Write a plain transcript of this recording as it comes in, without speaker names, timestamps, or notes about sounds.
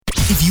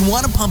If you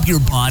want to pump your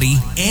body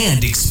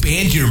and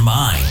expand your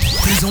mind,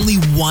 there's only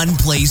one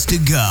place to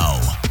go.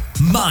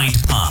 Mind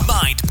Pump.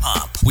 Mind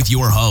Pump with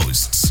your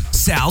hosts,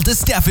 Sal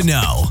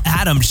DiStefano,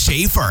 Adam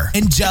Schafer,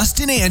 and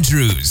Justin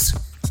Andrews.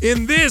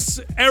 In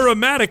this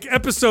aromatic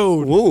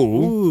episode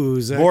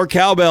Ooh, more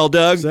cowbell,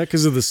 Doug. Is that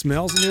because of the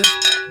smells in here?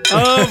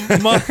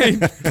 of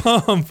Mind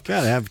Pump.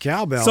 Gotta have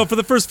cowbell. So for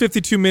the first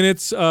 52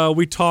 minutes,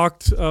 we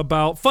talked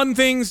about fun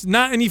things,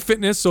 not any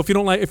fitness. So if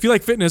you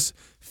like fitness,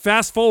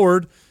 fast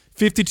forward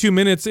 52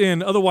 minutes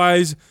in.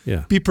 Otherwise,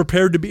 be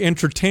prepared to be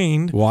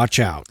entertained. Watch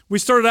out. We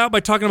started out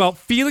by talking about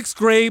Felix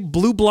Gray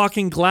blue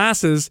blocking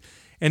glasses,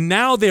 and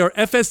now they are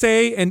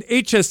FSA and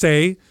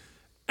HSA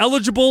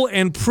eligible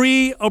and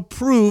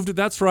pre-approved.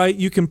 That's right.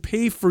 You can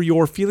pay for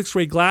your Felix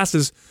Gray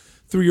glasses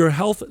through your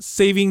health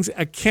savings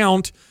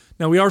account.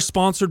 Now, we are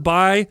sponsored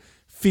by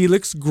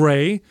Felix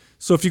Gray.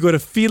 So if you go to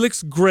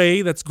Felix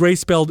Gray, that's Gray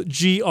spelled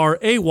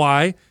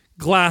Gray,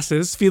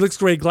 glasses,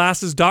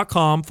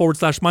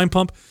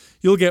 felixgrayglasses.com/mindpump,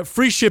 you'll get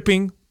free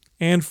shipping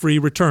and free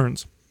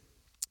returns.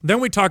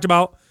 Then we talked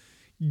about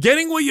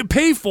getting what you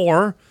pay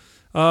for.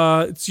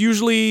 It's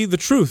usually the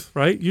truth,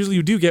 right? Usually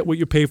you do get what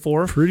you pay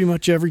for. Pretty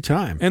much every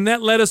time. And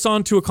that led us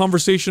on to a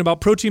conversation about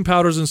protein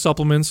powders and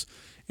supplements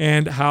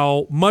and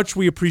how much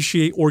we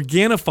appreciate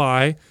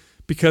Organifi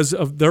because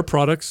of their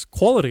products'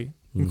 quality,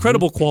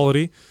 incredible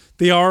quality.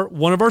 They are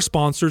one of our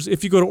sponsors.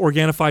 If you go to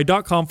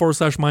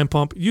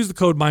Organifi.com/mindpump, use the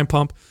code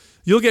mindpump,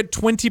 you'll get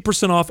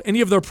 20% off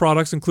any of their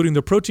products, including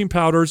their protein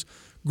powders,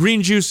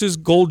 green juices,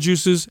 gold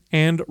juices,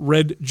 and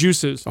red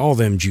juices. All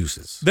them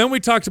juices. Then we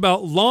talked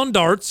about lawn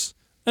darts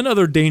and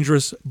other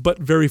dangerous but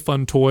very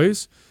fun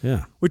toys.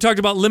 Yeah. We talked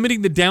about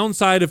limiting the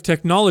downside of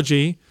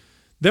technology.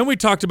 Then we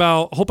talked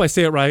about, I hope I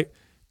say it right,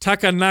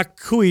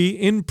 Takanakui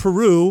in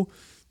Peru.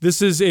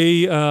 This is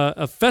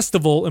a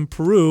festival in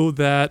Peru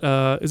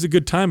that is a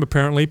good time,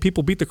 apparently.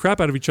 People beat the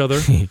crap out of each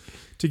other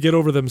to get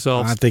over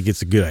themselves. I think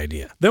it's a good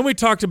idea. Then we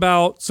talked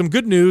about some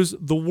good news.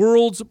 The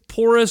world's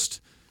poorest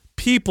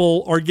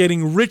people are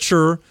getting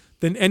richer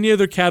than any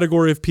other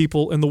category of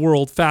people in the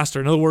world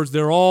faster. In other words,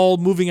 they're all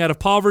moving out of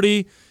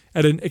poverty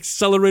at an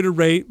accelerated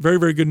rate. Very,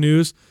 very good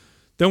news.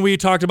 Then we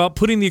talked about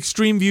putting the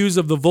extreme views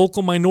of the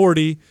vocal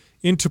minority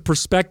into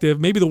perspective.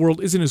 Maybe the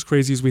world isn't as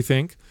crazy as we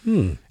think.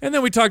 And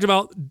then we talked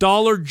about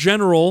Dollar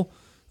General.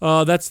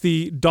 That's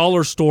the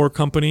dollar store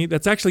company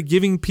that's actually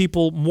giving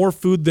people more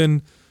food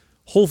than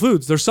Whole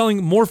Foods. They're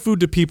selling more food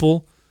to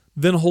people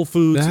than Whole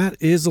Foods. That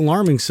is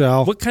alarming,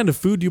 Sal. What kind of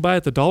food do you buy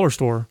at the dollar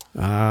store?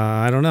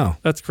 I don't know.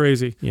 That's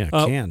crazy. Yeah,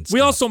 canned We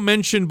stuff. also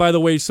mentioned, by the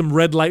way, some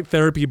red light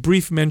therapy.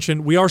 Brief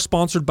mention. We are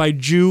sponsored by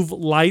Juve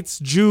Lights.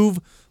 Juve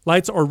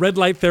Lights are red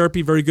light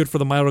therapy, very good for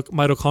the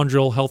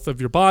mitochondrial health of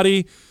your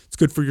body. It's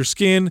good for your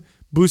skin,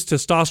 boosts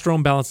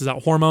testosterone, balances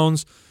out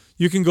hormones.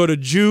 You can go to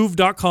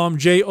joovv.com,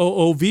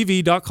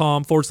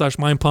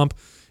 joovv.com/mindpump,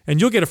 and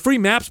you'll get a free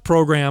MAPS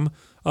program,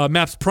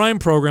 MAPS Prime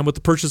program with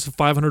the purchase of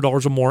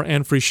 $500 or more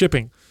and free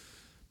shipping.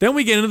 Then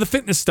we get into the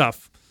fitness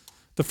stuff.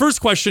 The first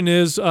question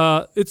is,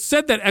 it's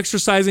said that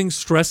exercising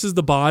stresses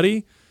the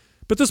body,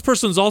 but this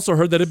person's also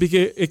heard that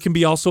it can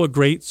be also a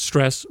great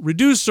stress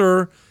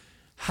reducer.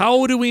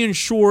 How do we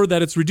ensure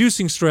that it's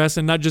reducing stress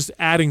and not just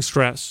adding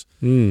stress?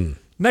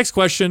 Next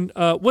question,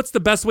 what's the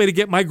best way to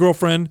get my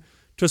girlfriend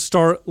to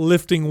start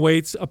lifting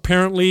weights?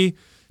 Apparently,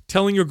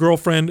 telling your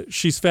girlfriend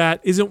she's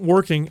fat isn't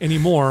working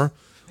anymore.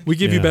 We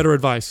give you better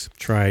advice.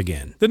 Try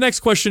again. The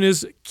next question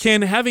is,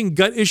 can having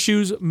gut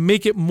issues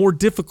make it more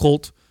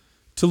difficult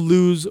to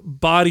lose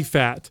body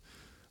fat?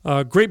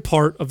 Great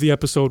part of the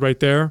episode right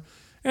there.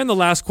 And the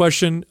last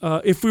question,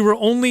 if we were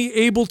only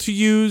able to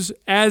use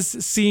as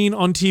seen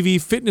on TV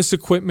fitness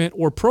equipment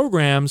or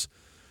programs,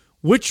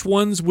 which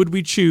ones would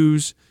we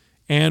choose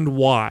and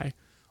why?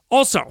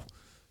 Also,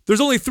 there's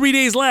only 3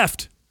 days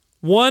left.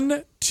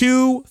 1,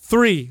 2,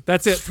 3.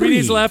 That's it. 3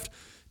 days left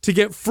to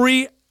get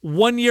free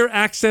 1-year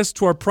access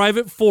to our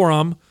private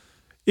forum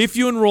if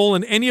you enroll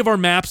in any of our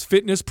MAPS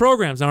fitness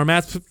programs. Now, our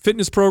MAPS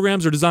fitness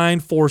programs are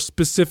designed for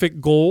specific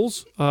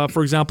goals.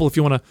 For example, if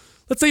you want to,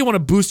 let's say you want to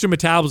boost your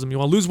metabolism. You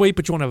want to lose weight,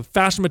 but you want to have a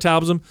faster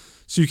metabolism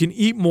so you can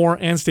eat more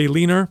and stay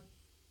leaner.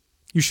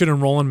 You should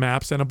enroll in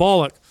MAPS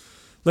Anabolic.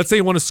 Let's say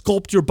you want to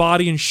sculpt your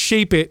body and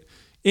shape it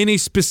in a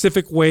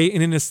specific way,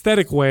 in an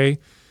aesthetic way.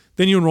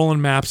 Then you enroll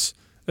in MAPS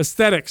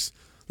Aesthetics.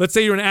 Let's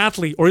say you're an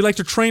athlete or you like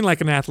to train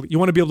like an athlete. You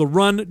want to be able to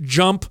run,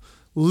 jump,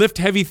 lift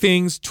heavy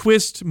things,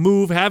 twist,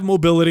 move, have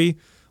mobility.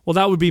 Well,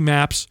 that would be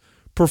MAPS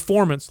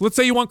Performance. Let's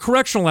say you want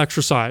correctional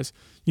exercise.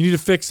 You need to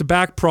fix a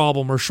back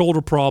problem or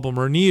shoulder problem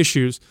or knee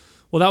issues.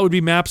 Well, that would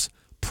be MAPS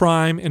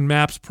Prime and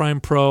MAPS Prime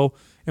Pro.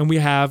 And we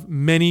have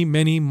many,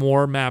 many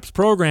more MAPS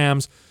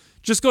programs.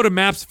 Just go to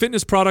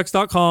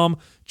mapsfitnessproducts.com,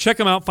 check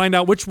them out, find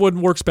out which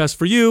one works best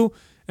for you.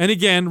 And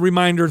again,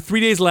 reminder, 3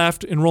 days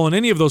left, enroll in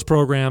any of those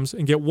programs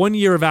and get 1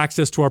 year of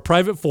access to our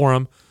private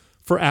forum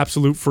for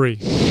absolute free.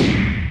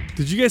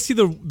 Did you guys see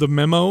the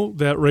memo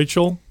that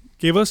Rachel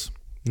gave us?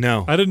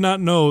 No. I did not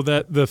know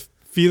that the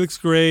Felix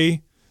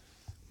Gray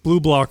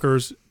blue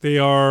blockers, they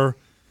are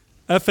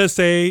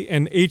FSA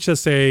and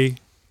HSA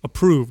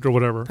approved or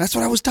whatever. That's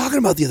what I was talking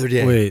about the other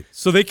day. Wait,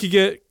 So they could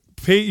get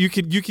you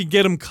could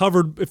get them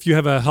covered if you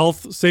have a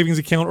health savings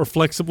account or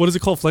flexible. What is it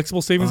called?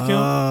 Flexible savings account.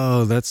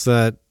 oh, that's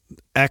that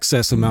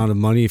excess amount of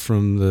money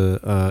from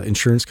the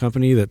insurance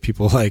company that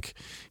people like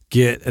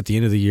get at the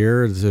end of the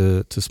year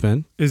to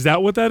spend, Is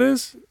that what that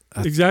is?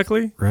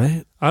 Exactly.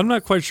 right? I'm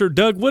not quite sure.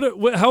 Doug,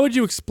 what how would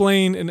you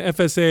explain an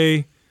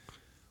FSA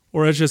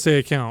or HSA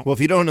account? Well, if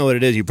you don't know what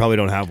it is, you probably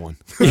don't have one.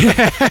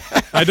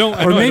 I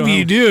don't. Or maybe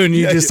you do and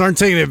you just aren't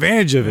taking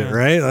advantage of it, Yeah.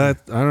 right?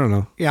 I don't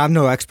know. Yeah, I'm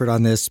no expert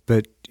on this,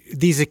 but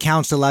these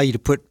accounts allow you to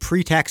put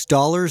pre-tax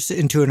dollars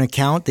into an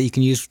account that you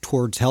can use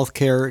towards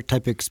healthcare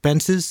type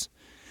expenses,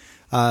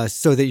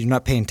 so that you're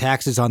not paying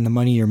taxes on the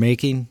money you're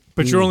making.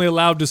 But you're only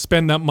allowed to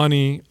spend that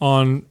money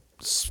on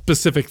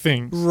specific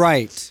things.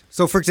 Right.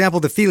 So, for example,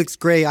 the Felix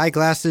Gray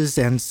eyeglasses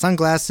and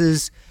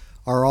sunglasses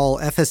are all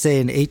FSA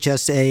and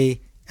HSA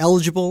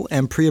eligible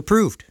and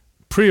pre-approved.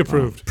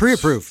 Pre-approved.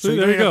 Pre-approved. So you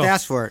There don't you have go. to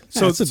ask for it.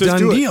 So it's a just done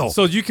do it. deal.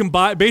 So you can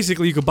buy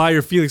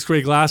your Felix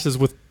Gray glasses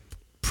with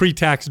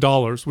pre-tax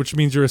dollars, which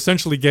means you're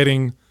essentially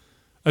getting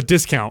a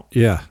discount,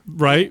 Yeah,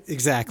 right?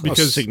 Exactly.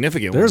 Because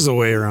Significant. there's a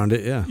way around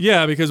it. Yeah.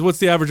 yeah, because what's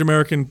the average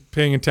American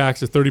paying in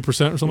taxes? 30% or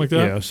something like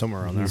that. yeah,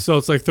 somewhere around there. So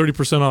it's like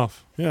 30%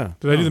 off. Yeah.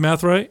 Did I do the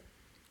math right?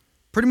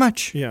 Pretty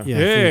much. Yeah. Yeah.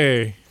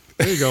 Hey,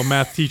 there you go,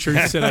 math teacher.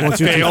 You said I 1,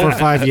 2, 3, 4, failed.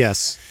 5.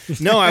 Yes.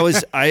 No,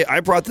 I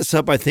brought this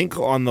up, I think,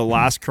 on the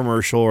last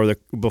commercial or the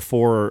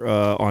before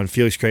on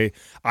Felix Gray.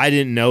 I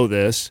didn't know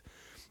this,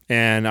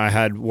 and I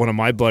had one of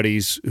my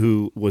buddies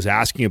who was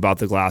asking about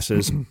the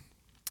glasses,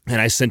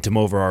 and I sent him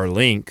over our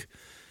link,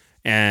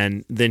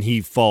 and then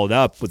he followed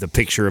up with a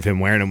picture of him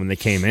wearing them when they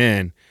came in.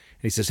 And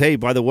he says, "Hey,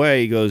 by the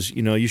way," he goes,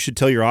 you should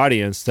tell your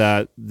audience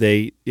that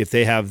if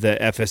they have the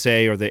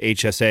FSA or the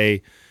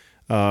HSA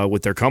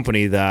with their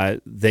company,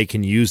 that they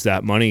can use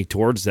that money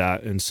towards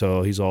that." And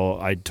so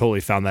I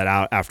totally found that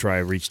out after I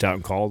reached out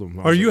and called him.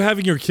 Are you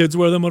having your kids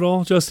wear them at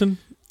all, Justin?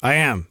 I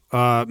am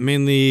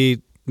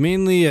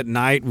mainly at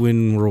night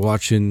when we're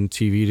watching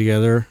TV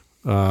together.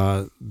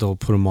 They'll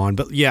put them on,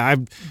 but yeah,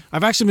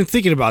 I've actually been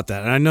thinking about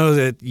that, and I know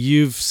that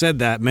you've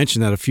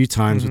mentioned that a few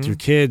times with your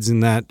kids,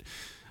 and that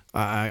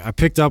I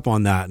picked up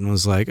on that and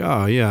was like,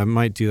 oh yeah, I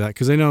might do that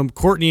because I know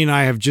Courtney and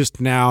I have just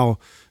now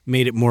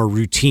made it more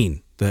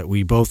routine that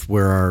we both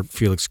wear our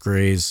Felix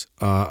Grays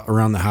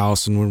around the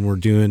house and when we're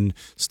doing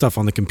stuff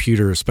on the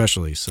computer,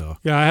 especially. So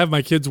Yeah, I have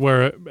my kids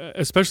wear it,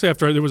 especially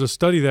after there was a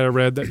study that I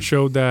read that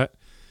showed that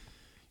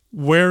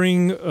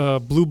wearing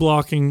blue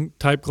blocking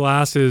type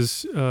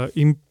glasses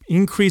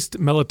increased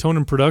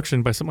melatonin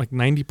production by something like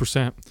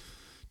 90%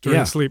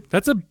 during sleep.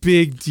 That's a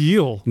big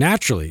deal.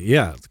 naturally,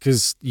 yeah,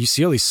 because you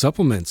see all these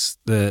supplements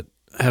that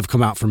have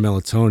come out for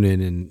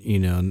melatonin,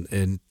 and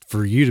and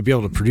for you to be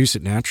able to produce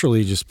it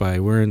naturally just by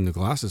wearing the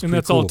glasses, And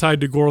that's all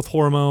tied to growth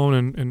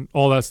hormone and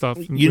all that stuff.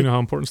 And we know how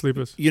important sleep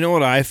is. You know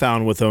what I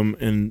found with them,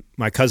 and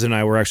my cousin and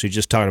I were actually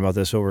just talking about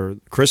this over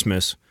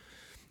Christmas,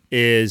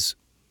 is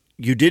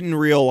you didn't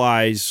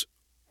realize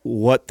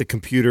what the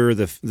computer,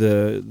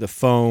 the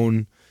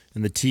phone,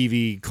 and the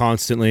TV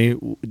constantly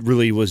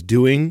really was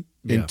doing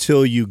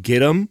until you get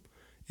them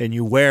and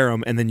you wear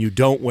them, and then you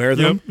don't wear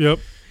them. Yep.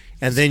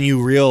 And then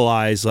you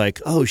realize,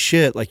 like, oh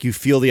shit, like you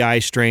feel the eye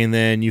strain.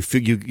 Then you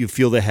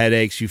feel the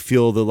headaches, you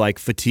feel the like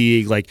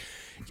fatigue. Like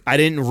I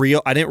didn't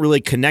really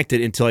connect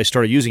it until I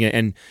started using it.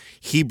 And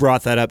he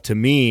brought that up to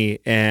me,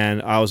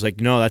 and I was like,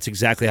 no, that's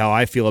exactly how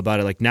I feel about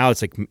it. Like now,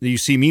 it's like you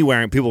see me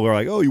wearing. People are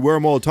like, oh, you wear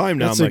them all the time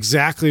now. That's I'm like,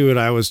 exactly what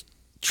I was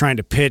trying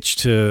to pitch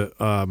to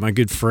my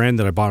good friend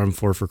that I bought him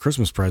for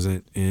Christmas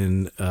present,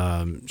 and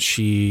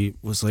she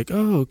was like,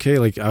 "Oh, okay."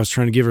 Like I was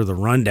trying to give her the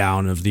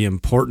rundown of the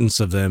importance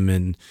of them,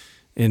 and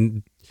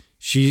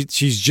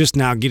she's just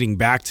now getting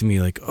back to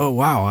me like, "Oh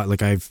wow!"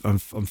 Like I'm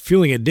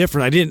feeling it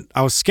different.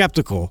 I was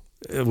skeptical.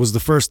 It was the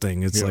first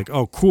thing. It's like,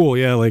 "Oh, cool,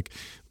 yeah." Like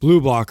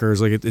blue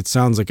blockers, like it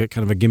sounds like a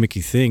kind of a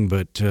gimmicky thing,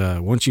 but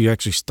once you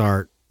actually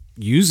start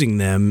using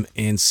them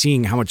and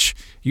seeing how much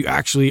you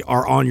actually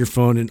are on your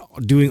phone and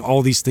doing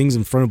all these things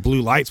in front of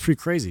blue light, it's pretty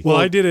crazy. Well,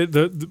 I did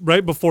it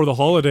right before the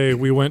holiday.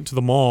 We went to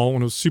the mall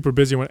when it was super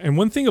busy. And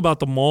one thing about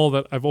the mall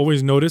that I've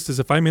always noticed is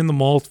if I'm in the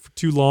mall for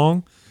too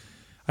long,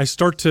 I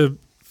start to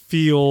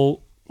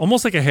feel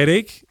almost like a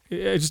headache.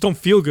 I just don't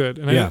feel good.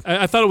 And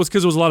I thought it was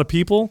because there was a lot of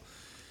people.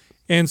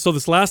 And so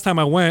this last time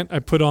I went, I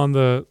put on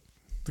the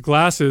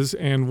glasses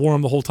and wore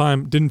them the whole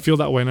time. Didn't feel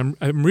that way. And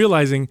I'm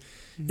realizing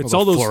it's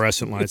all those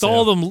fluorescent lights. It's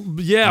all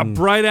them,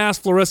 bright ass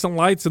fluorescent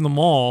lights in the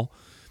mall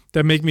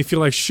that make me feel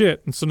like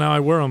shit. And so now I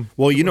wear them.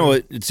 Well, you know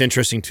what? It's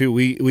interesting too.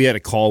 We had a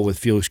call with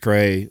Felix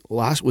Gray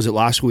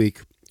last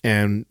week,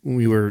 and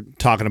we were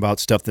talking about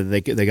stuff that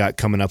they got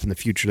coming up in the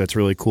future that's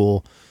really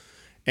cool.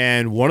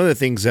 And one of the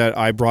things that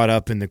I brought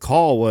up in the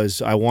call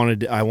was I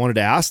wanted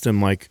to ask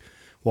them, like,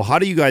 well, how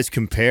do you guys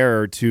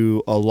compare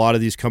to a lot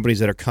of these companies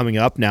that are coming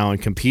up now and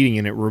competing?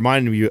 And it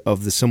reminded me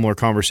of the similar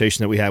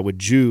conversation that we had with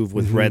Juve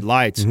with red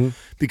lights,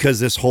 because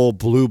this whole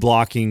blue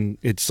blocking,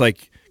 it's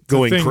like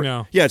going thing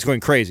now. Yeah, it's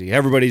going crazy.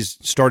 Everybody's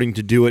starting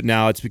to do it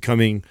now. It's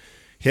becoming,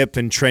 hip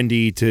and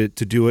trendy to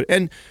do it,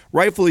 and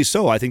rightfully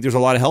so. I think there's a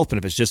lot of health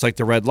benefits, just like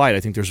the red light. I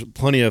think there's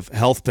plenty of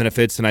health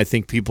benefits, and I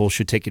think people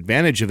should take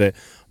advantage of it.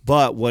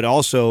 But what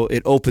also,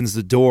 it opens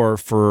the door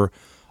for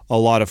a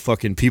lot of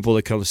fucking people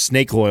that come with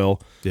snake oil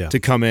to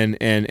come in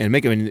and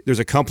make it. I mean, there's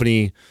a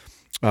company,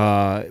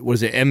 what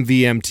is it,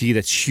 MVMT,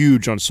 that's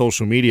huge on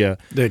social media.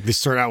 They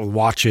start out with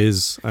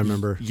watches, I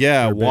remember.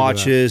 Yeah,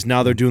 watches.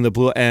 Now they're doing the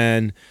blue,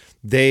 and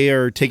they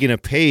are taking a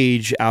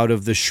page out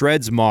of the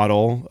Shreds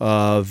model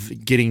of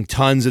getting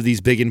tons of these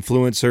big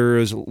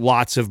influencers,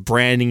 lots of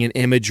branding and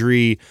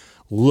imagery,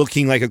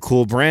 looking like a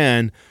cool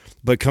brand,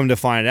 but come to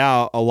find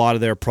out a lot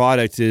of their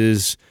product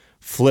is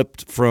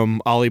flipped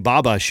from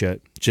Alibaba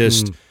shit.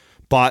 Just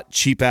bought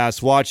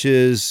cheap-ass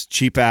watches,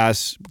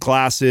 cheap-ass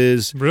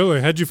glasses. Really?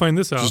 How'd you find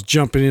this out? Just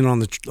jumping in on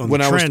the trend.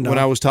 When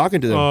I was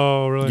talking to them.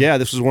 Oh, really? Yeah,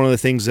 this was one of the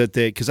things that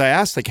because I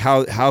asked, like,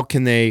 how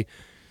can they...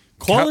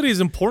 Quality is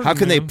important. How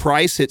can they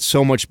price it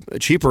so much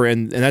cheaper?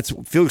 And that's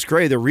Felix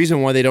Gray. The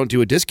reason why they don't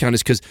do a discount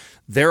is because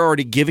they're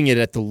already giving it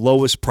at the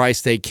lowest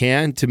price they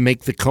can to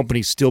make the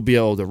company still be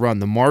able to run.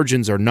 The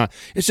margins are not.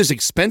 It's just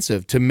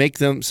expensive to make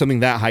them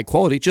something that high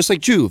quality. Just like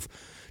Juve.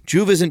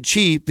 Juve isn't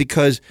cheap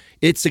because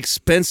it's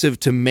expensive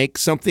to make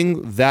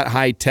something that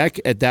high tech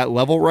at that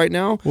level right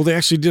now. Well, they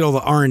actually did all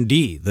the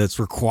R&D that's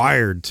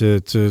required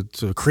to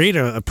create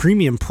a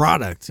premium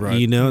product,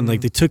 right. And like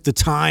they took the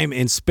time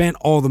and spent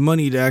all the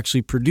money to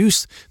actually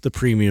produce the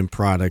premium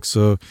product.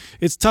 So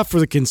it's tough for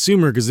the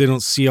consumer because they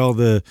don't see all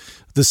the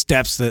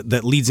steps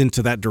that leads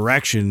into that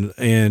direction,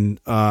 and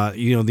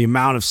the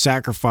amount of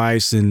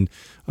sacrifice and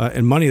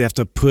money they have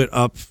to put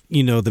up,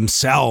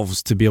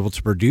 themselves to be able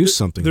to produce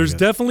something. There's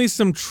definitely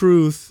some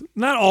truth,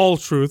 not all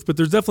truth, but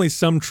there's definitely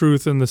some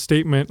truth in the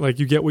statement, like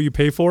you get what you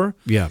pay for.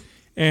 Yeah.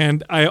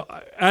 And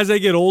as I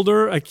get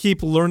older, I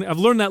keep learning. I've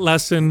learned that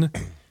lesson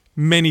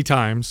many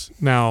times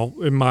now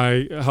in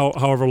my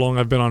however long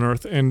I've been on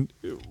Earth. And,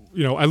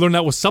 I learned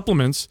that with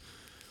supplements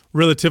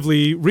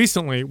relatively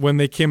recently when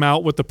they came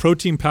out with the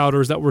protein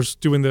powders that were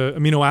doing the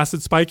amino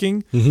acid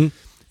spiking. Mm-hmm.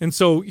 And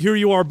so here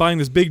you are buying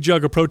this big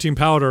jug of protein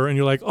powder, and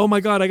you're like, oh my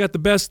God, I got the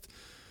best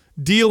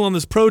deal on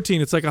this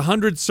protein. It's like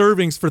 100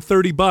 servings for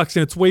 $30,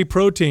 and it's whey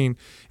protein.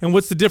 And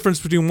what's the difference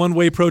between one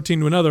whey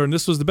protein to another? And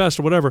this was the best,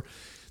 or whatever.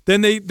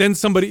 Then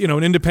somebody,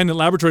 an independent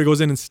laboratory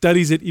goes in and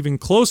studies it even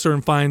closer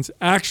and finds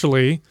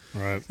actually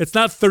it's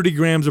not 30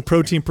 grams of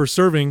protein per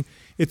serving,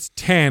 it's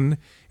 10.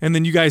 And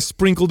then you guys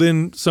sprinkled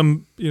in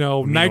some,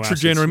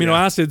 nitrogen or amino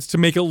acids to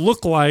make it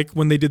look like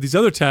when they did these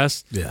other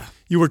tests,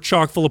 you were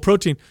chock full of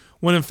protein.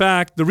 When in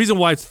fact, the reason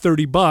why it's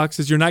 $30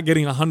 is you're not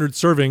getting 100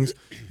 servings,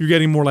 you're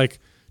getting more like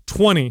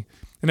 20.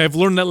 And I've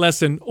learned that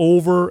lesson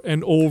over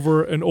and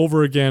over and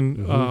over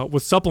again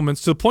with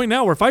supplements, to the point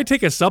now where if I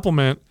take a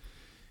supplement,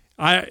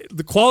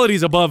 the quality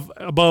is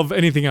above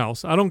anything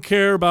else. I don't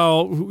care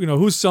about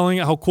who's selling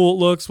it, how cool it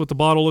looks, what the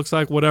bottle looks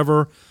like,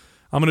 whatever.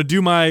 I'm going to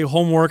do my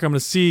homework. I'm going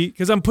to see,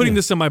 because I'm putting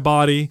this in my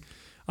body.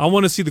 I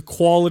want to see the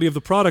quality of the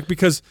product,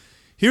 because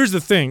here's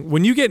the thing.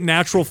 When you get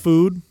natural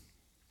food,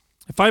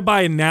 if I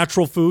buy a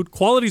natural food,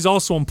 quality is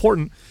also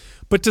important.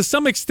 But to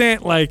some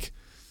extent, like,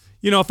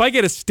 if I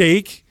get a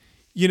steak,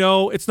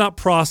 it's not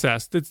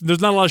processed. There's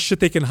not a lot of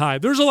shit they can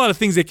hide. There's a lot of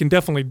things they can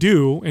definitely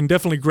do, and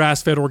definitely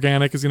grass-fed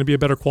organic is going to be a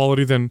better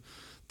quality than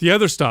the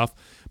other stuff.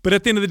 But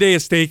at the end of the day, a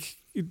steak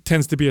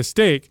tends to be a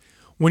steak.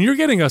 When you're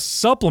getting a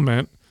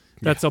supplement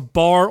that's a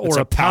bar or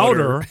a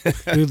powder,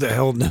 who the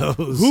hell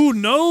knows? Who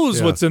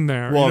knows what's in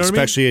there? Well,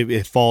 especially if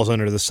it falls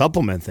under the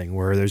supplement thing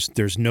where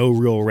there's no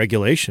real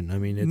regulation. I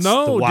mean, it's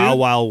the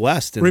wild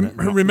west.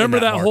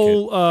 Remember that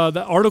whole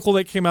that article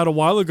that came out a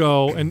while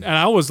ago, and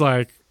I was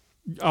like,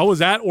 I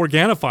was at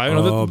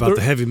Organifi. About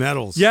the heavy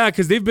metals. Yeah,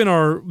 because they've been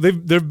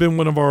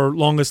one of our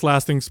longest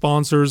lasting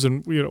sponsors,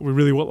 and we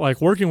really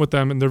like working with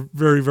them, and they're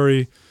very,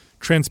 very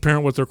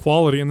transparent with their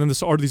quality. And then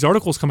these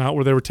articles come out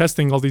where they were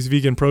testing all these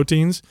vegan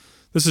proteins.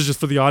 This is just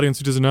for the audience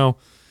who doesn't know.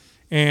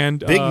 And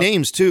big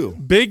names too.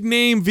 Big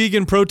name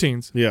vegan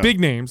proteins. Yeah. Big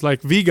names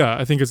like Vega,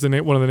 I think is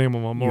one of the name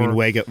of them. Or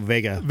Vega.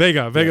 Vega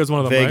is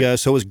one of them. Vega. Right?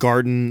 So is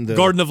Garden.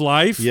 Garden of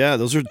Life. Yeah,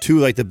 those are two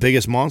like the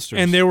biggest monsters.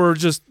 And they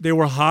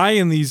were high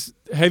in these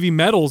heavy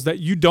metals that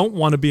you don't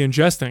want to be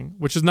ingesting,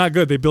 which is not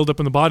good. They build up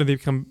in the body. They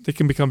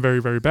can become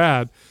very, very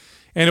bad.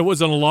 And it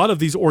was on a lot of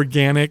these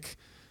organic,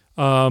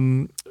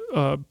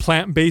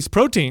 plant-based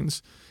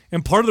proteins.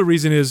 And part of the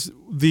reason is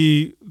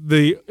the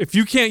if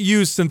you can't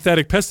use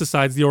synthetic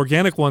pesticides, the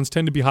organic ones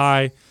tend to be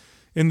high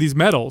in these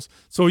metals.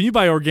 So when you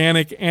buy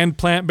organic and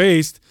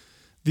plant-based,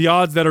 the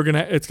odds that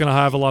it's gonna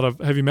have a lot of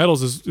heavy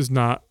metals is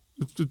not,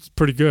 it's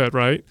pretty good,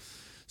 right?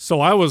 So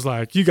I was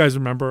like, you guys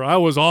remember, I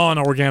was on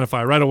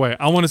Organifi right away.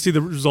 I want to see the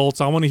results.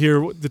 I want to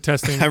hear the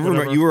testing. I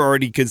remember you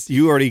already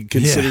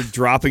considered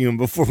dropping them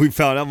before we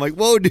found out. I'm like,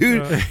 whoa,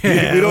 dude,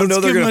 we don't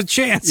know they're give gonna them a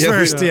chance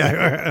first.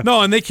 Yeah.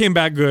 No, and they came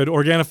back good.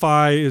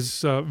 Organifi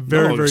is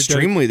very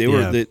extremely.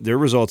 Their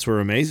results were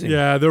amazing.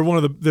 Yeah,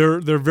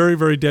 they're they're very,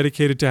 very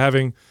dedicated to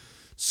having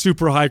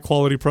super high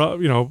quality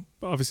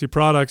obviously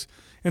products.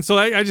 And so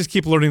I just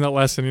keep learning that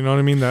lesson. You know what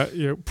I mean?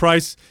 That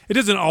price, it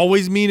doesn't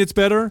always mean it's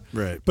better,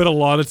 Right. but a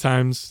lot of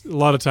times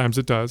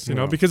it does. You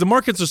know, because the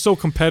markets are so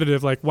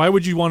competitive. Like, why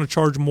would you want to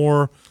charge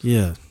more?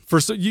 Yeah.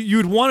 You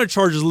would want to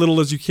charge as little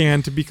as you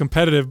can to be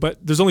competitive,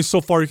 but there's only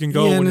so far you can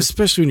go. Yeah, and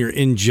especially when you're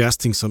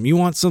ingesting something, you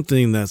want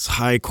something that's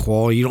high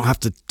quality. You don't have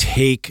to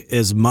take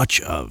as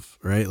much of,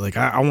 right? Like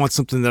I want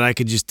something that I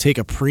could just take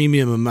a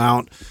premium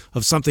amount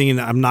of something, and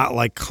I'm not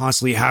like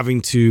constantly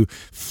having to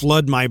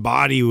flood my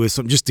body with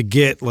something just to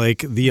get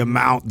like the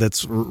amount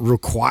that's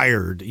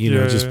required. You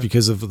know, just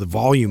because of the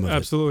volume of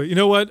Absolutely. You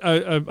know what?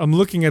 I'm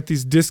looking at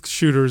these disc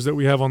shooters that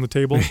we have on the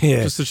table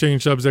just to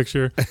change subjects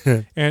here,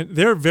 and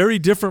they're very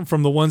different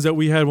from the ones that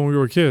we had when we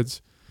were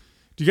kids.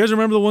 Do you guys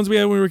remember the ones we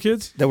had when we were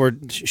kids? That were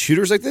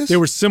shooters like this? They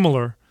were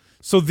similar.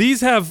 So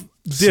these have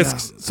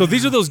discs. So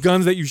these are those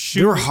guns that you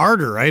shoot. They were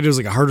harder, right? It was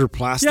like a harder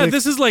plastic. Yeah,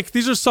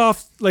 these are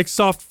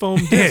soft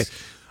foam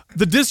discs.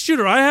 The disc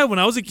shooter I had when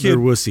I was a kid, They're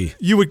wussy.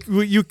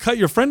 You cut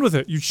your friend with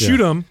it. You'd shoot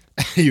him.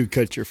 You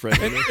cut your friend.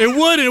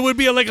 It would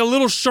be like a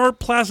little sharp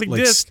plastic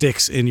Like disc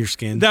sticks in your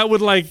skin. that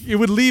would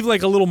leave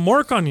like a little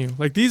mark on you.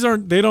 Like these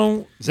aren't. They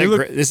don't. They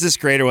look, Is this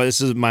great or what?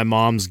 This is my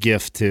mom's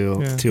gift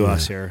to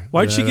us here.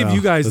 why'd she give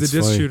you guys the That's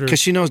disc funny. shooter? Because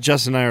she knows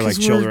Justin and I are like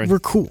children. We're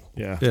cool.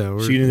 Yeah. Yeah,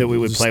 She knew that we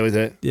would play with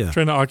it. Yeah.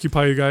 Trying to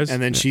occupy you guys.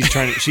 And then she's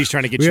trying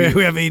to get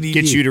We have ADD.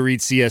 get you to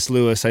read C.S.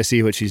 Lewis. I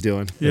see what she's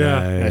doing.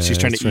 yeah. She's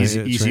trying to ease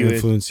you in.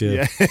 influence you.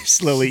 Yeah,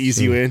 slowly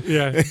ease you in.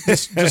 Yeah.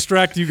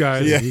 Distract you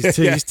guys. Yeah.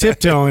 He's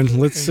tiptoeing.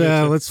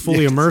 Let's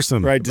fully immerse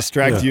him. Right,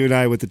 distract you and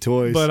I with the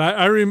toys. But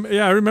I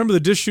remember the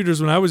disc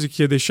shooters when I was a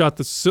kid. They shot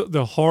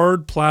the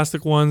hard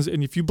plastic ones,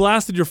 and if you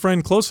blasted your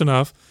friend close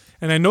enough,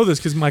 and I know this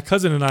because my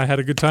cousin and I had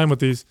a good time with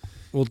these,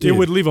 Well, it dude,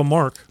 would leave a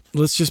mark.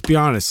 let's just be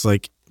honest.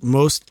 Like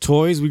most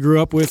toys we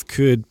grew up with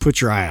could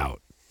put your eye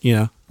out. You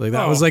know, like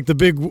that was like the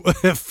big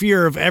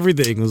fear of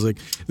everything. It was like,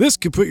 this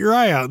could put your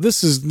eye out.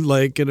 This is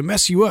like gonna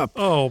mess you up.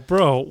 Oh,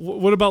 bro,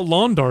 what about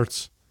lawn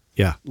darts?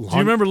 Yeah. Do you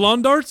remember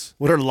lawn darts?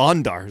 What are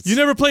lawn darts? You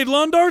never played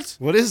lawn darts?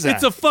 What is that?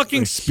 It's a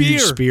fucking spear.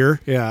 Huge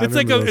spear. Yeah.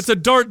 It's a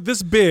dart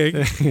this big,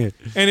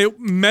 and it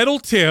metal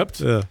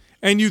tipped,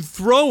 and you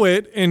throw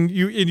it, and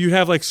you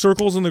have like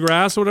circles in the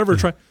grass or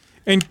whatever.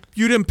 And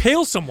you'd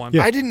impale someone.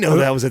 I didn't know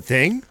that was a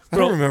thing. I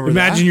don't remember.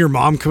 Imagine your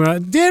mom coming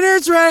out.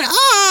 Dinner's ready.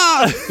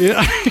 Ah.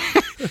 Yeah.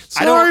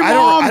 Sorry,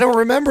 Mom. I don't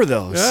remember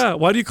those. Yeah.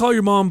 Why do you call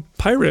your mom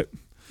pirate?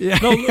 Yeah.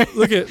 No,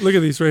 look at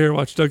these right here.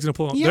 Watch, Doug's gonna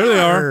pull them. There they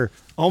are.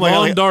 Oh my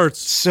lawn God. darts.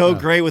 So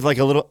great with like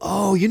a little.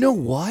 Oh, you know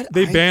what?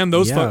 They banned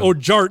those. yeah.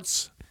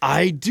 Jarts.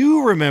 I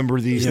do remember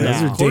these Yeah, now.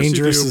 these are Of course you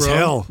dangerous do, as bro.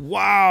 hell.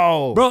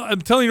 Wow. Bro,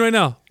 I'm telling you right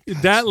now,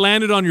 that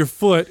landed on your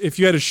foot. If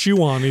you had a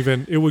shoe on,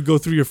 even it would go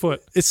through your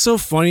foot. It's so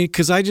funny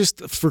because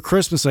for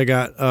Christmas I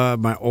got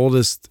my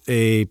oldest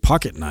a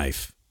pocket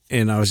knife,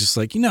 and I was just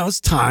like, it's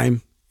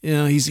time. You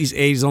know, he's 8,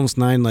 he's almost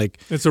 9. Like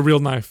It's a real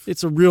knife.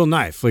 it's a real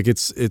knife. Like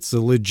it's a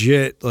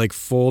legit like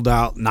fold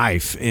out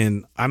knife,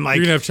 and I'm like,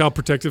 You're gonna have child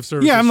protective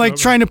services. yeah, I'm like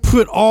so- trying to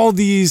put all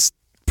these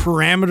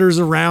parameters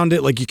around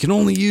it. Like you can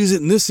only use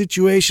it in this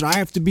situation. I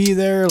have to be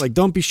there. Like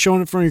don't be showing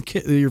it in front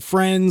of your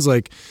friends.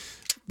 Like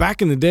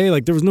back in the day,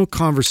 like there was no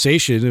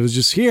conversation. It was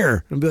just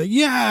here. I'd be like,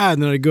 yeah,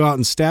 and then I'd go out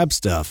and stab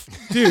stuff.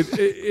 dude,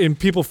 and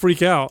people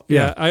freak out.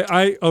 Yeah.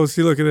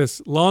 See, look at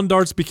this. Lawn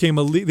darts became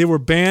they were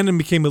banned and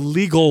became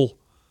illegal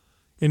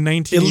in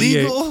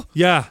 1988. Illegal?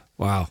 Yeah,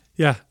 Wow.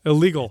 yeah,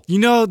 illegal. You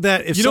know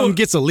that if You know- something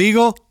gets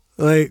illegal,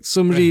 like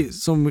somebody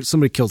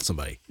killed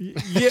somebody.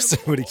 Yeah,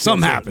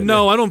 Something happened.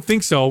 no, I don't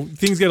think so.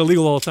 Things get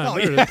illegal all the time.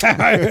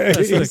 There it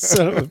is.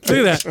 Look at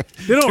that.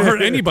 They don't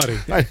hurt anybody.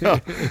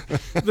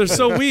 They're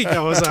so weak.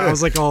 I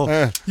was like all.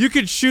 You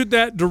could shoot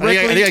that I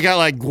directly. think I got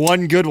like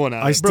one good one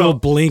out. I still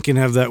blink and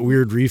have that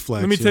weird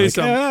reflex. Let me You're tell you like,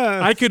 something.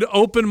 "Ah." I could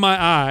open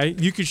my eye.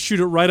 You could shoot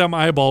it right on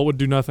my eyeball. It would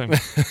do nothing.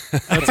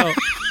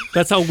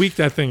 That's how weak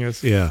that thing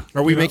is. Yeah.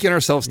 Are we making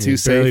ourselves too Barely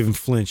safe? even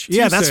flinch.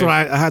 Yeah, that's safe.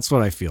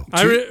 what I feel.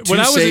 Too When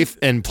I was safe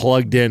and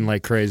plugged in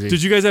like crazy.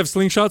 did you guys have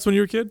slingshots when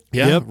you were a kid?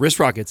 Yeah, Yep. wrist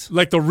rockets.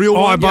 Like the real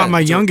Oh, one? I bought Yeah. my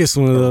youngest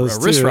one of those. a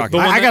wrist too. rocket.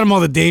 I got him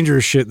all the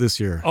dangerous shit this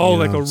year. Oh, you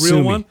like know, a real Sue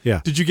me. one?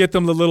 Yeah. Did you get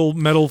them the little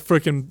metal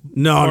freaking?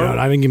 No,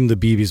 I didn't give him the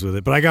BBs with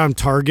it, but I got him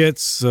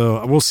targets.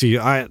 So we'll see.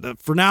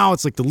 For now,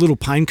 it's like the little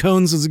pine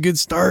cones is a good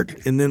start,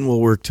 and then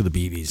we'll work to the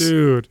BBs.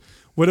 Dude,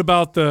 what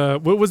about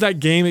what was that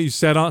game that you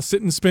sit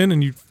and spin,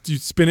 and you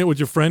spin it with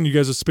your friend? You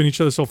guys will spin each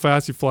other so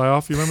fast you fly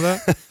off. You remember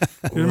that?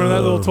 You remember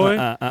that little toy?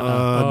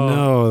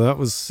 No, that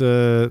was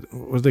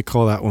what do they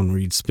call that one where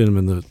you'd spin them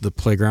in the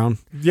playground?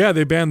 Yeah,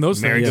 they banned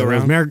those things.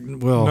 Merry-go-round?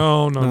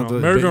 No. not the-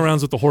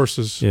 Merry-go-rounds with the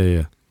horses.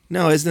 Yeah.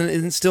 No, isn't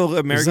it still a Is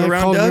that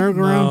merry-go-round, called Doug?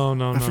 merry-go-round?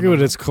 No, I forget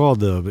what it's called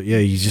though. But yeah,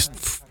 you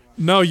just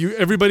No,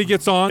 everybody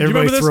gets on. Do you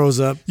everybody remember this? throws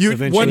up. You-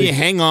 eventually. When you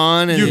hang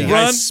on and You'd the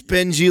guy run-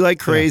 spins you like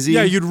crazy.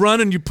 Yeah, you'd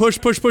run and you push,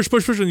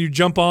 and you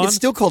jump on. It's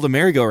still called a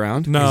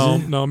merry-go-round.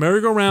 No,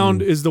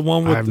 merry-go-round is the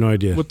one with I have no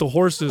idea. with the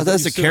horses. Oh,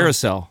 that's that a you sit on.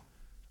 carousel.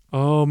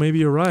 Oh, maybe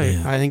you're right.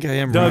 Yeah. I think I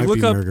am Doug, right.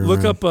 look up.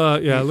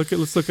 merry-go-round.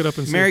 Let's look it up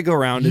and see.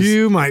 Merry-go-round is.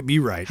 You might be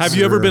right. Have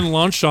you ever been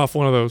launched off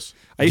one of those?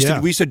 We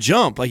used to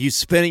jump. Like you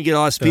spin and get a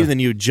lot of speed, and then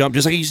you jump,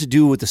 just like I used to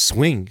do with the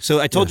swing. So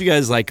I told you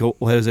guys, like, what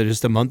was it,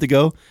 just a month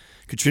ago?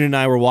 Katrina and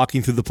I were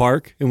walking through the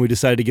park, and we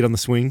decided to get on the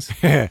swings.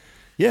 Yeah,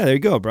 there you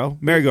go, bro.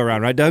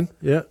 Merry-go-round, right, Doug?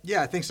 Yeah.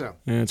 Yeah, I think so.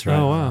 Yeah, that's right.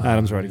 Oh, wow.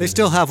 Adam's right. They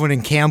still have one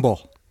in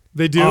Campbell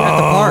They do. at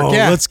the park.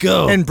 Yeah, let's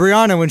go. And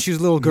Brianna, when she was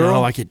a little girl,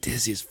 No, I get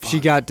dizzy as fuck. she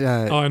got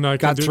I know, I can't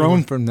got do it thrown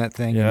anymore. from that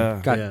thing. Yeah.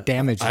 And got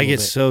damaged. I get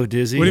so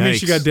dizzy. What do you mean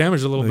she Yikes. got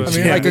damaged a little bit? I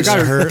mean, Yeah, like, I just got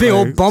a hurt, big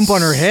old like, bump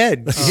on her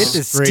head. She hit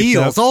the scraped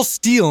steel. up. It's all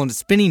steel and it's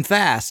spinning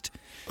fast.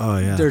 Oh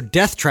yeah. They're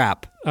death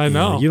trap. I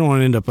know. You don't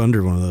want to end up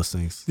under one of those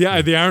things.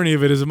 Yeah, the irony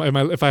of it is,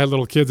 if I had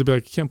little kids, I'd be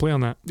like, you can't play on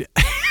that.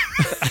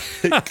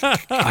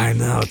 I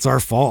know it's our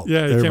fault.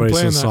 Yeah, you can't everybody's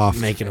play so in that. soft.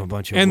 making a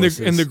bunch of And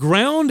wusses. the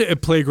ground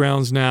at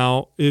playgrounds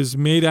now is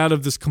made out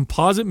of this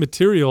composite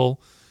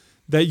material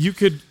that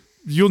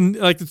you'll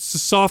like. It's the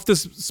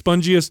softest,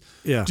 spongiest.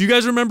 Yeah. Do you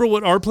guys remember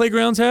what our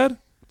playgrounds had?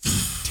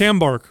 Tam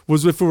bark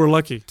was if we were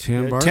lucky.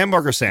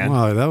 Tambark or sand.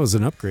 Wow, that was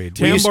an upgrade.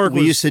 Tam- Tambark we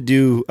was- used to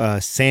do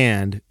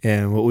sand,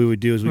 and what we would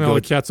do is All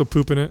the cats will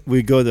poop in it.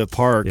 we'd go to the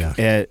park Yeah.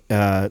 at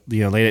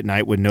late at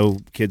night when no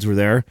kids were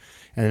there,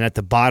 and then at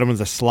the bottom of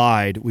the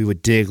slide we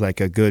would dig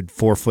like a good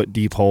 4-foot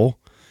deep hole,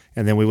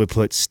 and then we would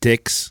put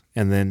sticks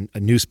and then a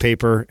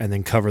newspaper and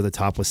then cover the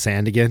top with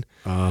sand again.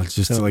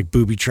 Just to like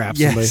booby trap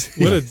Yes.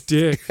 somebody. What a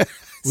dick.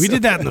 We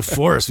did that in the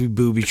forest. We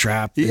booby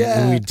trapped.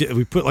 And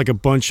we put like a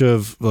bunch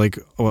of like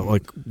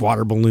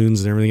water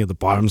balloons and everything at the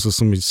bottom so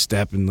somebody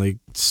step and like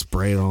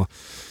spray it all.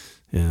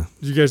 Yeah,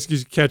 Did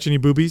you catch any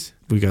boobies?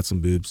 we got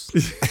some boobs.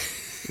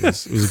 It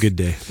was a good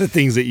day. The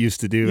things that used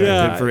to do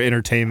Yeah. for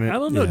entertainment. I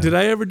don't know. Yeah. Did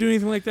I ever do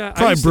anything like that?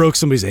 Probably broke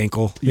somebody's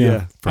ankle.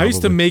 Yeah. I used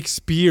to probably. make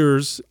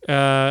spears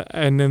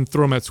and then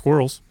throw them at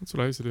squirrels. That's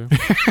what I used to do.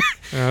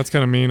 Yeah, that's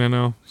kind of mean, I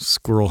know.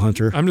 Squirrel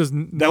hunter. I'm just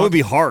That would be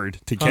hard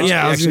to catch.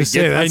 Yeah, I was actually gonna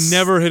say get- that. I that's-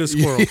 never hit a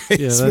squirrel.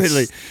 Yeah,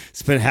 that's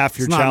spend half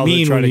your it's not childhood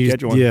mean trying when to you.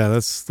 catch one. Yeah,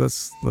 that's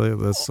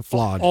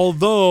flawed.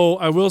 Although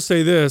I will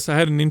say this, I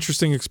had an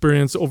interesting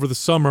experience over the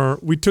summer.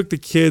 We took the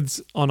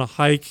kids on a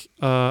hike.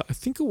 I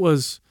think it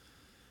was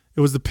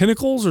the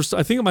Pinnacles, or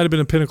I think it might have been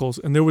the Pinnacles.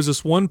 And there was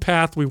this one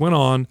path we went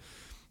on,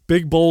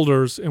 big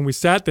boulders, and we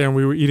sat there and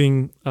we were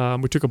eating.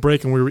 We took a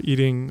break and we were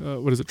eating.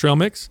 Trail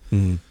mix.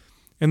 Mhm.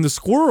 And the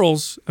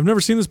squirrels, I've never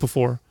seen this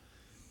before.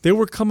 They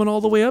were coming all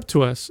the way up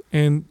to us,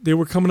 and they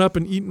were coming up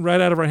and eating right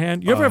out of our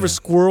hand. You ever have a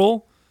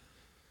squirrel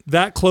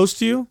that close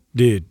to you?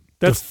 Dude,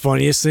 That's- the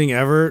funniest thing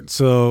ever.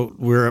 So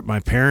we're at my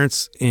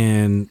parents'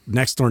 and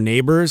next door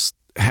neighbors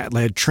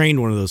had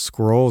trained one of those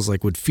squirrels,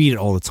 like would feed it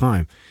all the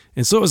time.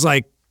 And so it was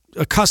like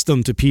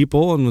accustomed to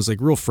people and was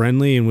like real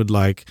friendly and would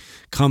like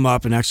come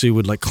up and actually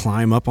would like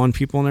climb up on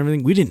people and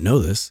everything. We didn't know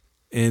this.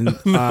 And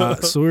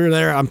so we were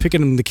there. I'm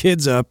picking the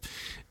kids up,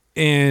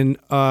 and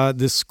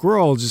this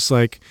squirrel just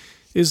like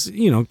is,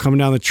 coming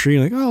down the tree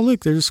like, oh,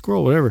 look, there's a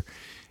squirrel, whatever.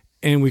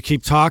 And we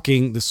keep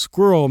talking. The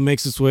squirrel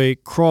makes its way,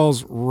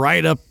 crawls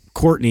right up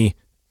Courtney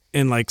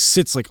and like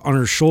sits like on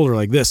her shoulder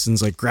like this and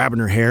is like grabbing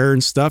her hair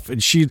and stuff.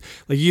 And she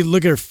like, you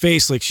look at her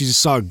face like she just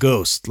saw a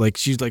ghost. Like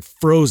she's like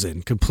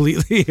frozen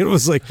completely. It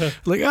was like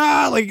like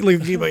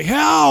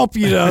help,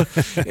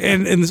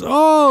 and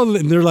and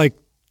they're like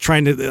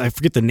trying to, I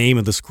forget the name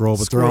of the squirrel,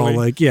 but they're all Squirrely.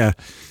 like, yeah,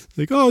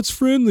 like, oh, it's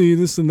friendly,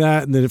 this and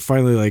that. And then it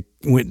finally like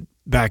went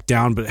back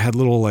down, but it had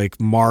little like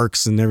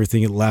marks and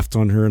everything it left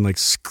on her and like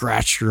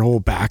scratched her whole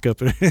back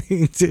up and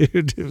everything.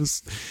 Dude, it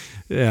was,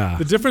 yeah.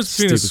 The difference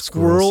between a Stupid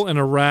squirrel squirrels. and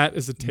a rat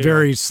is a tail.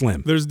 Very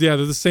slim. They're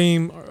the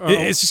same.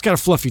 It's just got a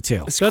fluffy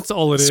tail. That's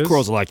all it is.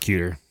 Squirrel's a lot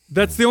cuter.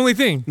 That's the only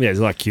thing. Yeah, it's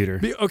a lot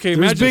cuter. Okay, There's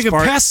imagine big a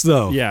pests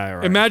though. Yeah,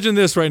 right. Imagine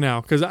this right now,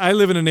 because I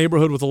live in a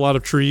neighborhood with a lot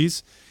of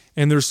trees,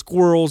 and there's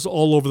squirrels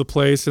all over the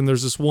place. And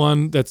there's this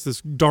one that's this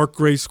dark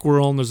gray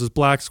squirrel, and there's this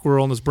black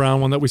squirrel, and this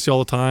brown one that we see all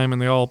the time,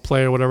 and they all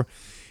play or whatever.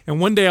 And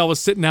one day I was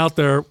sitting out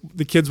there,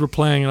 the kids were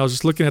playing, and I was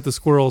just looking at the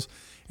squirrels,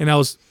 and I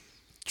was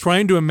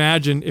trying to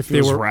imagine if they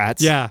Those were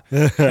rats. Yeah,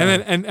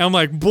 and I'm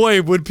like,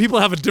 boy, would people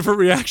have a different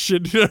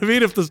reaction? You know what I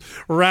mean? If there's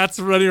rats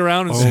running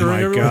around and Oh scurrying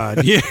my everywhere.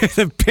 god. Yeah,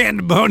 the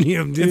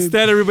pandemonium, dude.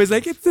 Instead, everybody's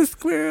like, it's a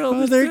squirrel.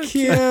 Oh, It's they're so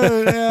cute.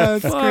 Yeah,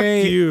 it's Fuck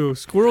great. you.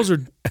 Squirrels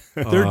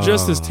they're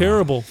just as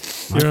terrible.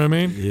 You know what I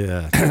mean?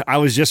 Yeah. I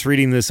was just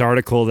reading this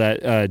article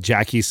that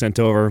Jackie sent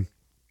over,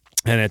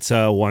 and it's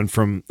one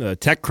from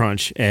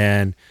TechCrunch,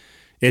 and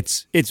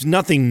it's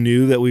nothing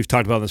new that we've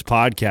talked about on this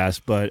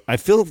podcast, but I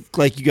feel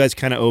like you guys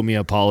kind of owe me an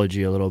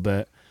apology a little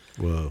bit.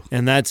 Whoa.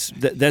 And that's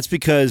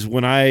because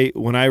when I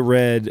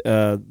read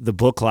the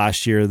book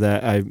last year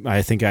that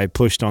I think I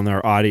pushed on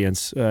our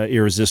audience,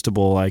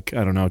 Irresistible, like,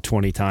 I don't know,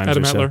 20 times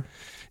Adam or so. Adler.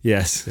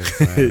 Yes.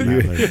 Adam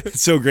Adler.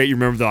 It's so great you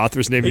remember the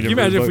author's name. Hey, can you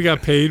remember imagine the if we book.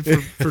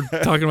 got paid for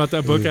talking about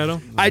that book,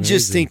 Adam? I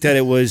just think that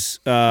it was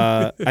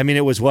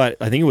it was what?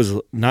 I think it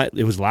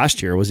was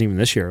last year. It wasn't even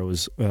this year. It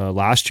was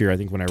last year, I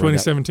think, when I read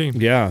 2017.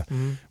 that. Yeah.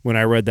 When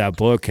I read that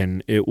book,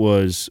 and it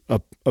was a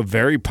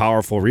very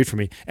powerful read for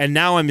me. And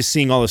now I'm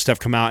seeing all this stuff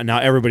come out, and now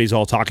everybody's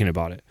all talking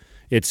about it.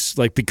 it's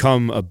like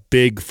become a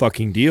big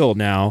fucking deal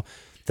now.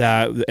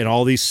 And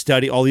all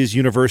these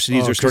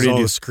universities are starting all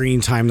to the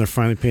screen time they're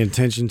finally paying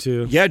attention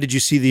to. Yeah, did you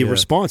see the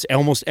response?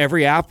 Almost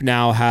every app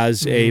now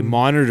has a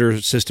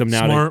monitor system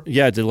now. Smart.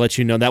 To let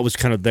you know. That was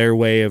kind of their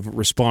way of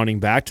responding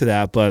back to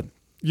that. But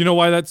you know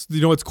why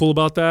you know what's cool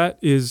about that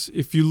is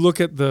if you look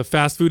at the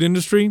fast food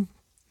industry,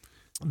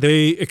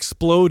 they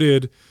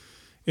exploded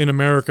in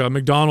America.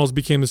 McDonald's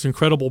became this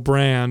incredible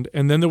brand,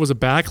 and then there was a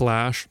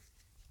backlash,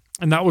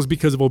 and that was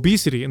because of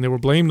obesity, and they were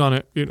blamed on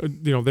it. You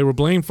know, they were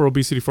blamed for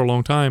obesity for a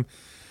long time.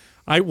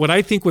 What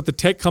I think what the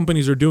tech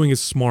companies are doing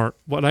is smart.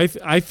 What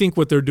I think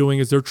what they're doing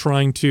is they're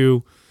trying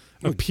to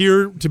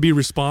appear to be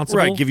responsible.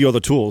 Right, give you all the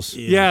tools.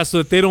 Yeah, so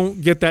that they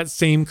don't get that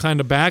same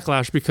kind of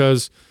backlash,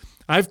 because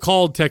I've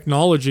called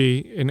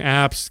technology and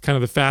apps kind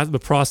of the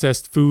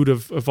processed food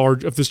of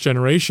this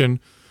generation,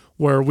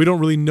 where we don't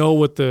really know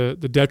what the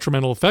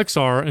detrimental effects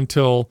are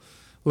until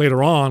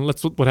later on.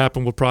 That's what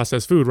happened with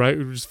processed food, right?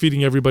 We're just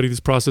feeding everybody these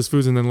processed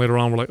foods, and then later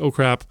on we're like, oh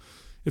crap,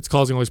 it's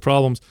causing all these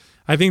problems.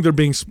 I think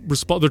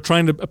they're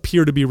trying to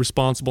appear to be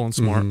responsible and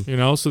smart,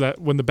 so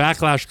that when the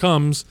backlash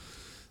comes,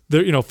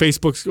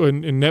 Facebook's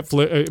and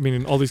Netflix,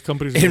 and all these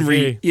companies.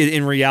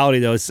 In reality,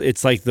 though,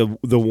 it's like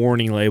the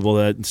warning label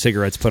that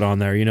cigarettes put on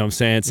there. You know what I'm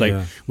saying? It's like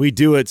we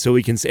do it so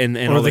we can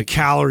or the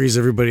calories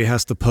everybody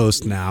has to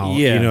post now.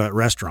 At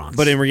restaurants.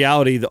 But in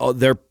reality,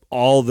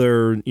 all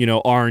their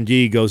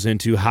R&D goes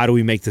into how do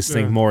we make this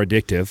thing more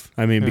addictive.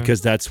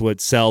 Because that's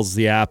what sells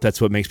the app. That's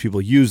what makes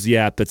people use the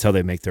app. That's how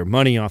they make their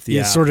money off the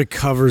app. It sort of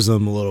covers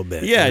them a little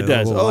bit. Yeah, it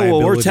does. Oh,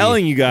 well, we're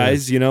telling you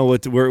guys,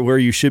 where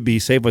you should be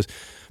safe was.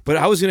 But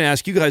I was going to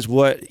ask you guys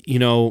what,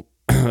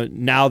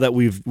 now that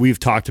we've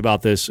talked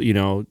about this,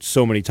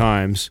 so many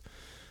times,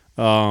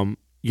 when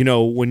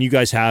you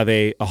guys have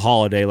a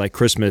holiday like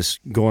Christmas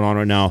going on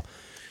right now,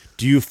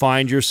 do you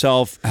find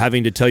yourself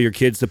having to tell your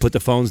kids to put the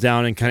phones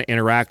down and kind of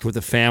interact with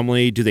the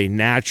family? Do they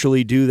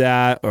naturally do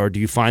that? Or do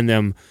you find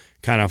them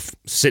kind of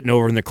sitting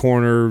over in the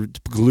corner,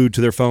 glued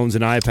to their phones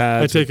and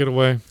iPads? I take it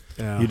away.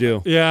 Yeah. You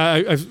do?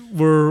 Yeah,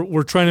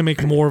 we're trying to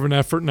make more of an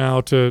effort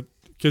now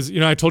because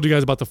I told you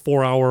guys about the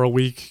 4 hour a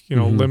week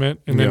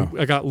limit, and then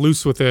I got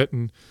loose with it,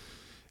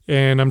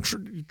 and I'm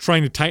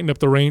trying to tighten up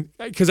the range,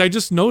 because I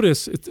just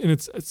notice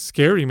it's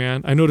scary,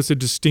 man. I notice a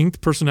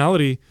distinct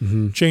personality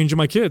change in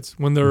my kids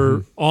when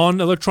they're on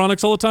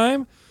electronics all the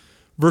time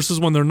versus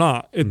when they're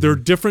not. They're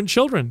different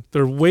children.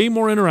 They're way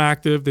more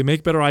interactive. They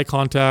make better eye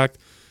contact.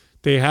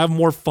 They have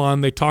more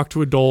fun. They talk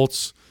to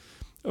adults.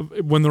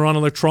 When they're on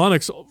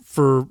electronics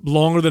for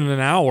longer than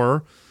an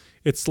hour,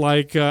 it's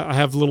like I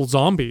have little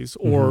zombies,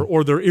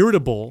 or they're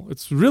irritable.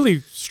 It's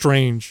really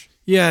strange.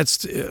 Yeah,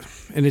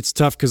 it's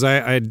tough, because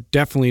I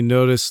definitely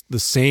noticed the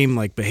same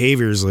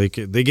behaviors. Like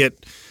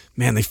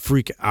they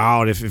freak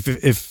out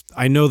if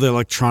I know the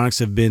electronics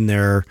have been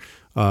there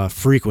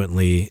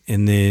frequently,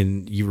 and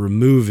then you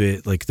remove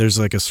it. Like there's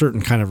a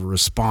certain kind of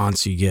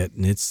response you get,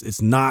 and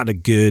it's not a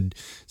good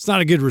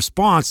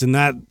response, and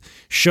that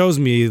shows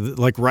me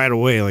right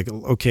away.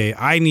 Okay,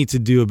 I need to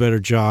do a better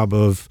job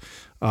of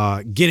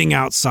getting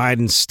outside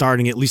and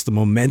starting at least the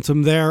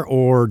momentum there,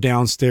 or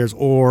downstairs,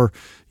 or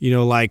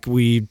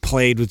we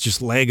played with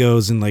just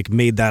Legos and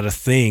made that a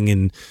thing,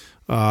 and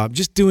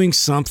just doing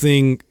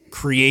something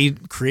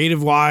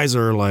creative wise,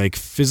 or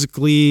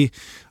physically.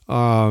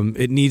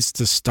 It needs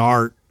to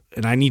start,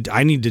 and I need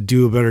to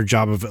do a better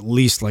job of at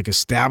least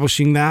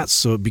establishing that,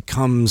 so it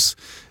becomes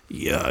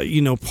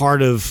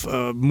part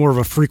of more of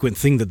a frequent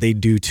thing that they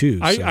do too.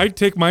 So.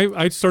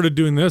 I started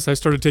doing this. I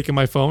started taking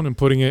my phone and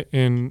putting it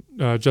in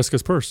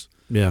Jessica's purse.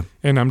 Yeah,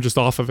 and I'm just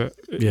off of it.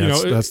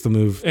 Yeah, that's the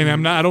move.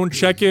 And I don't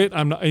check it.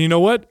 I'm not. And you know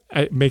what?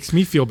 It makes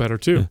me feel better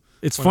too. Yeah.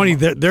 It's funny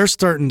that they're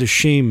starting to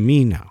shame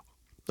me now.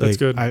 That's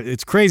good.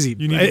 It's crazy.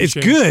 It's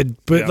good,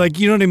 but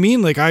you know what I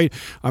mean?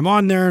 I'm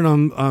on there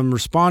and I'm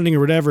responding or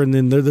whatever, and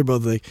then they're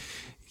both like,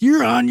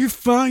 "You're on your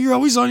phone. You're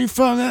always on your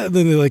phone." And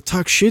then they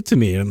talk shit to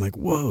me, and I'm like,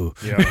 "Whoa."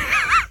 Yeah.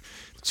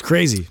 It's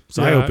crazy. It's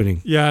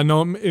eye-opening. Yeah,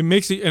 no, it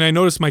makes it, and I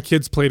notice my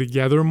kids play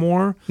together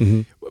more.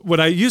 What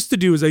I used to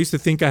do is I used to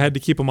think I had to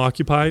keep them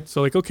occupied.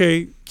 So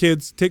okay,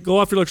 kids, go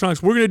off your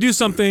electronics. We're going to do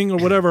something or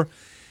whatever.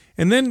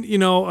 And then,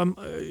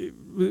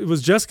 it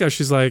was Jessica.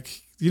 She's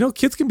like,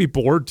 kids can be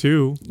bored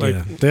too. They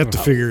have to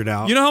figure it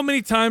out. You know how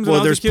many times?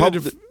 Well,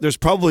 there's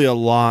probably a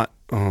lot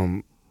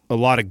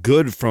of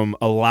good from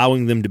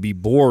allowing them to be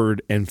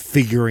bored and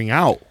figuring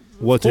out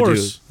what to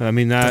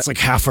do. That's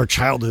half our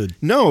childhood.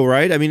 No,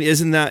 right?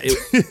 Isn't that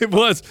it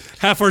was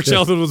half our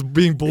childhood was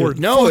being bored.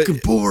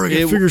 Fucking bored.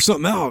 I gotta figure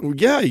something out.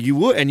 Yeah, you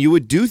would, and you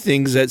would do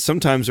things that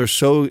sometimes are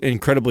so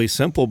incredibly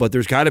simple, but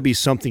there's got to be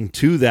something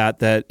to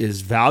that is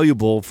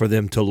valuable for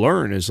them to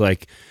learn. Is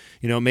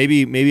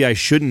maybe I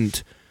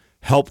shouldn't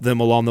help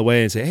them along the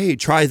way and say, hey,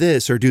 try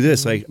this or do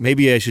this.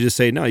 Maybe I should just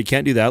say, no, you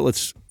can't do that.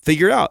 Let's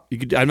figure it out.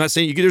 I'm not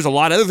saying there's a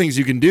lot of other things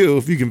you can do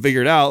if you can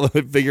figure it out.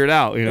 Figure it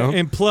out,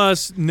 And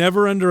plus,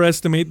 never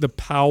underestimate the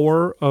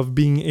power of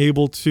being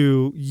able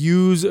to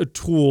use a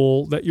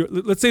tool that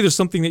let's say there's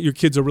something that your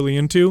kids are really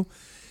into.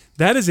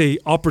 that is a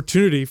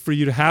opportunity for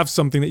you to have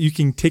something that you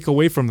can take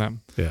away from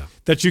them. Yeah.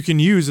 That you can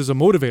use as a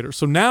motivator.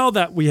 So now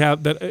that we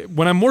have that,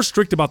 when I'm more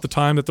strict about the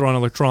time that they're on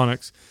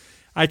electronics,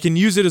 I can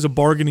use it as a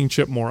bargaining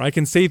chip more. I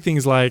can say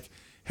things like,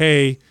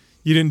 hey,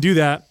 you didn't do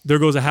that, there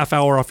goes a half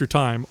hour off your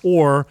time.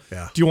 Or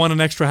do you want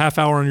an extra half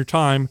hour on your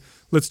time?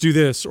 Let's do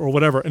this or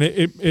whatever. And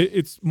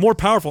it's more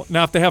powerful.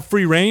 Now, if they have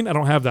free reign, I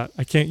don't have that.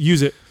 I can't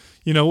use it.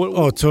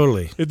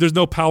 Totally. There's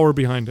no power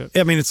behind it.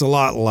 I mean, it's a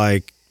lot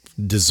like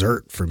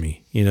dessert for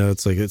me.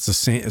 It's like it's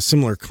a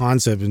similar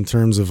concept in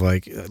terms of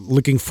like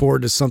looking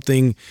forward to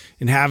something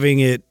and having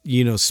it,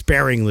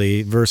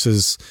 sparingly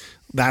versus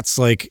that's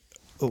like,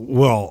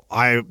 well,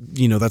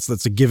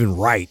 that's a given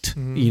right.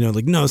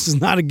 Mm-hmm. No, this is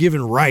not a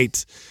given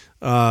right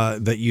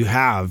that you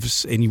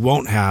have and you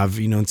won't have,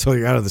 until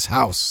you're out of this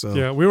house. So.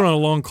 Yeah, we were on a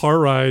long car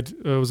ride.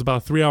 It was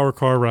about a 3-hour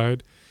car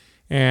ride.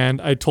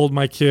 And I told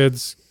my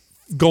kids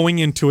going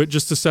into it,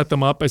 just to set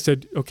them up, I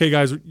said, okay,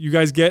 guys, you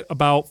guys get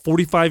about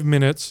 45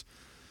 minutes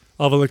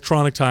of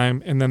electronic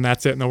time, and then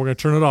that's it. And then we're going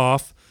to turn it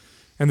off,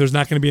 and there's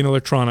not going to be any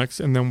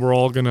electronics. And then we're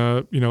all going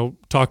to,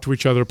 talk to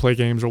each other, play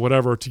games or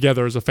whatever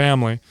together as a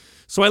family.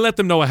 So I let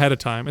them know ahead of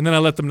time. And then I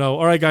let them know,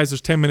 all right, guys, there's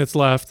 10 minutes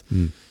left.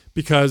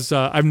 Because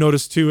I've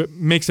noticed, too, it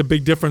makes a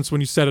big difference when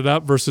you set it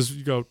up versus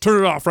you go,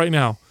 turn it off right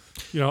now.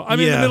 I'm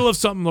in the middle of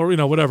something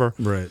or, whatever.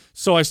 Right.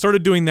 So I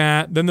started doing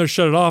that. Then they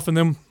shut it off. And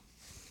then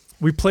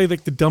we played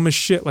like the dumbest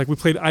shit. Like we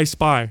played I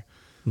Spy.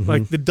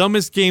 Like the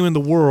dumbest game in the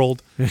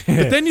world. But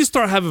then you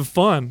start having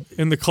fun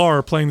in the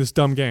car playing this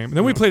dumb game. And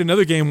then we played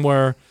another game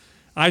where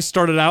I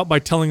started out by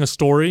telling a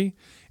story.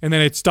 And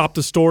then I'd stop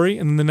the story.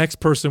 And then the next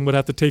person would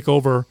have to take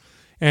over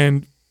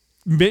and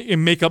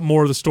make up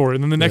more of the story.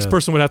 And then the next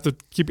person would have to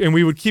and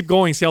we would keep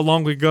going, see how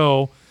long we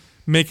go,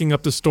 making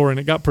up the story. And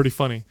it got pretty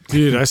funny.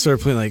 Dude, I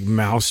started playing like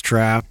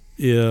Mousetrap.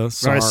 Yeah,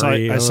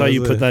 sorry. I saw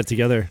you put that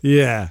together.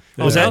 Yeah.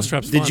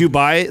 Mousetrap's Did fun. you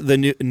buy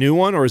the new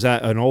one, or is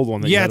that an old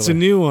one? That it's a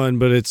new one,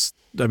 but it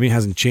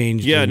hasn't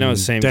changed. Yeah, in no,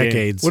 it's the same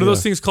decades. What are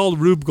those things called?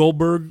 Rube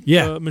Goldberg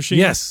machine?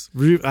 Yes.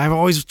 I've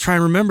always trying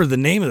to remember the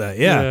name of that.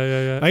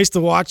 Yeah. I used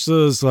to watch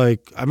those, I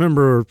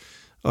remember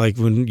like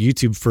when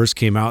YouTube first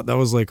came out, that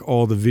was like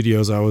all the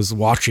videos I was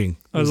watching.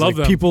 I love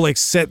them. People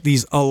set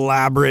these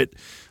elaborate,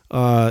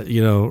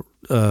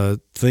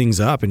 things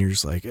up, and you're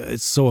just like,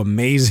 it's so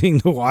amazing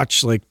to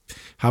watch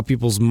how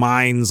people's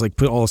minds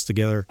put all this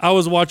together. I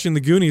was watching The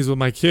Goonies with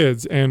my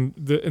kids, and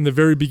in the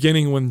very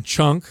beginning when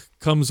Chunk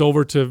comes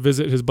over to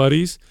visit his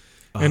buddies,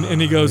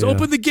 and he goes,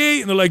 open the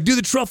gate, and they're like, do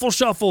the truffle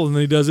shuffle, and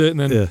then he does it, and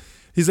then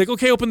he's like,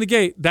 okay, open the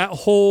gate. That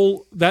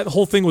whole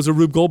thing was a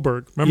Rube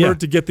Goldberg. Remember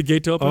to get the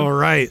gate to open? Oh,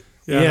 right.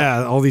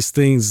 Yeah, all these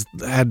things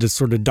had to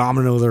sort of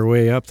domino their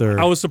way up there.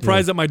 I was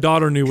surprised that my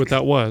daughter knew what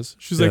that was.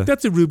 She's like,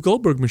 that's a Rube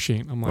Goldberg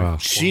machine. I'm like, wow.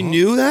 She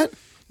knew that?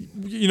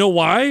 You know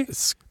why?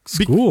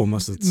 School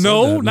must have said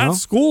no, that, not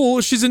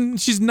school.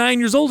 She's 9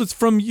 years old. It's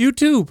from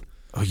YouTube.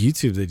 Oh,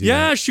 YouTube, they do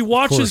Yeah, that. she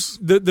watches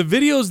the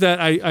videos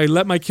that I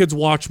let my kids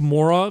watch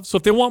more of. So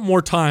if they want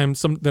more time,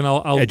 then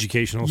I'll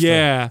Educational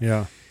stuff.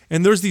 Yeah.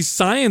 And there's these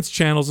science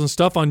channels and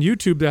stuff on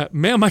YouTube that,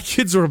 man, my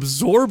kids are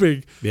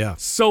absorbing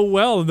so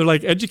well. And they're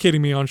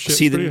educating me on shit.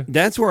 See,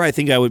 that's where I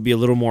think I would be a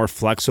little more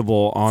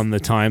flexible on the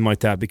time like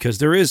that, because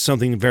there is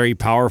something very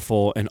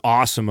powerful and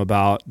awesome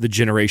about the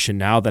generation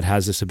now that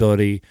has this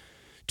ability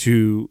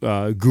to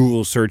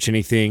Google search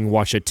anything,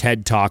 watch a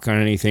TED Talk on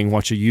anything,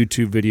 watch a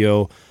YouTube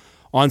video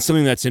on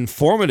something that's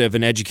informative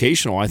and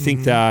educational. I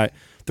think that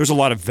there's a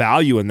lot of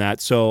value in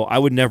that. So I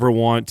would never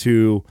want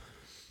to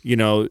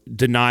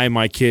deny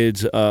my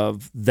kids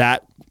of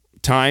that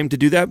time to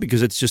do that,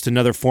 because it's just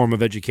another form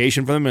of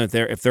education for them. And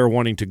if they're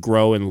wanting to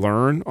grow and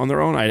learn on their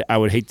own, I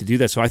would hate to do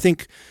that. So I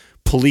think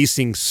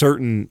policing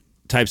certain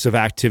types of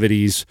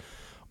activities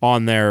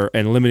on there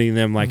and limiting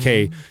them,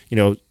 hey,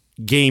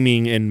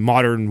 gaming and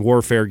modern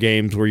warfare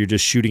games where you're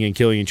just shooting and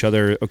killing each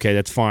other. Okay,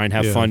 that's fine.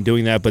 Have fun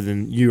doing that. But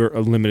then you're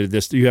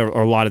limited you have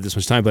allotted this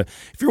much time. But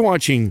if you're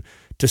watching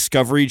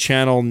Discovery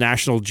Channel,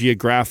 National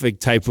Geographic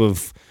type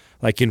of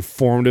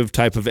informative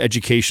type of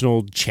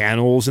educational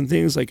channels and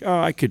things,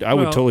 I would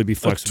totally be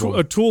flexible.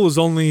 A tool is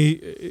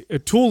only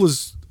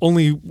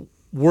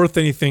worth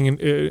anything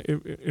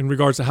in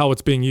regards to how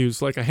it's being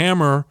used. Like a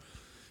hammer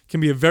can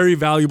be a very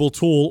valuable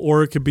tool,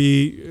 or it could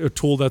be a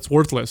tool that's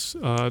worthless,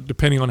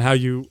 depending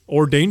on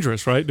or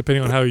dangerous, right?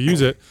 Depending on how you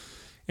use it.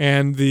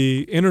 And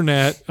the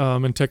internet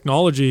and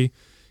technology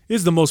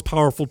is the most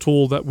powerful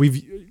tool that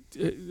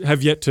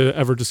have yet to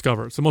ever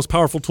discover. It's the most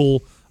powerful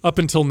tool up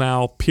until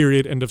now,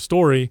 period, end of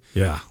story.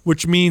 Yeah.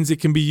 Which means it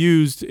can be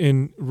used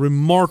in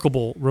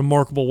remarkable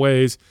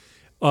ways,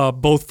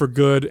 both for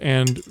good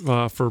and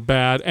for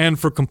bad, and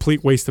for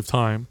complete waste of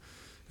time.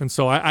 And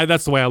so I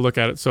that's the way I look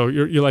at it. So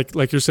you're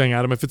like you're saying,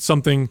 Adam, if it's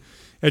something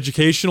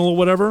educational or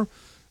whatever,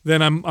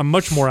 then I'm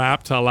much more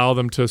apt to allow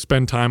them to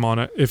spend time on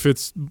it. If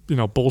it's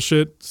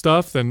bullshit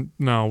stuff, then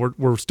no,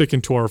 we're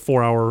sticking to our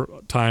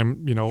 4-hour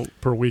time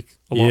per week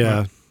allotment.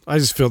 Yeah. I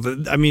just feel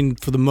that,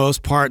 for the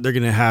most part, they're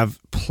going to have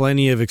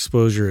plenty of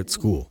exposure at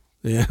school.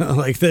 Yeah,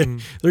 like they're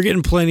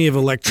getting plenty of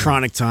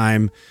electronic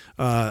time.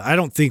 I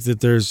don't think that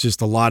there's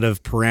just a lot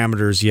of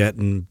parameters yet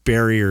and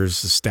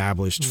barriers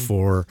established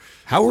for.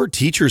 How are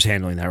teachers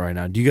handling that right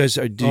now? Do you guys?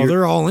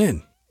 They're all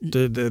in.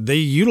 They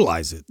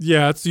utilize it.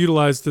 Yeah, it's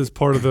utilized as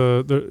part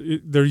of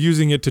they're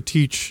using it to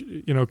teach,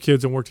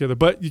 kids and work together.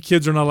 But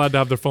kids are not allowed to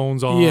have their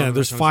phones on. Yeah,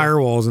 there's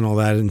firewalls and all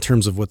that in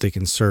terms of what they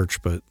can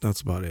search, but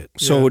that's about it.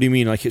 So what do you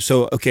mean?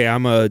 Okay,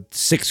 I'm a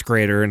 6th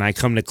grader and I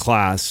come to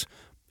class.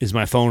 Is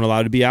my phone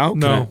allowed to be out?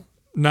 No,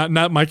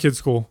 not my kid's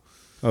school.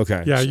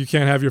 Okay. Yeah, you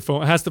can't have your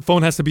phone. The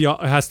phone has to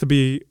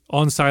be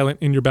on silent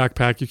in your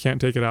backpack. You can't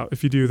take it out.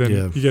 If you do, then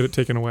you get it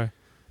taken away.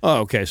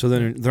 Oh, okay. So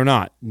then they're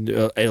not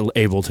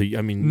able to.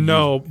 I mean,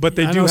 no, but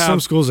they I do know have some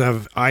schools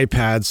have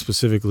iPads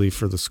specifically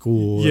for the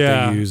school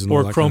that they use, and or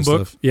all that kind of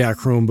Chromebook. stuff. Yeah,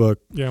 Chromebook.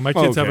 Yeah, my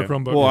kids have a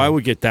Chromebook. Well, I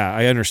would get that.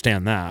 I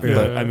understand that,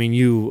 but I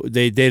mean,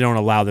 they don't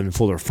allow them to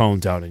pull their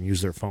phones out and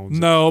use their phones.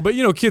 No, but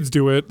kids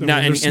do it.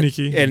 They're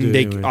sneaky, and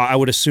they. I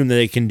would assume that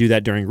they can do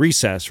that during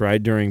recess,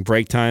 right? During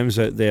break times,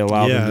 that they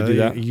allow them to do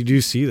that. You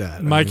do see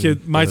that. My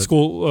kid's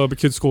school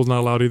is not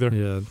allowed either.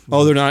 Yeah.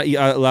 Oh, they're not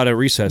allowed at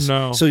recess.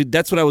 No. So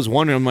that's what I was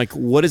wondering. I'm like,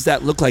 what does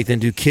that look like then?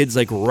 Do kids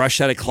rush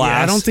out of class?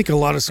 Yeah, I don't think a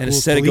lot of schools. And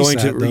instead of going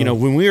to,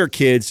 when we were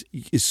kids,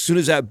 as soon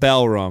as that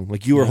bell rung,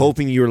 you were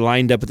hoping you were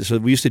lined up at the. So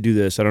we used to do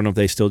this. I don't know if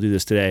they still do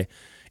this today.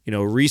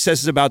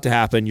 Recess is about to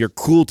happen. Your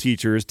cool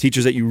teachers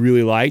that you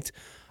really liked,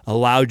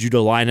 allowed you to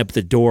line up at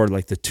the door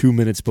the 2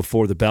 minutes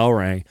before the bell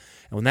rang.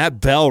 And when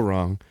that bell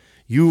rung,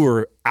 you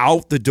were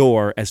out the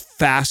door as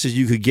fast as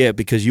you could get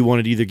because you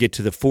wanted to either get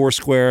to the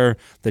Foursquare,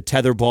 the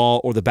tetherball,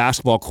 or the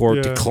basketball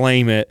court to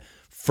claim it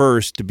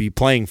first, to be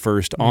playing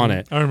first on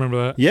it. I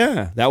remember that.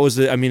 Yeah, that was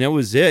that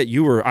was it.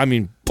 You were,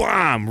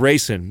 bomb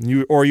racing.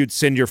 You'd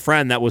send your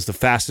friend that was the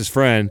fastest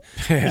friend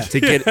to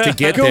get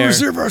Go there.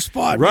 reserve our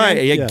spot. Right.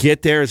 Man. Yeah,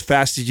 get there as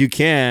fast as you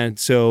can.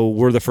 So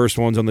we're the first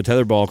ones on the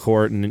tetherball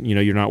court, and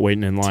you're not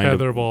waiting in line.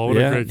 Tetherball, what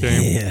a great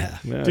game.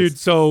 Yeah. Dude,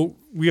 so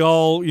we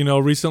all,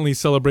 recently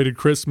celebrated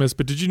Christmas,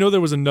 but did you know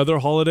there was another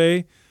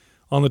holiday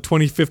on the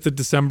 25th of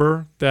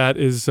December that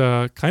is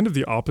kind of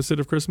the opposite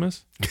of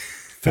Christmas?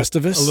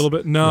 Festivus? A little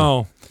bit.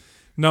 No,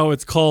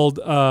 it's called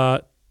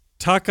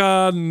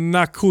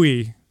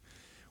Takanakui,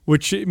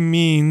 which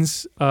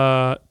means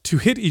to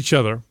hit each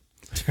other.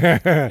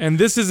 And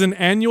this is an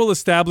annual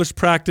established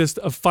practice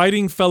of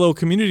fighting fellow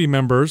community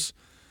members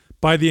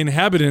by the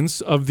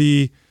inhabitants of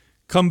the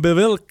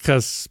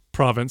Cambivilcas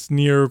province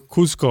near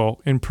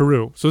Cusco in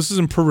Peru. So this is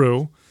in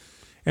Peru.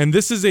 And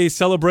this is a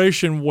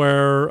celebration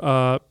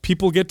where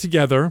people get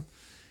together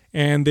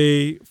and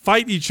they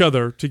fight each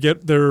other to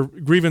get their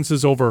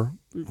grievances over.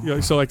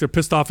 So they're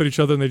pissed off at each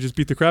other and they just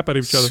beat the crap out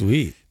of each other.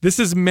 Sweet. This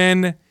is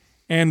men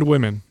and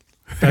women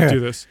that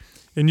do this.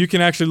 And you can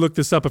actually look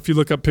this up. If you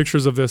look up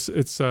pictures of this,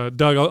 it's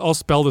Doug, I'll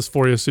spell this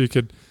for you so you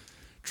could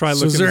try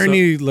looking this up. So is there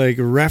any up.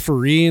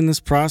 referee in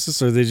this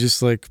process, or they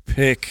just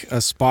pick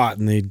a spot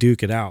and they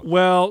duke it out?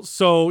 Well,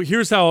 so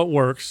here's how it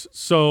works.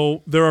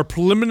 So there are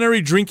preliminary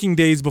drinking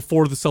days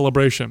before the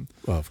celebration.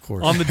 Well, of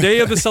course. On the day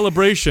of the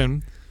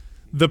celebration,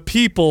 the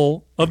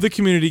people of the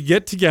community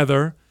get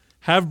together,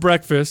 have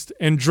breakfast,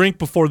 and drink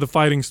before the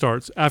fighting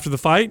starts. After the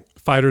fight,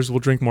 fighters will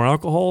drink more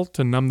alcohol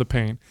to numb the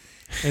pain.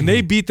 And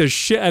they beat the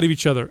shit out of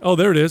each other. Oh,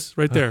 there it is,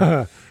 right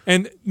there.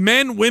 And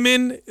men,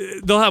 women,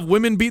 they'll have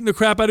women beating the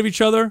crap out of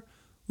each other.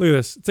 Look at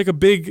this. It's like a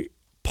big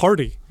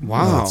party.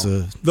 Wow. It's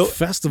a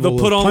festival they'll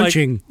put of on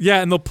punching.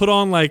 and they'll put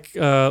on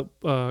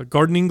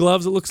gardening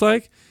gloves, it looks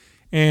like,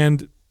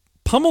 and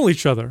pummel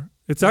each other.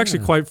 It's actually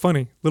quite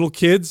funny. Little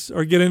kids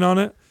are getting on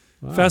it.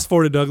 Wow. Fast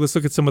forward, Doug. Let's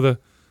look at some of the.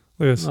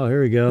 Look at this. Oh,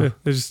 here we go. Yeah,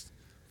 they just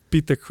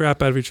beat the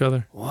crap out of each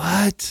other.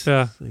 What?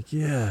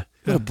 Yeah.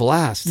 What a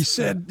blast. You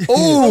said.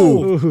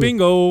 Oh,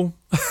 bingo.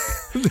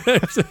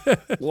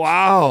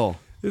 Wow.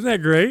 Isn't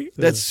that great?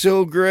 That's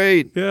so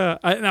great. Yeah.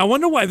 I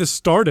wonder why this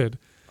started.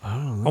 I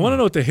don't know. I want to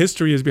know what the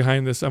history is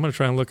behind this. I'm going to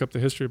try and look up the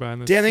history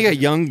behind this. Dan, they got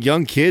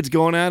young kids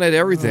going at it,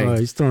 everything. Oh,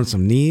 he's throwing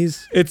some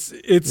knees. It's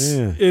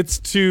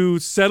to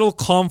settle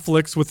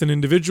conflicts with an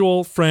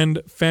individual,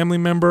 friend, family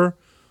member,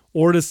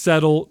 or to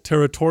settle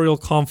territorial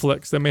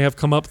conflicts that may have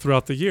come up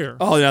throughout the year.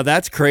 Oh, now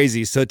that's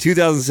crazy. So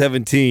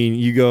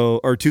 2017,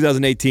 or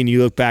 2018, you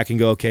look back and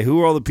go, okay, who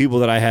are all the people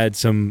that I had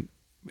some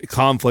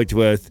conflict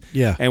with?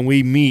 Yeah. And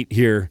we meet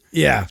here.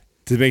 Yeah.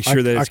 To make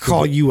sure that I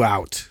call you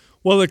out.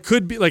 Well, it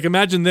could be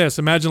imagine this.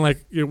 Imagine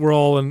we're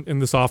all in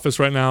this office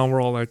right now and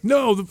we're all like,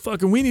 no,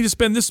 we need to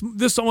spend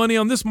this money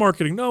on this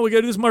marketing. No, we got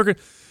to do this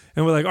marketing.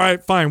 And we're like, all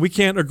right, fine. We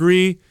can't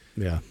agree.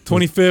 Yeah.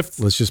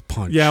 25th. Let's just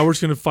punch. Yeah, we're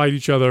just going to fight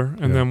each other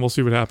and then we'll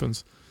see what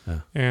happens.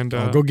 Yeah. And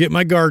I'll go get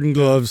my garden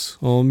gloves.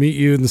 I'll meet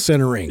you in the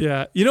center ring.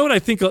 Yeah. You know what I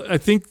think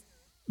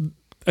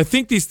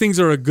these things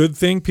are a good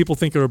thing. People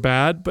think are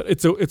bad, but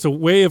it's a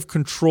way of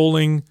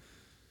controlling.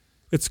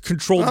 It's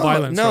controlled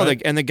violence. No, right?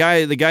 and the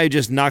guy who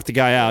just knocked the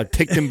guy out,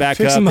 picked him back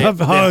Picks up, him up,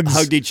 they hugs.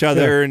 hugged each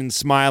other and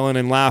smiling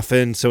and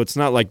laughing. So it's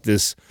not like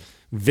this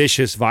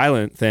vicious,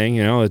 violent thing.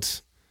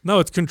 It's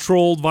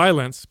controlled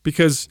violence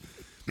because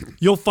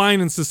you'll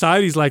find in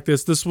societies like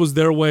this was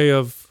their way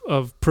of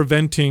of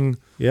preventing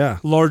Yeah.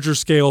 larger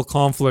scale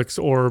conflicts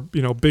or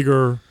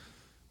bigger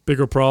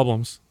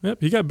problems.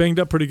 Yep, he got banged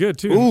up pretty good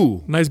too.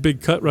 Ooh. Nice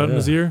big cut right in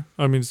his ear.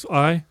 I mean, his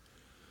eye.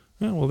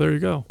 Yeah, well, there you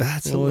go.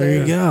 That's Well, there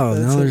you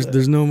hilarious. go. Now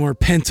there's no more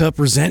pent up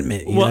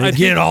resentment. You Well, know, I get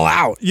think- it all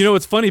out.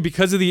 It's funny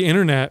because of the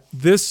internet.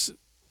 This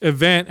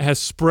event has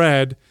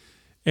spread,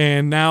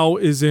 and now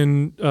is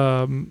in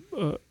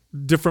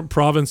different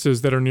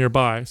provinces that are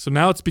nearby. So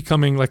now it's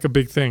becoming like a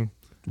big thing.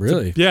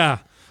 Really? Yeah.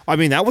 I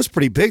mean, that was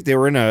pretty big. They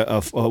were in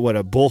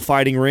a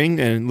bullfighting ring,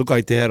 and it looked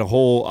like they had a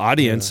whole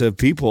audience of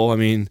people. I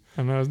mean,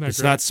 I know, isn't that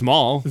it's great? not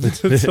small. It's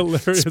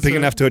hilarious. It's big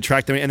enough to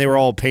attract them, and they were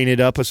all painted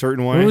up a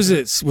certain way. What was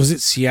it? Was it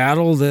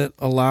Seattle that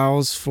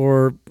allows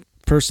for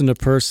person to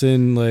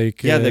person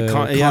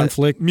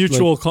conflict,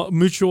 Mutual like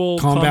mutual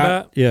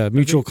combat. Yeah,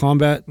 mutual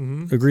combat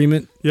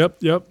agreement.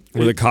 Yep.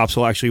 Where the cops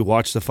will actually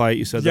watch the fight.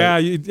 You said Yeah,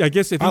 that? I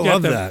guess I think I you have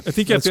love to, that. I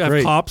think you have That's to have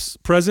great. cops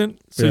present,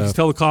 so you Yeah. just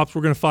tell the cops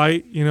we're going to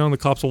fight, and the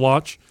cops will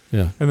watch,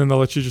 Yeah. and then they'll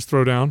let you just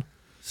throw down.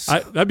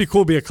 That'd be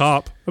cool to be a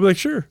cop. I'd be like,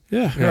 sure.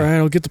 Yeah. All right,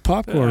 I'll get the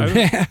popcorn.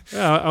 Yeah,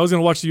 I was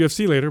going to watch the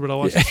UFC later, but I'll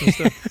watch this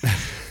instead.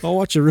 I'll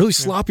watch a really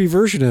sloppy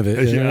version of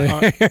it. you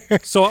know?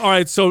 So, all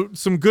right. So,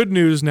 some good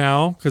news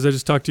now, because I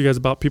just talked to you guys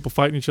about people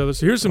fighting each other.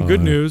 So, here's some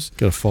good news.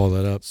 Gotta follow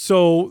that up.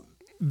 So,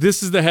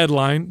 this is the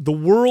headline: the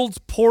world's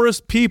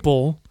poorest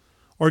people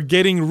are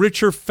getting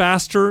richer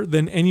faster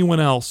than anyone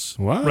else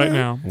What? right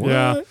now. What?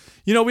 Yeah.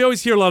 We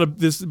always hear a lot of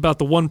this about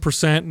the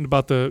 1% and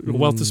about the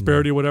wealth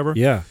disparity or whatever.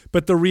 Yeah.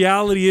 But the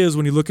reality is,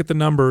 when you look at the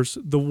numbers,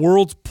 the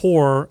world's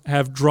poor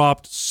have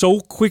dropped so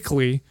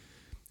quickly,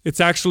 it's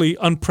actually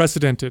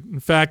unprecedented.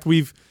 In fact,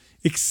 we've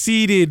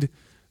exceeded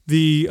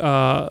the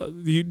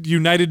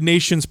United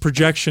Nations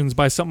projections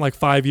by something like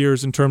 5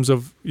 years in terms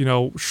of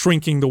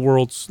shrinking the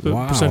Wow.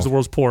 percentage of the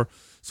world's poor.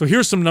 So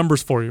here's some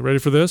numbers for you. Ready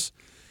for this?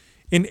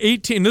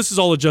 This is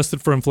all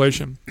adjusted for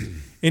inflation.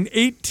 In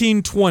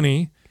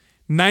 1820,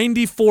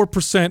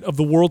 94% of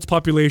the world's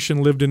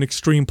population lived in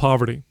extreme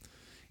poverty.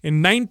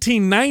 In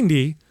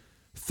 1990,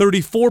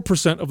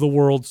 34% of the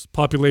world's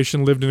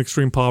population lived in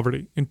extreme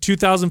poverty. In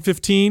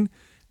 2015,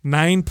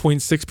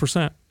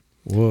 9.6%.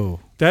 Whoa.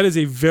 That is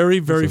a very,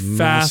 very That's a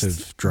fast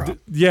massive drop.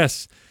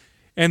 Yes.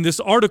 And this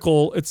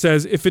article, it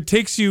says, if it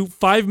takes you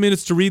 5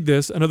 minutes to read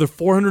this, another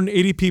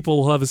 480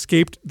 people will have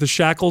escaped the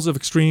shackles of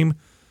extreme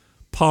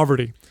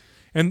poverty.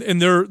 And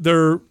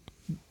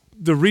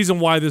the reason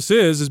why this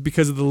is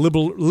because of the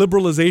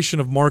liberalization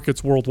of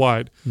markets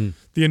worldwide.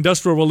 The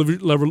Industrial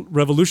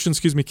Revolution,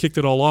 kicked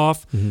it all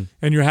off, and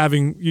you're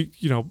having,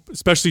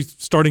 especially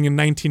starting in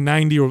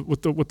 1990 or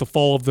with the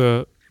fall of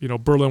the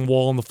Berlin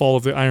Wall and the fall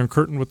of the Iron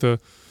Curtain, with the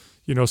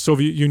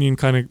Soviet Union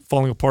kind of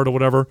falling apart or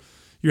whatever.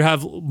 You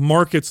have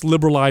markets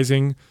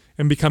liberalizing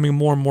and becoming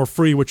more and more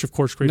free, which of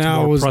course creates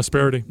more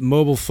prosperity.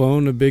 Mobile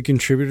phone a big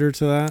contributor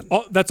to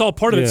that? That's all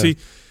part of it. Yeah. See,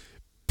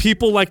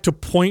 people like to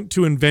point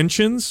to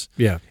inventions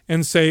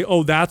and say,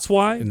 "Oh, that's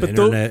why." And the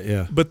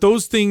internet, but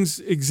those things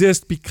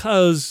exist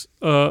because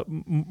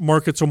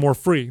markets are more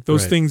free.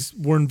 Those Right. things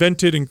were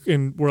invented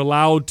and were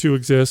allowed to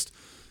exist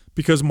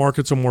because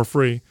markets are more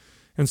free.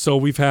 And so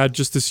we've had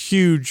just this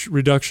huge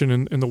reduction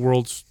in the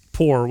world's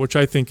poor, which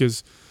I think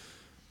is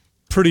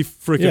pretty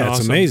freaking Yeah,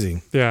 awesome. it's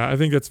amazing. Yeah, I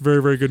think that's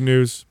very, very good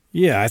news.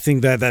 Yeah, I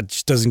think that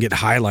just doesn't get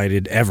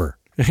highlighted ever.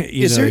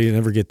 You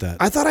never get that.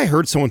 I thought I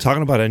heard someone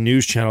talking about a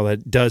news channel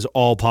that does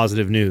all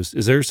positive news.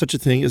 Is there such a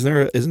thing?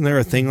 Isn't there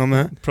a thing on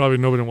that? Probably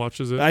nobody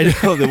watches it. I know.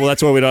 Well,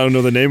 that's why we don't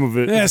know the name of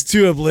it. That's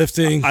too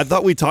uplifting. I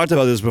thought we talked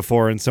about this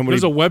before, and somebody.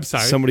 There's a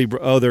website.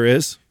 Oh, there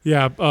is?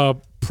 Yeah,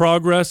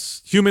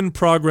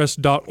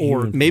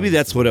 humanprogress.org. Maybe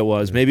that's what it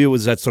was. Maybe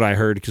that's what I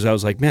heard, because I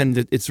was like,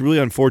 man, it's really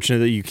unfortunate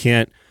that you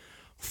can't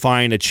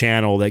find a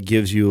channel that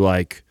gives you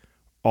like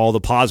all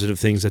the positive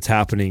things that's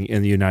happening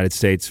in the United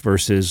States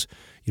versus,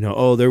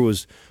 oh, there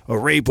was a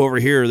rape over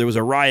here, there was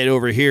a riot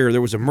over here,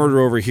 there was a murder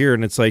over here,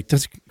 and it's like,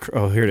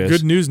 here it is.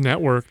 Good News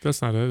Network.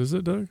 That's not it, is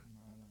it, Doug?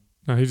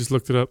 No, he just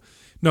looked it up.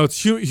 No,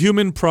 it's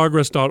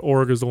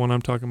humanprogress.org is the one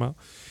I'm talking about.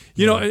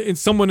 And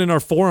someone in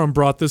our forum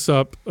brought this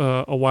up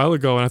a while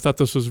ago, and I thought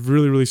this was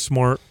really, really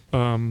smart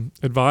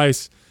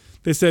advice.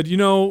 They said,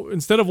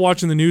 instead of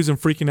watching the news and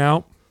freaking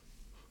out,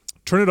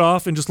 turn it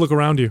off and just look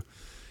around you.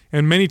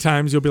 And many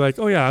times you'll be like,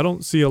 oh, yeah, I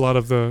don't see a lot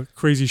of the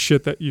crazy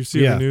shit that you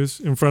see in the news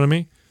in front of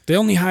me. They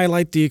only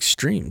highlight the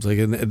extremes. Like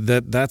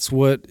that's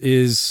what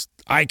is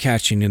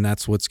eye-catching, and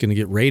that's what's going to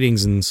get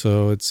ratings. And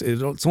so it's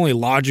only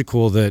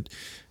logical that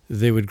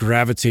they would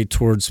gravitate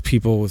towards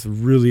people with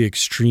really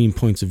extreme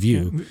points of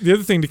view. The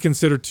other thing to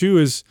consider too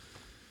is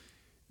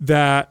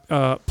that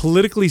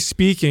politically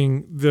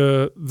speaking,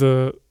 the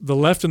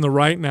left and the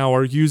right now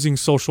are using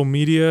social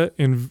media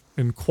in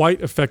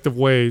quite effective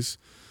ways.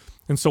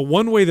 And so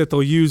one way that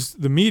they'll use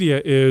the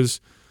media is,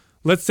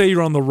 let's say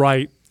you're on the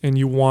right and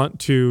you want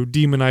to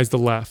demonize the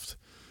left.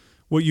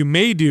 What you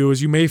may do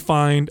is you may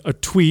find a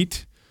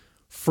tweet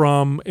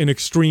from an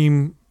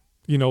extreme,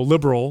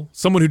 liberal,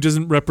 someone who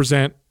doesn't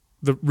represent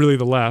the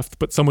left,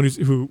 but someone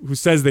who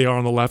says they are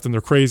on the left and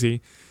they're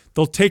crazy.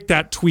 They'll take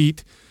that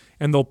tweet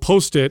and they'll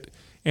post it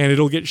and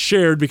it'll get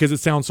shared because it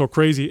sounds so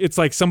crazy. It's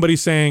like somebody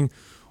saying,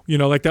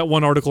 like that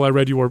one article I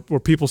read you where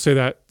people say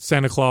that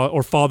Santa Claus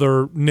or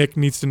Father Nick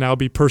needs to now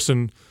be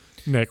Person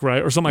Nick,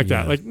 right? Or something like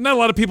that. Like, not a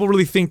lot of people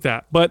really think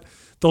that, but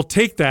they'll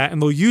take that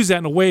and they'll use that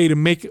in a way to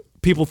make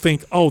people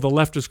think, oh, the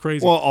left is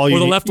crazy. Well, or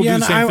the left will do the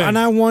same thing. And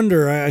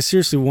I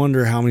seriously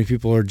wonder how many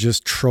people are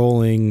just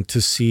trolling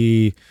to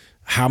see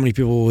how many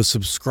people will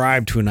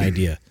subscribe to an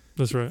idea.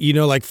 That's right.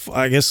 Like,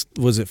 I guess,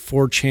 was it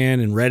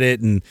 4chan and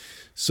Reddit? And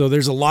so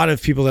there's a lot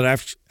of people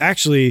that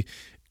actually,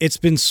 it's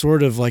been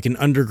sort of like an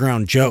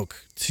underground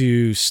joke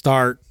to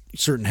start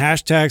certain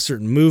hashtags,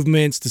 certain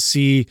movements to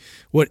see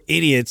what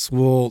idiots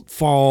will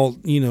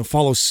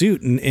follow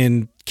suit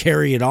and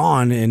carry it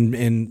on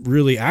and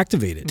really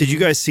activate it. Did you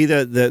guys see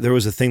that there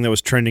was a thing that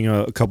was trending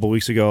a couple of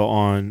weeks ago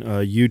on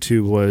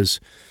YouTube? Was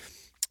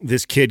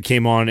this kid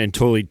came on and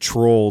totally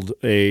trolled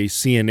a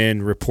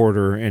CNN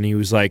reporter, and he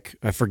was like,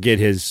 I forget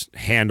his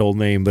handle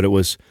name, but it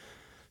was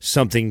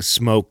something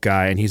smoke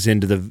guy, and he's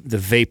into the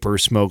vapor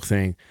smoke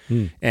thing.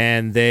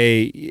 And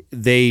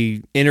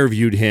they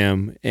interviewed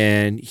him,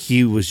 and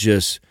he was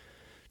just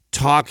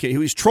talking. He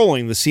was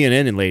trolling the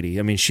CNN lady.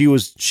 I mean, she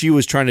was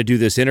trying to do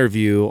this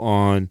interview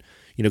on,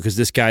 because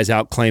this guy's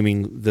out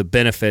claiming the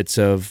benefits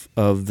of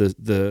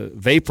the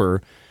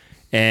vapor,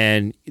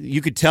 and you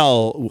could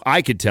tell,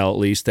 I could tell at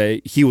least,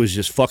 that he was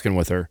just fucking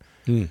with her.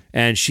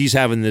 And she's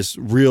having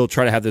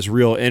try to have this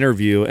real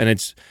interview, and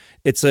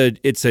it's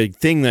a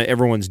thing that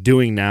everyone's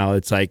doing now.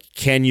 It's like,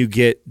 can you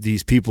get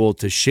these people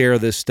to share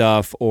this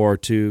stuff or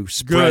to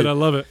spread? Good, I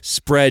love it.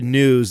 Spread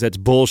news that's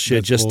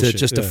bullshit,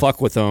 to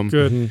fuck with them.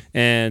 Good.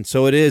 And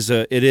so it is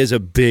a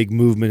big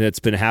movement that's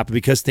been happening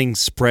because things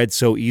spread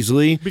so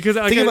easily. Because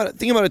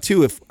think about it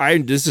too.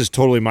 This is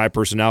totally my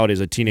personality as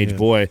a teenage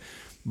boy.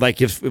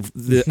 Like if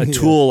a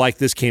tool like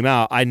this came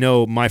out, I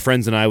know my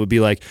friends and I would be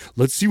like,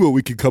 let's see what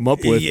we could come up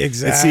with and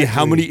see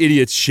how many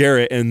idiots share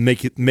it and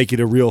make it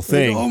a real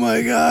thing. Like, oh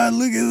my God,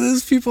 look at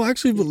this. People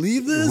actually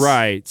believe this?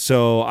 Right.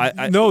 So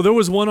no, there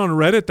was one on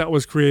Reddit that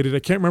was created. I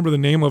can't remember the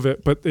name of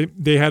it, but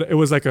it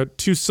was like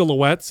two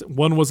silhouettes.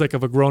 One was like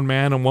of a grown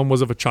man and one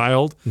was of a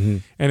child.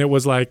 And it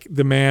was like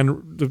the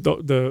man,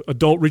 the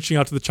adult reaching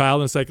out to the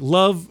child, and it's like,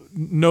 love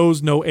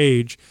knows no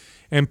age.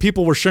 And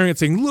people were sharing it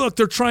saying, look,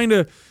 they're trying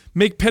to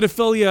make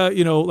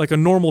pedophilia, like a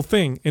normal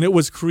thing. And it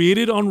was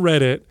created on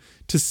Reddit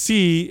to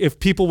see if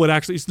people would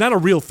actually, it's not a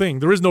real thing.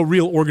 There is no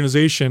real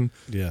organization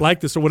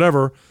like this or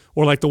whatever,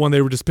 or like the one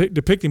they were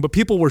depicting, but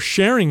people were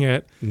sharing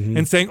it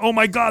and saying, oh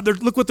my God,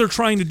 look what they're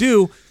trying to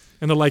do.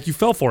 And they're like, you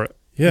fell for it.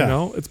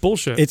 Yeah. It's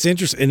bullshit. It's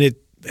interesting. And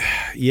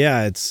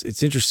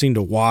it's interesting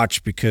to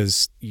watch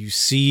because you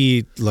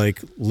see like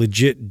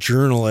legit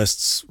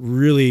journalists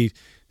really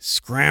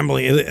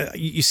scrambling.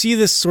 You see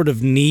this sort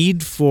of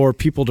need for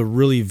people to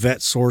really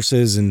vet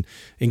sources and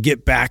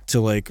get back to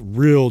like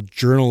real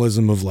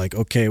journalism of like,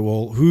 okay,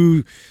 well,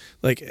 who,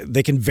 like,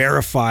 they can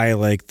verify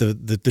like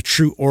the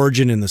true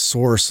origin and the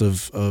source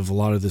of a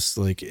lot of this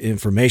like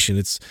information.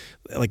 It's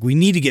like we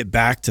need to get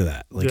back to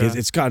that. Like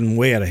it's gotten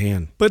way out of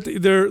hand. But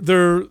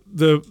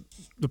the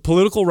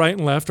political right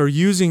and left are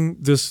using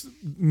this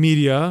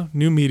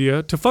new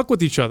media to fuck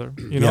with each other.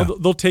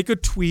 They'll take a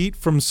tweet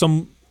from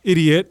some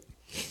idiot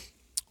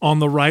on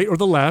the right or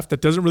the left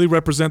that doesn't really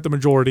represent the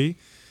majority,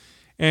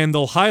 and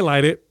they'll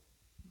highlight it.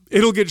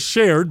 It'll get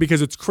shared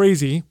because it's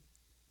crazy,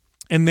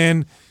 and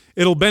then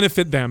it'll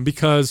benefit them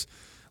because,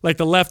 like,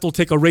 the left will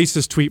take a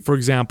racist tweet, for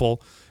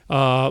example,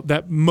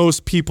 that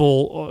most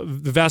people,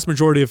 the vast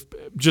majority of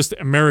just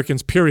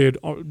Americans, period,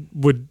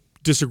 would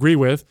disagree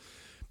with.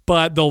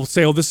 But they'll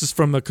say, "Oh, this is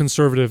from a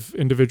conservative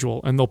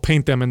individual," and they'll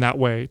paint them in that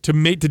way to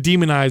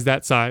demonize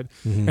that side.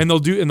 And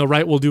the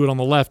right will do it on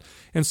the left.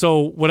 And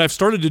so, what I've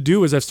started to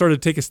do is I've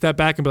started to take a step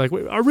back and be like,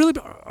 "Wait,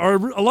 are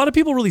a lot of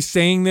people really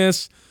saying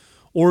this,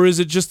 or is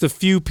it just a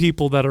few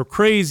people that are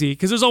crazy?"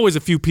 Because there's always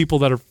a few people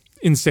that are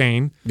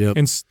insane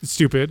and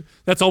stupid.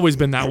 That's always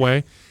been that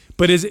way.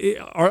 But is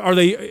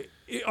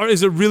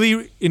it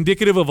really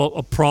indicative of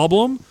a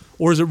problem,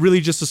 or is it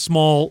really just a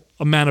small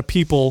amount of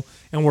people?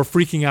 And we're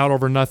freaking out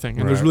over nothing,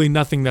 and there's really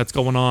nothing that's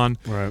going on.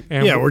 Right.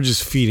 And we're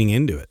just feeding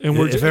into it. And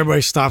if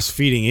everybody stops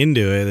feeding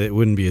into it, it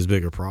wouldn't be as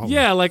big a problem.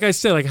 Yeah, like I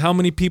said, like how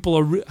many people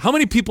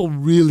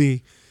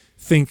really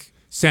think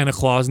Santa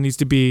Claus needs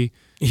to be,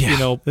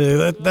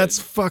 that's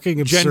fucking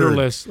absurd.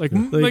 Genderless.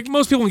 Like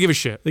most people don't give a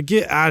shit. Like,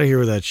 get out of here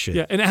with that shit.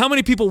 Yeah, and how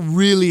many people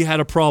really had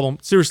a problem?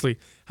 Seriously,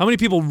 how many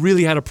people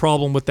really had a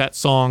problem with that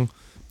song?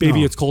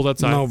 Baby, It's Cold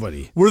Outside.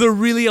 Nobody. Was there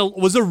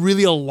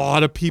really a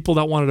lot of people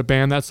that wanted to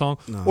ban that song?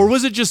 No. Or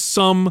was it just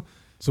some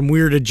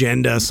weird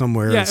agenda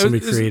somewhere that somebody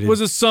created?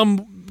 Was it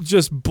some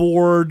just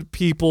bored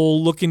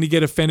people looking to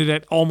get offended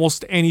at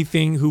almost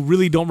anything who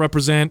really don't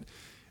represent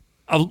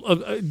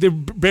they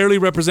barely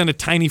represent a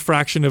tiny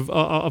fraction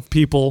of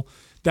people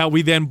that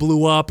we then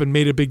blew up and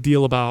made a big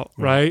deal about,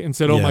 right? And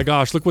said, oh my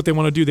gosh, look what they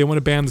want to do. They want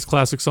to ban this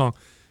classic song.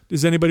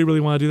 Does anybody really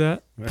want to do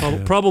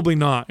that? Probably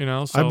not,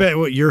 So. I bet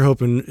what you're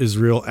hoping is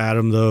real,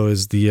 Adam, though,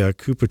 is the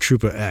Koopa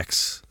Troopa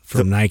X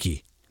from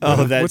Nike.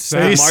 Oh, What's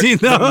that? Have you seen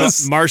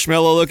those?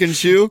 Marshmallow looking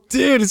shoe?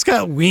 Dude, it's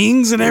got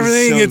wings and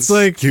everything. So It's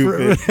like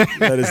stupid.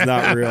 That is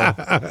not real.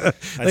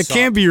 that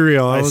can't be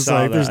real. I was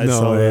like, there's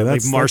no way.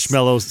 Like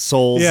marshmallow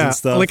soles yeah. and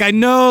stuff. Like I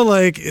know,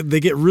 like they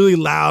get really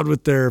loud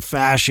with their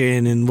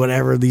fashion and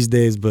whatever these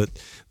days, but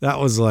that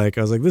was like,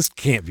 I was like, this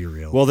can't be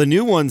real. Well, the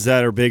new ones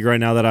that are big right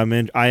now that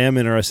I am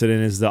interested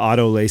in is the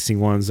auto lacing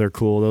ones. They're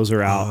cool. Those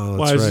are out. Oh, Why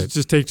that's does right. it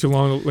just take too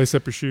long to lace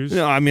up your shoes?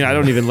 No, I mean I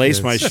don't even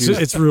lace my shoes,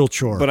 It's real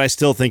chore. but I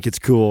still think it's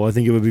cool. I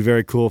think it would be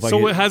very cool if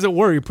So how does it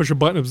work? You push a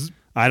button.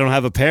 I don't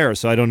have a pair,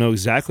 so I don't know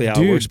exactly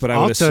how it works. But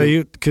I'll tell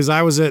you, because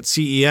I was at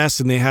CES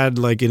and they had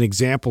like an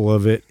example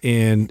of it,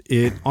 and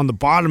it on the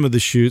bottom of the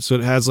shoe, so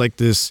it has like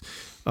this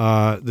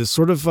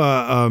sort of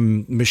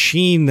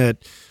machine that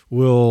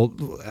will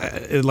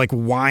it like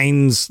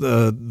winds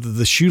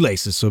the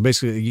shoelaces. So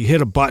basically, you hit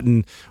a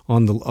button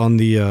on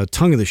the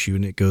tongue of the shoe,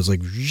 and it goes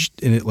like,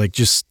 and it like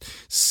just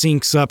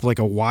syncs up like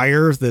a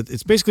wire. That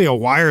it's basically a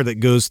wire that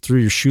goes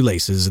through your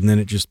shoelaces, and then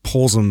it just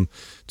pulls them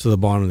to the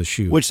bottom of the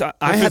shoe. Which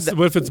I had.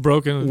 What if it's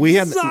broken? We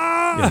had.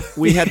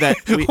 We had that.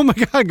 Oh my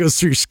god, it goes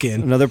through your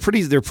skin. No,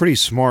 they're pretty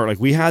smart. Like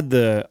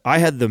I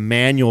had the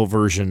manual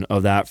version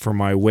of that for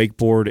my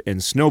wakeboard and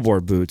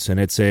snowboard boots, and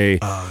it's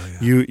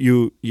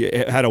you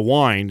it had a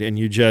wind, and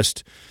you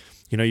just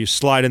you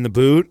slide in the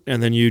boot,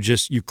 and then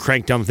you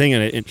crank down the thing,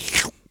 and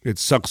it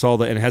sucks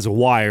all and it has a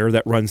wire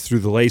that runs through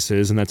the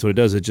laces, and that's what it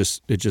does. It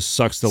just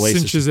sucks the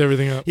laces, cinches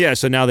everything up. Yeah,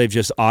 so now they've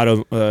just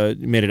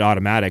made it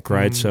automatic,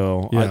 right?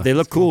 So they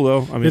look cool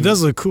though. I mean, It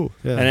does look cool.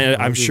 Yeah,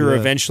 and I'm sure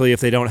eventually, if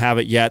they don't have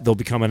it yet, they'll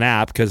become an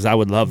app, because I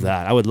would love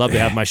that. I would love to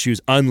have my shoes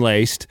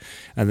unlaced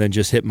and then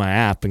just hit my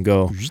app and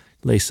go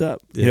lace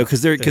up.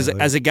 Because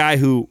as a guy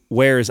who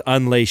wears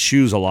unlaced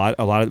shoes a lot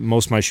of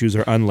most of my shoes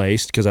are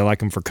unlaced because I like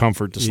them for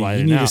comfort to slide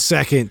you in need and out. a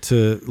second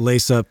to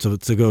lace up to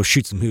go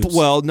shoot some hoops.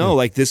 Well, no,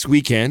 like this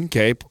weekend,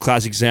 okay,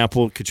 classic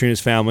example, Katrina's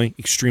family,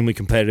 extremely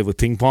competitive with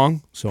ping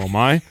pong, so am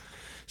I.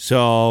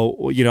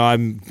 So,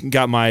 I'm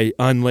got my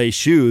unlaced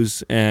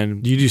shoes,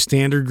 and do you do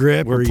standard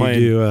grip we're or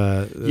playing, you do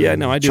I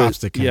do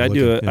chopstick kind of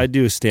looking? I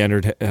do a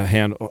standard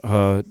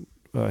handle.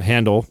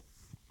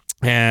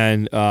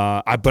 And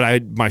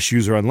my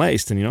shoes are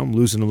unlaced, and I'm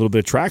losing a little bit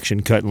of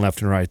traction cutting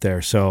left and right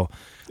there. So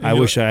I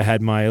wish I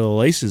had my little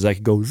laces. I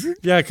could go.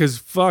 Yeah, because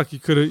fuck, you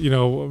could have.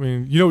 What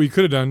you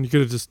could have done? You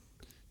could have just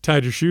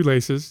tied your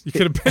shoelaces. You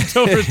could have bent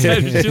over and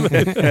tied your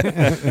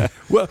shoelaces.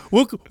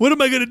 What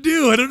am I going to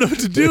do? I don't know what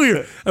to do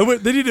here.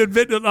 They need to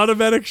invent an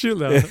automatic shoe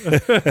now.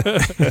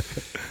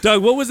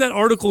 Doug, what was that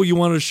article you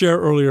wanted to share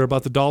earlier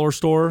about the dollar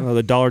store?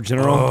 The Dollar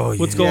General.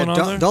 What's going on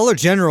there? Dollar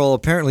General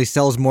apparently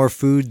sells more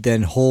food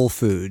than Whole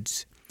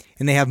Foods.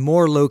 And they have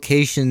more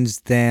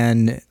locations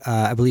than,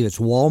 I believe it's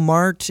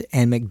Walmart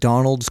and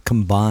McDonald's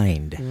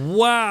combined.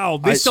 Wow.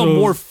 They sell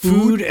more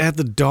food at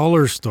the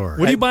dollar store.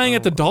 What are you buying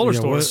at the dollar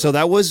store? So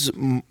that was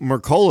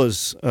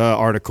Mercola's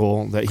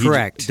article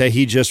that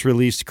he just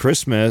released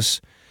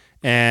Christmas.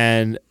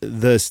 And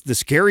the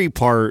scary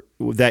part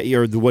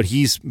what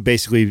he's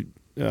basically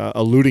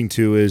alluding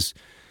to is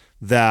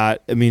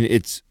that,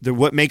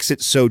 what makes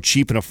it so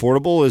cheap and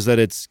affordable is that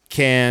it's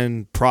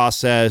canned,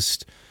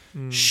 processed,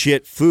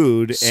 shit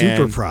food,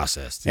 super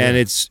processed, and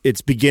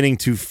it's beginning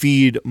to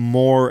feed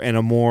more and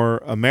more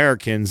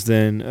Americans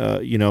than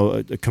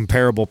a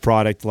comparable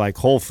product like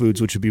Whole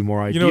Foods, which would be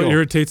more ideal. What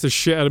irritates the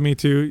shit out of me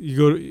too?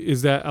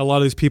 Is that a lot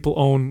of these people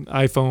own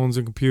iPhones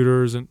and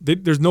computers, and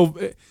there's no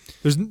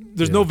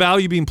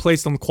value being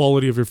placed on the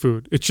quality of your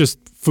food. It's just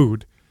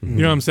food. Mm-hmm.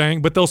 You know what I'm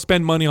saying? But they'll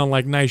spend money on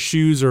like nice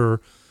shoes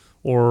or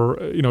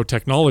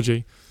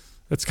technology.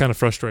 That's kind of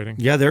frustrating.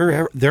 Yeah,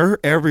 they're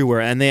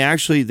everywhere, and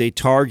they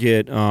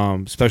target,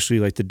 especially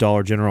like the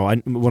Dollar General.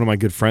 One of my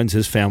good friends,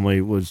 his family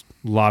was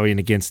lobbying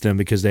against them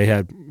because they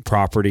had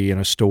property in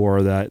a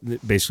store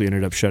that basically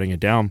ended up shutting it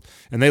down,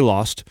 and they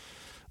lost.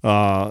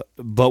 But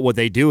what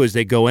they do is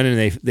they go in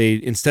and they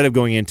instead of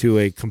going into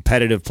a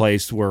competitive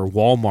place where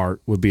Walmart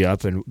would be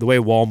up, and the way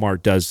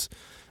Walmart does,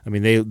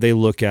 they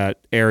look at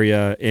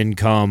area,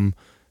 income,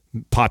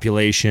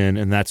 population,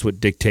 and that's what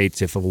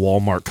dictates if a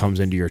Walmart comes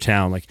into your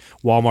town. Like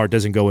Walmart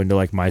doesn't go into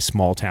like my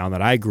small town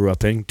that I grew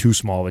up in, too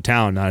small of a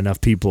town, not enough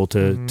people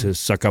to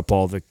suck up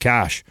all the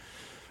cash.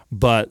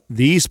 But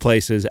these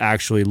places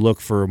actually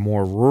look for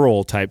more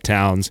rural type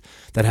towns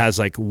that has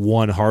like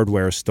one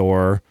hardware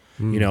store,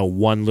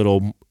 one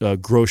little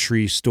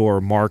grocery store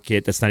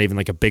market that's not even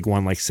like a big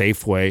one like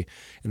Safeway,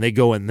 and they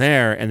go in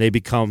there and they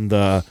become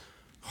the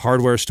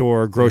hardware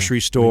store, grocery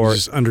store,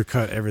 just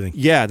undercut everything.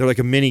 Yeah, they're like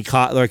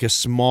a like a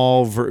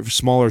smaller,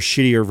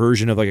 shittier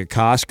version of like a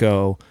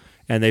Costco,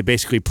 and they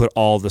basically put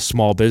all the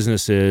small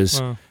businesses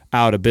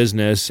out of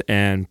business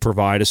and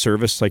provide a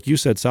service, like you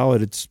said,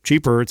 solid. It's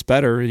cheaper, it's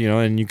better,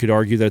 and you could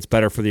argue that it's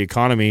better for the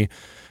economy.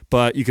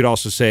 But you could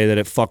also say that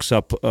it fucks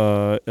up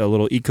a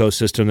little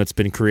ecosystem that's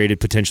been created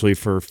potentially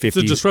for 50. It's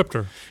a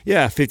disruptor.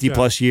 Yeah, 50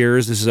 plus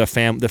years. This is the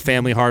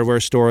family hardware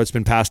store that's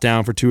been passed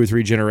down for 2 or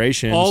 3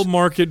 generations. All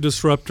market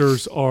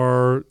disruptors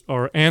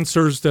are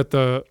answers that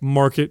the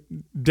market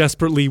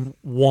desperately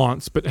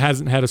wants but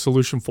hasn't had a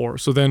solution for.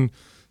 So then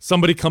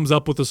somebody comes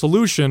up with a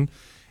solution,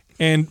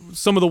 And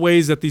some of the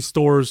ways that these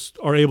stores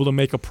are able to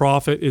make a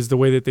profit is the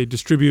way that they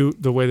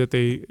distribute, the way that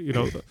they,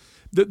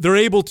 they're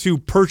able to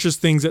purchase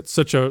things at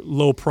such a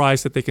low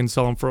price that they can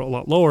sell them for a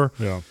lot lower,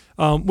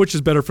 which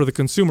is better for the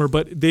consumer.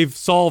 But they've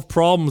solved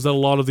problems that a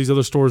lot of these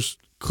other stores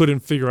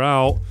couldn't figure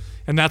out,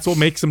 and that's what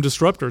makes them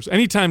disruptors.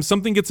 Anytime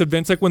something gets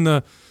invented, it's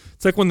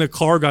like when the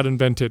car got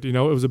invented. It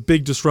was a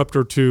big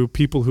disruptor to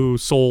people who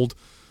sold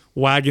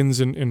wagons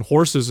and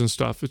horses and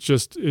stuff. It's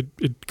just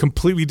it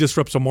completely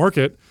disrupts a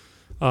market.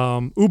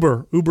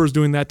 Uber is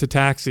doing that to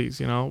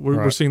taxis.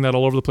 We're seeing that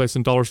all over the place,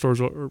 and dollar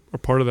stores are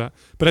part of that.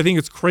 But I think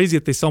it's crazy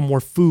that they sell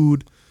more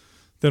food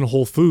than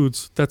Whole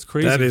Foods. That's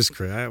crazy. That is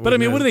crazy. But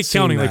what are they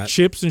counting? Like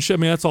chips and shit?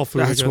 That's all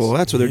food. That's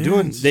what they're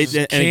doing.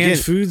 Canned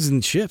foods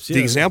and chips. The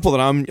example that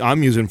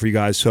I'm using for you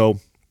guys. So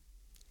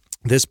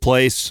this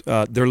place,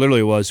 there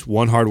literally was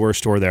one hardware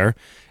store there,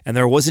 and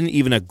there wasn't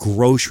even a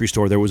grocery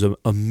store. There was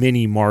a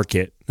mini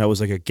market that was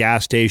like a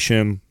gas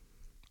station.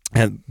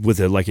 And with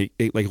like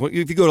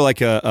if you go to like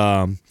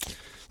a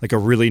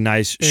really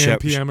nice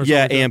AMPM or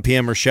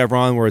AMPM or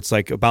Chevron, where it's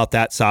like about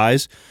that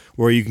size,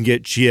 where you can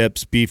get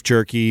chips, beef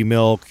jerky,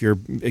 milk, your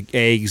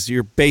eggs,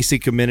 your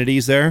basic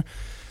amenities there.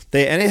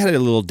 And it had a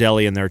little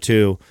deli in there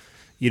too.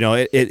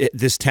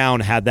 This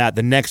town had that.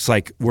 The next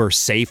where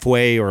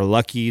Safeway or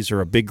Lucky's or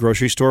a big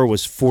grocery store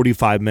was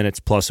 45 minutes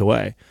plus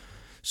away.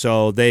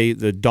 So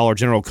the Dollar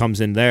General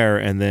comes in there,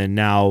 and then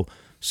now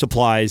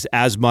supplies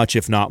as much,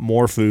 if not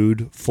more,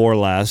 food for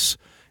less,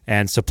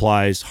 and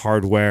supplies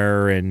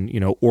hardware and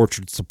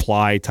orchard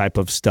supply type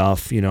of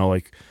stuff.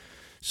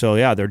 So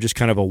yeah, they're just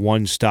kind of a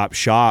one-stop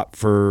shop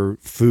for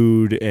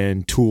food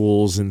and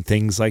tools and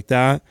things like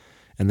that,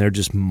 and they're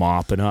just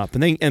mopping up.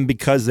 And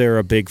because they're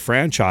a big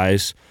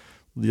franchise,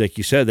 like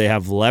you said, they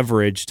have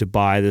leverage to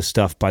buy this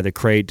stuff by the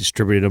crate,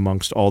 distributed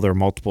amongst all their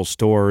multiple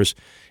stores.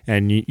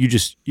 And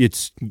it's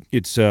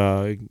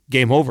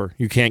game over.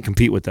 You can't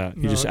compete with that.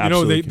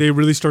 They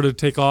really started to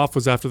take off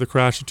was after the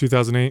crash of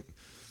 2008.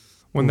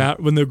 When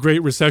the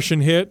Great Recession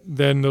hit,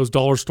 then those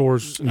dollar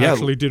stores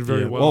actually did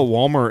very well.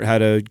 Well, Walmart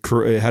had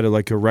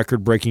a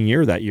record breaking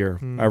year that year.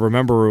 I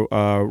remember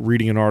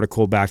reading an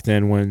article back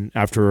then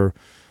after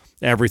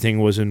everything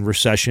was in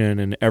recession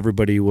and every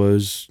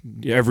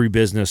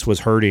business was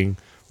hurting.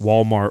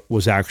 Walmart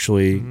was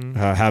actually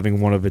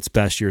having one of its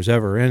best years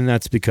ever, and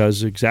that's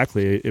because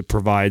it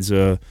provides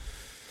a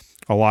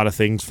lot of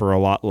things for a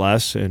lot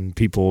less, and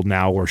people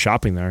now were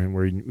shopping there, and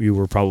where you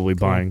were probably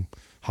buying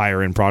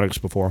higher end products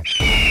before.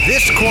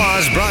 This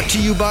Quaz brought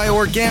to you by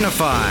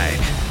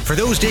Organifi. For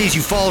those days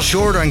you fall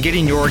short on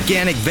getting your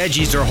organic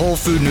veggies or whole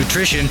food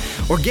nutrition,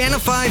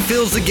 Organifi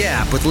fills the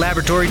gap with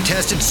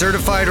laboratory-tested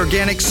certified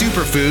organic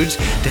superfoods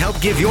to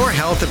help give your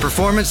health and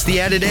performance the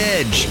added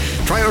edge.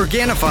 Try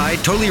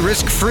Organifi totally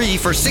risk-free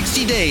for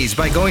 60 days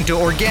by going to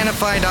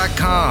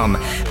Organifi.com.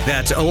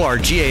 That's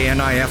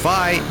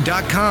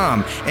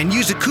ORGANIFI.com. And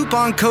use the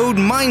coupon code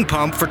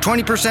MINDPUMP for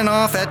 20%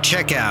 off at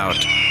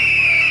checkout.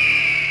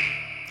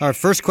 Our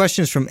first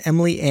question is from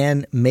Emily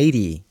Ann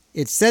Mady.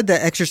 It's said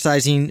that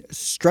exercising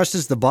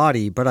stresses the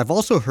body, but I've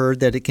also heard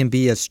that it can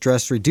be a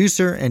stress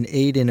reducer and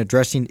aid in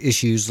addressing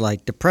issues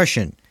like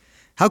depression.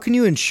 How can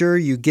you ensure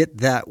you get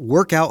that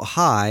workout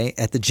high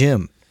at the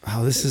gym?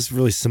 Oh, this is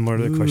really similar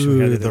to the question we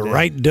had the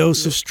right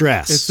dose of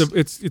stress.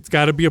 It's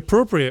got to be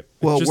appropriate.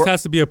 It just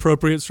has to be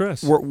appropriate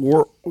stress.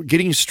 We're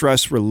getting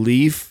stress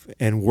relief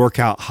and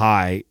workout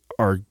high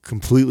are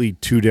completely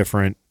two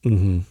different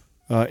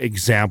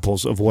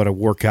examples of what a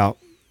workout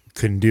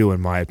can do, in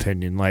my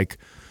opinion. Like,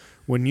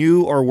 when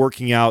you are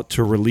working out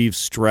to relieve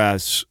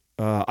stress,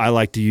 I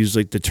like to use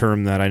the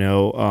term that I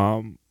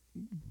know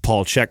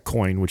Paul Chek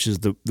coined, which is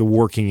the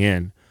working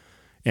in.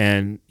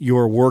 And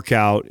your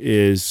workout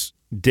is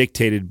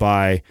dictated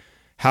by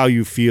how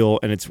you feel,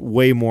 and it's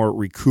way more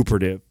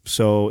recuperative.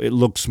 So it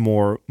looks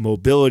more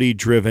mobility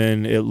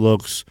driven. It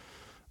looks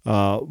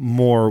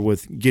more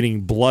with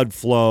getting blood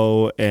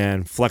flow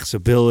and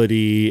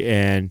flexibility,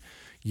 and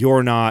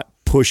you're not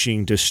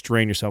pushing to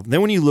strain yourself. And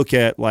then when you look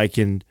at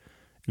an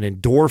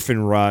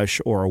endorphin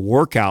rush or a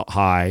workout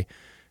high,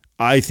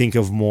 I think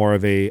of more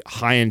of a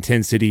high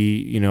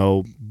intensity,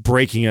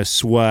 breaking a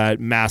sweat,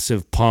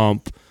 massive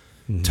pump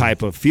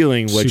type of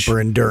feeling.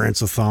 Super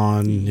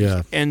endurance-a-thon.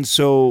 Yeah. And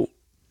so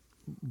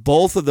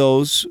both of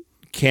those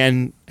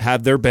can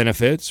have their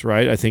benefits,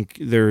 right? I think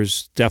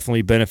there's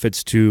definitely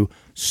benefits to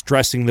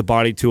stressing the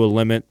body to a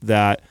limit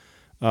that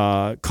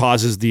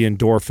causes the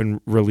endorphin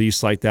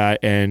release like that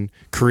and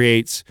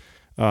creates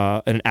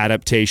an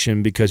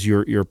adaptation because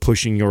you're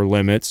pushing your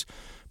limits.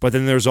 But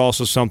then there's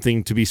also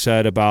something to be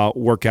said about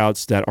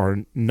workouts that are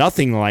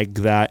nothing like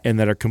that and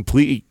that are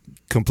completely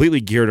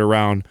geared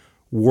around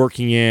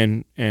working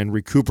in and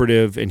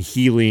recuperative and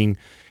healing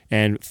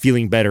and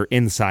feeling better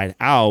inside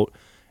out.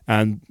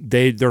 And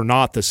they're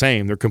not the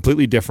same. They're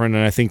completely different.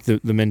 And I think the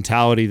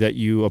mentality that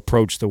you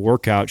approach the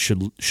workout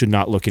should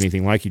not look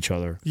anything like each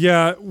other.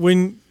 Yeah,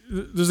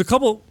 there's a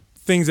couple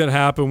things that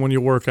happen when you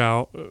work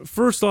out.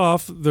 First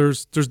off,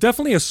 there's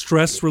definitely a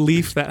stress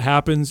relief that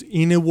happens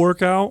in a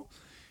workout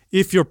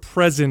if you're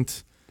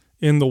present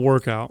in the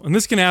workout. And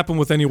this can happen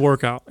with any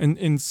workout.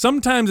 And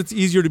sometimes it's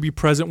easier to be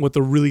present with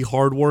the really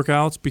hard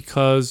workouts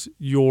because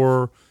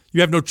you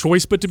have no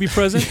choice but to be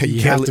present.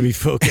 You have to be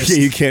focused.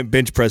 You can't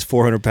bench press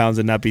 400 pounds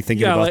and not be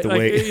thinking about the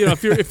weight. You know,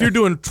 if you're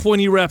doing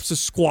 20 reps of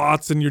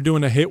squats and you're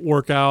doing a HIIT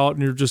workout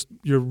and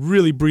you're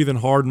really breathing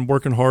hard and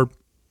working hard,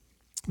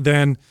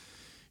 then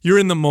you're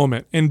in the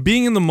moment. And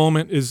being in the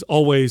moment is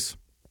always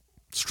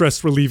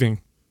stress relieving,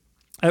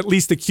 at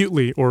least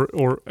acutely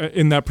or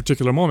in that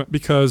particular moment.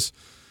 Because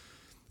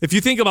if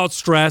you think about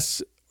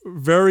stress,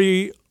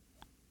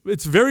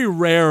 it's very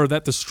rare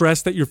that the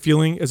stress that you're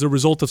feeling is a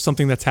result of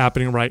something that's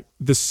happening right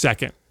this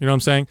second. You know what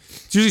I'm saying?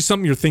 It's usually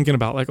something you're thinking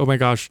about, like, oh my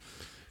gosh,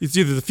 it's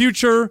either the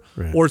future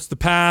or it's the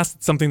past,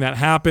 it's something that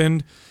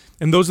happened.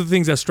 And those are the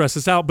things that stress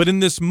us out. But in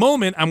this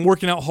moment, I'm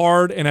working out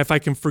hard, and if I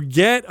can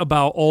forget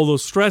about all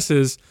those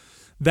stresses,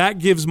 that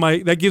gives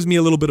me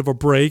a little bit of a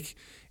break,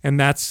 and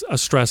that's a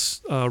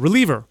stress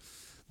reliever.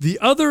 The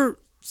other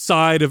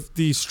side of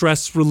the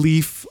stress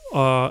relief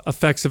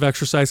effects of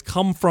exercise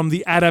come from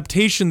the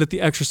adaptation that the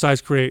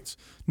exercise creates,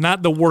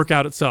 not the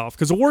workout itself.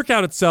 Because the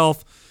workout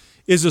itself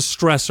is a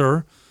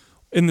stressor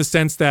in the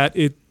sense that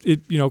it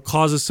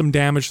causes some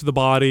damage to the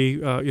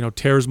body,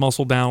 tears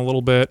muscle down a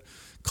little bit,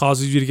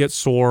 causes you to get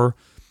sore.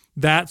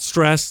 That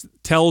stress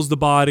tells the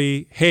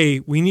body, hey,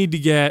 we need to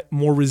get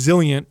more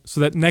resilient so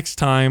that next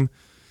time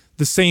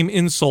the same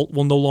insult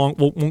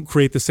won't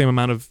create the same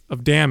amount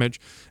of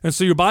damage. And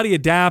so your body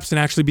adapts and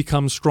actually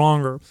becomes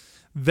stronger.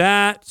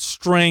 That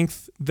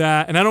strength,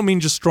 and I don't mean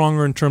just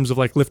stronger in terms of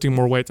like lifting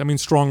more weights. I mean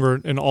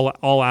stronger in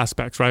all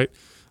aspects, right?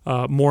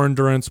 More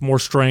endurance, more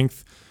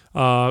strength,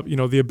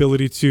 the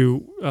ability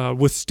to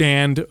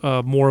withstand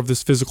more of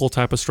this physical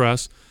type of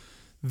stress.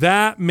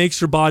 That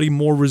makes your body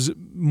more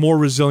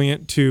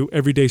resilient to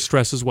everyday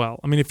stress as well.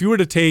 I mean, if we were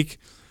to take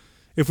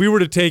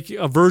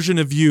a version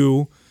of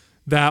you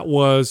that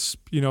was,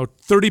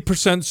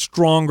 30%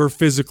 stronger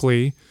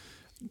physically,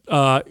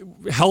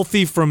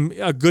 healthy from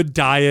a good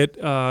diet,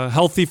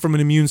 healthy from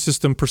an immune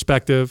system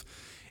perspective,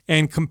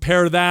 and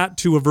compare that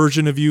to a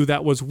version of you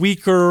that was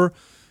weaker,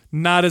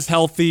 not as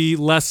healthy,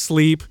 less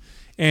sleep,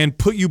 and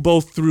put you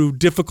both through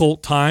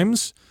difficult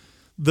times,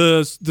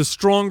 the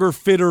stronger,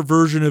 fitter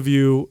version of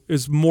you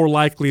is more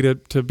likely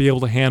to be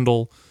able to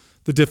handle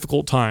the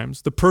difficult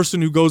times. The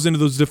person who goes into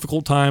those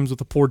difficult times with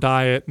a poor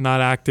diet,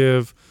 not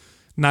active,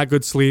 not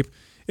good sleep,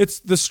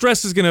 the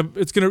stress is you're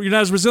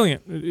not as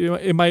resilient.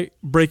 It might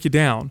break you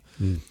down.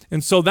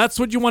 And so that's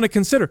what you want to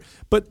consider.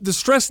 But the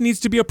stress needs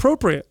to be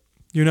appropriate.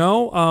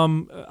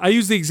 I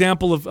use the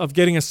example of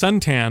getting a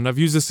suntan. I've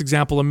used this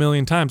example a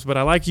million times, but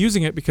I like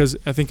using it because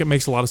I think it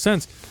makes a lot of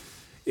sense.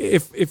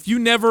 If you're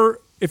never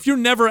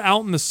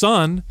out in the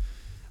sun,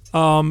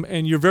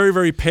 and you're very,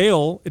 very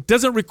pale, it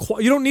doesn't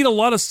require. You don't need a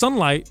lot of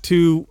sunlight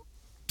to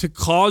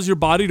cause your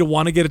body to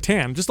want to get a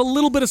tan. Just a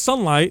little bit of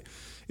sunlight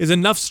is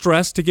enough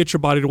stress to get your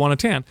body to want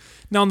to tan.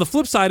 Now, on the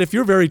flip side, if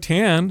you're very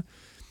tan,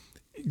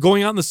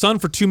 going out in the sun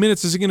for 2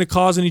 minutes isn't going to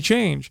cause any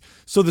change.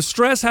 So the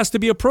stress has to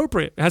be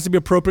appropriate. It has to be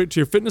appropriate to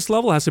your fitness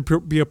level. It has to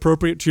be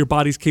appropriate to your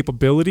body's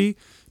capability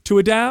to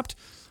adapt,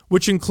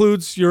 which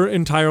includes your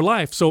entire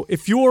life. So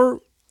if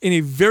you're in a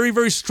very,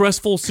 very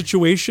stressful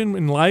situation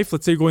in life,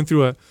 let's say you're going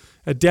through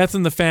a death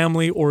in the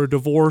family or a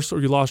divorce or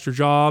you lost your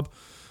job,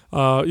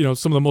 some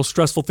of the most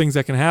stressful things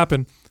that can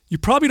happen, you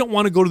probably don't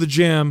want to go to the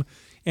gym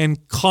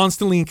and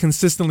constantly and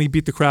consistently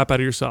beat the crap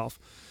out of yourself.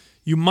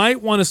 You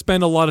might want to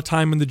spend a lot of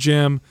time in the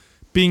gym,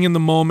 being in the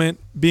moment,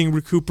 being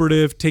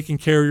recuperative, taking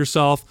care of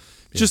yourself,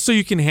 just so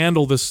you can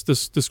handle this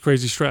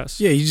crazy stress.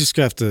 Yeah, you just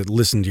have to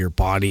listen to your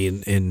body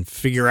and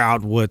figure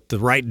out what the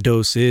right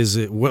dose is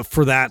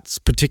for that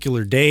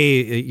particular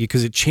day,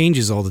 because it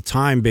changes all the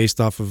time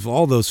based off of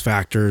all those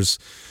factors.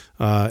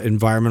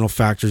 Environmental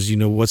factors,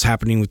 what's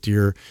happening with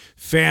your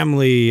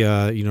family,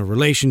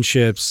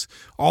 relationships,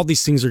 all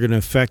these things are going to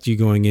affect you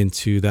going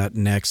into that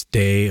next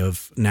day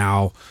of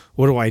now,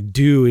 what do I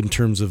do in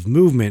terms of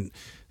movement?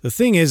 The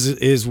thing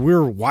is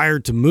we're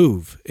wired to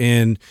move.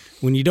 And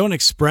when you don't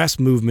express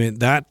movement,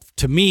 that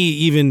to me,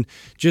 even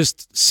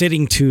just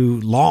sitting too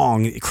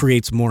long, it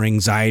creates more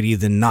anxiety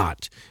than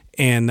not.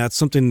 And that's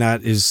something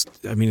that is,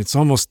 it's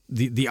almost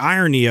the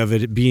irony of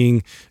it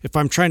being, if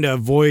I'm trying to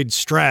avoid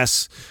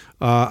stress,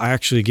 I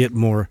actually get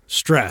more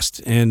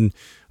stressed. And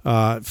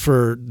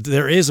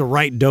there is a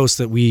right dose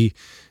that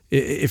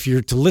if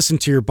you're to listen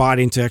to your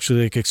body and to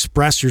actually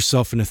express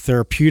yourself in a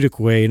therapeutic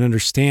way and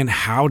understand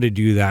how to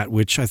do that,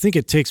 which I think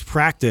it takes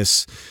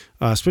practice,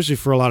 especially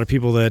for a lot of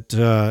people that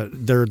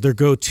their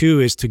go-to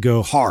is to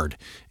go hard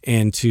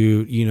and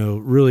to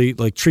really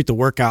like treat the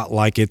workout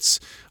like it's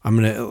I'm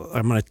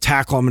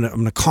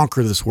gonna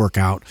conquer this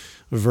workout,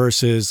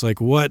 versus like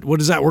what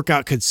does that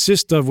workout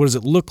consist of? What does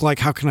it look like?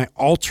 How can I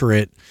alter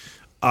it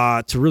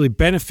to really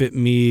benefit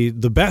me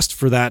the best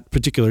for that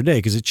particular day,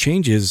 because it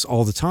changes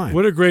all the time.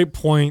 What a great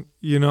point.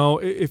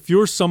 If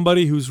you're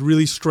somebody who's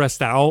really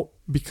stressed out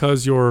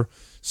because you're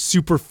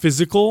super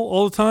physical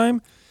all the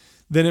time,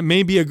 then it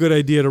may be a good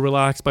idea to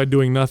relax by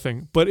doing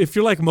nothing. But if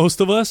you're like most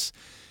of us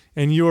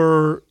and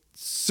you're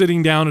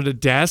sitting down at a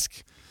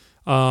desk,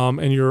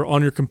 and you're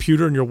on your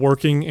computer and you're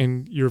working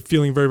and you're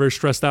feeling very, very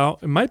stressed out,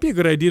 it might be a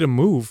good idea to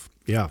move.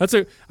 Yeah.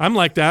 I'm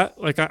like that.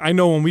 Like I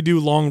know when we do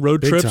long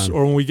road trips time.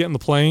 or when we get in the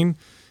plane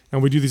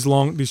and we do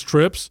these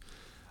trips,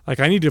 like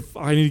I need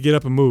to get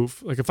up and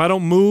move. Like if I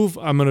don't move,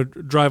 I'm going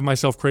to drive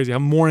myself crazy. I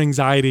have more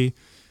anxiety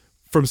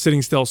from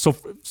sitting still. So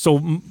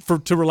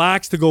to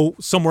relax, to go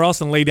somewhere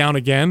else and lay down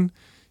again,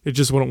 it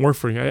just wouldn't work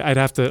for me. I'd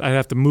have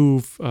to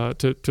move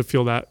to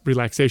feel that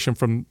relaxation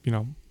from,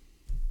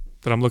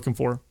 that I'm looking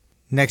for.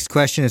 Next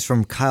question is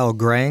from Kyle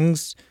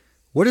Grangs.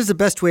 What is the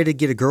best way to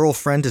get a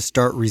girlfriend to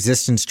start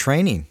resistance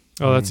training?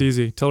 Oh, that's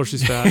easy. Tell her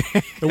she's fat.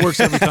 It works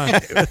every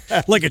time.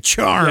 Like a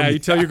charm. Yeah, you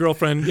tell your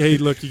girlfriend, hey,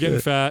 look, you're getting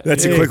fat.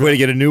 That's a quick way to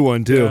get a new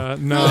one, too.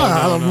 No.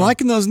 I'm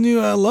liking those new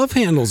love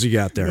handles you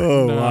got there.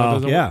 Oh, No, wow.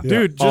 yeah.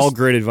 Dude, all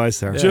great advice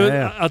there.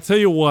 I'll tell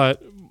you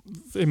what,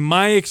 in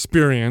my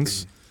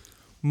experience,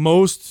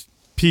 most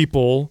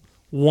people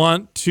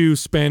want to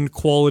spend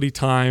quality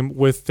time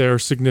with their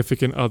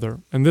significant other.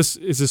 And this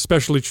is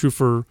especially true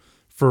for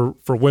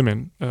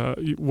women,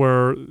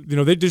 where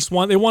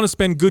they want to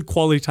spend good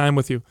quality time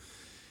with you.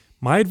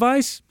 My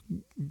advice,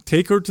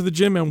 take her to the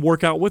gym and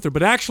work out with her,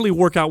 but actually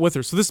work out with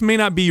her. So this may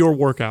not be your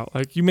workout.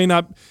 Like you may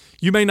not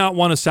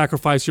want to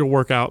sacrifice your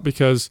workout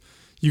because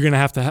you're going to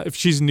have to, if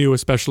she's new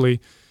especially,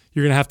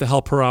 you're going to have to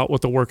help her out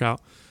with the workout.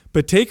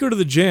 But take her to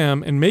the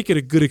gym and make it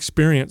a good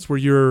experience where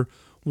you're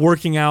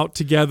working out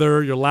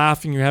together, you're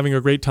laughing, you're having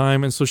a great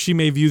time. And so she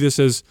may view this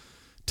as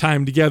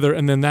time together,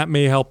 and then that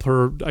may help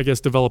her, I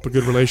guess, develop a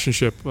good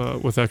relationship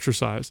with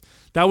exercise.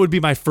 That would be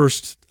my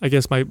first, I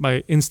guess,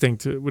 my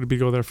instinct would be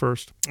go there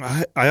first.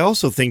 I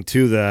also think,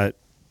 too, that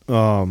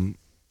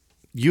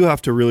you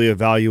have to really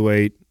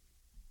evaluate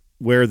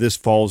where this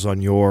falls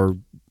on your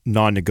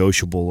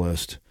non-negotiable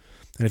list.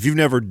 And if you've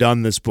never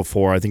done this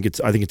before, I think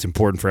it's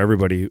important for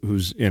everybody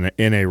who's in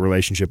a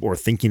relationship or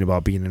thinking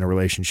about being in a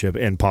relationship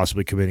and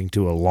possibly committing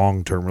to a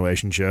long-term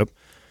relationship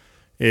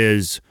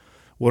is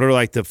what are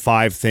like the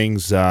 5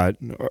 things that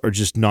are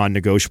just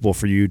non-negotiable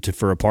for you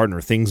for a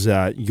partner, things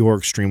that you're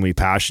extremely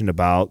passionate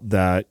about,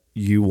 that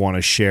you want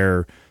to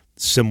share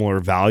similar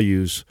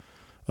values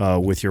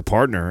with your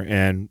partner.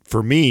 And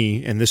for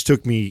me, and this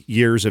took me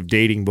years of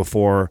dating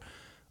before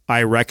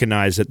I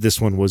recognized that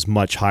this one was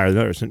much higher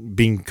than others. And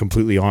being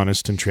completely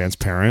honest and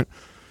transparent,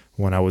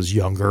 when I was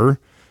younger,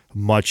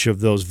 much of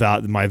those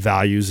my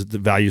values, the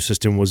value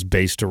system was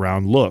based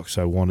around looks.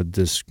 I wanted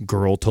this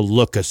girl to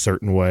look a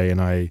certain way,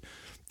 and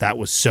that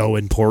was so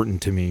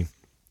important to me.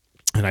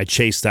 And I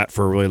chased that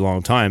for a really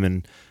long time.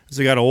 And as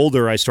I got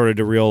older, I started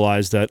to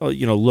realize that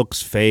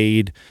looks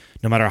fade.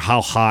 No matter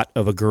how hot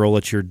of a girl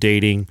that you're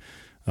dating,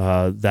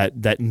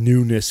 that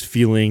newness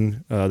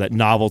feeling, that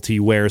novelty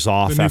wears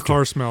off. The new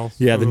car smell.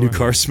 Yeah, the new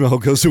car smell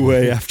goes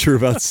away after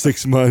about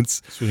 6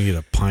 months. That's when you get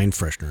a pine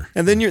freshener.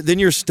 And then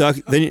you're stuck.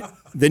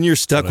 Then you're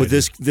stuck with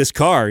this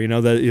car.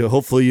 That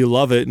hopefully you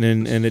love it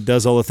and it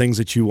does all the things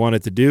that you want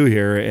it to do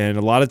here. And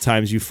a lot of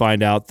times you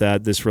find out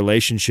that this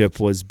relationship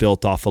was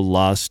built off of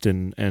lust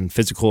and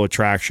physical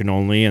attraction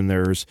only. And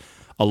there's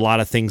a lot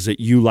of things that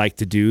you like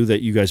to do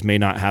that you guys may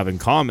not have in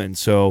common.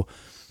 So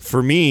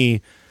for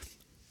me,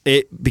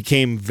 it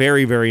became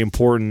very, very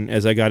important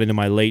as I got into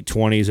my late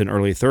 20s and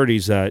early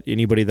 30s that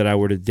anybody that I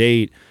were to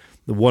date,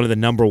 one of the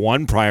number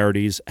one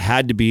priorities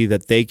had to be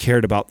that they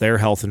cared about their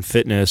health and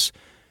fitness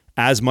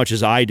as much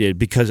as I did,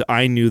 because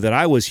I knew that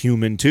I was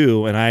human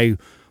too, and I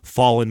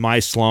fall in my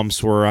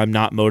slumps where I'm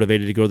not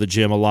motivated to go to the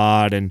gym a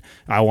lot, and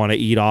I want to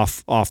eat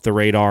off the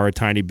radar a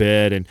tiny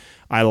bit, and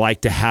I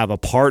like to have a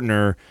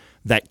partner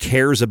that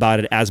cares about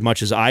it as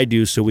much as I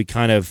do, so we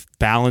kind of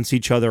balance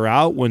each other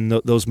out when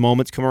those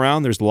moments come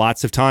around. There's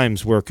lots of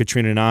times where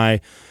Katrina and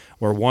I,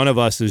 where one of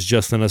us is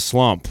just in a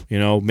slump,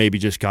 maybe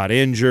just got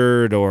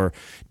injured or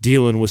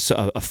dealing with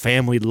a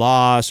family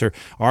loss, or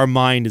our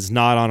mind is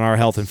not on our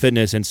health and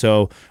fitness, and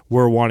so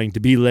we're wanting to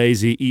be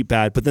lazy, eat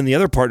bad, but then the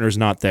other partner's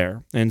not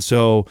there. And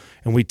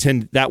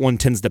that one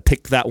tends to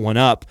pick that one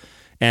up,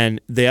 and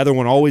the other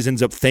one always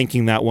ends up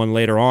thanking that one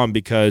later on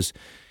because,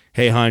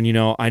 hey, hon,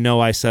 I know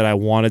I said I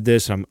wanted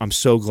this. I'm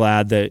so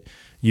glad that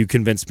you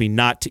convinced me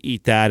not to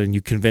eat that, and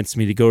you convinced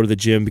me to go to the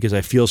gym because I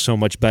feel so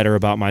much better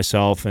about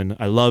myself, and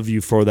I love you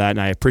for that,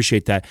 and I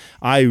appreciate that.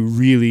 I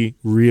really,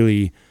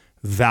 really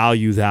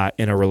value that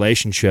in a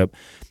relationship.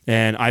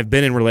 And I've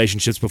been in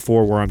relationships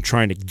before where I'm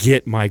trying to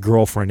get my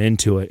girlfriend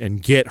into it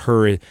and get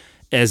her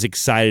as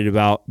excited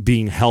about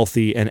being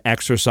healthy and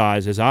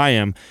exercise as I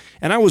am.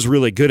 And I was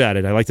really good at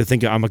it. I like to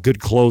think I'm a good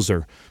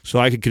closer. So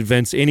I could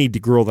convince any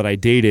girl that I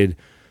dated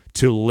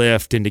to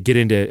lift and to get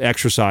into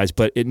exercise,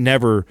 but it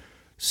never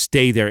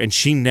stayed there, and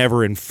she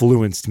never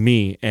influenced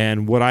me.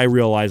 And what I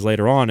realized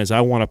later on is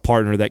I want a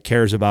partner that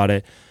cares about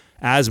it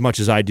as much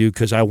as I do,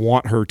 because I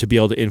want her to be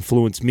able to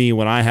influence me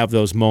when I have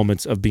those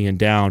moments of being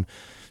down.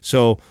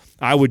 So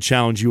I would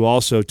challenge you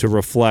also to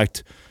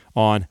reflect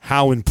on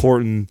how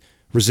important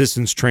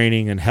resistance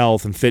training and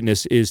health and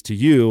fitness is to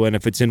you. And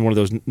if it's in one of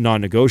those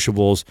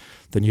non-negotiables,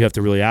 then you have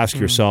to really ask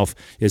yourself,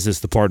 is this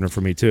the partner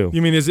for me too?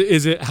 You mean, is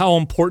it how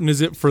important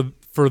is it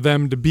for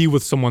them to be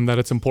with someone that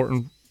it's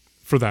important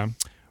for them?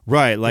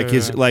 Right. Like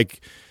is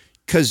like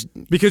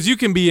because you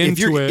can be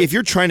into it. If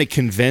you're trying to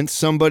convince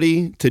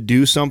somebody to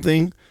do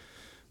something,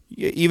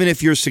 even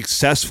if you're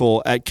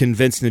successful at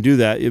convincing to do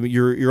that,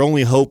 your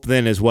only hope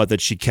then is what, that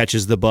she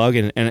catches the bug.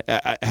 And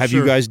have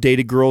you guys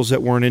dated girls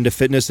that weren't into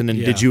fitness? And then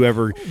did you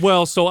ever?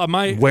 Well, so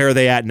where are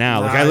they at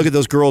now? Like I look at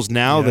those girls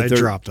now that I they're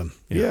dropped them.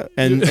 Yeah,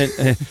 and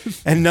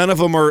none of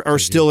them are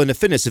still into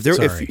fitness.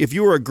 If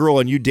you were a girl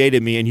and you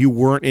dated me and you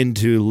weren't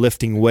into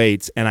lifting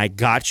weights, and I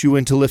got you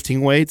into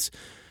lifting weights.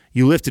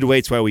 You lifted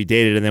weights while we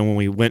dated, and then when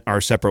we went our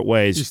separate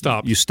ways,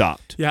 you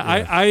stopped. Yeah.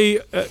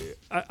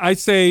 I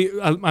say,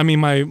 I mean,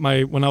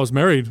 my when I was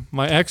married,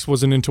 my ex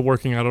wasn't into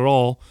working out at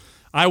all.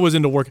 I was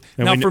into work.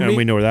 And now, and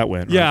we know where that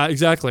went. Right? Yeah,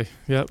 exactly.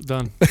 Yep,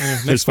 done.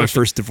 That's my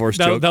first divorce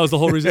joke. That was the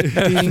whole reason.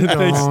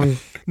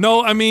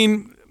 No, I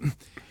mean,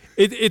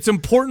 it's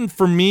important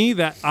for me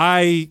that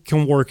I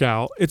can work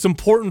out. It's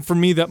important for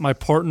me that my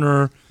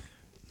partner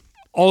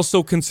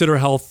also consider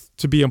health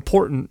to be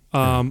important.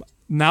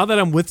 Now that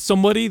I'm with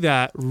somebody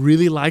that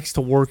really likes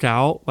to work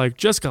out, like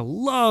Jessica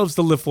loves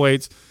to lift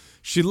weights,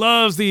 she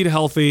loves to eat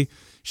healthy.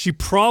 She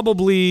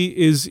probably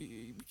is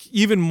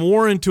even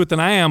more into it than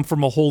I am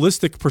from a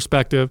holistic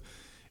perspective.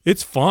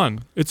 It's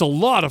fun. It's a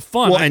lot of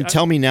fun. Well,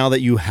 tell me now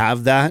that you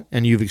have that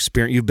and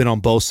you've been on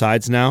both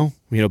sides now,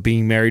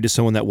 being married to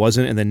someone that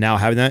wasn't and then now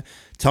having that,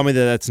 tell me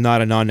that that's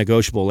not a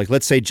non-negotiable. Like,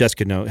 let's say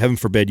Jessica, no, heaven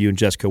forbid you and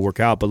Jessica work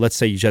out, but let's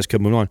say Jessica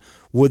move on.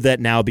 Would that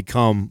now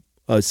become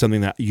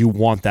something that you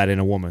want that in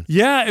a woman?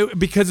 Yeah,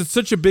 because it's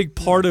such a big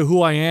part of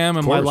who I am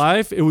in my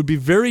life. It would be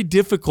very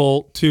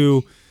difficult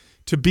to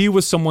be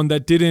with someone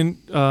that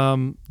didn't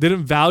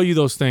value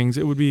those things.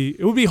 It would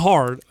be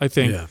hard, I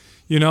think.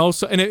 Yeah.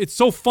 So and it's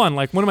so fun.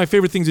 Like one of my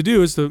favorite things to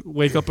do is to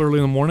wake up early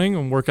in the morning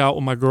and work out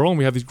with my girl, and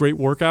we have these great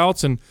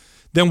workouts. And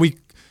then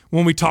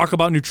when we talk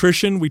about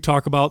nutrition, we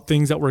talk about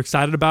things that we're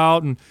excited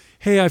about. And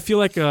hey, I feel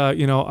like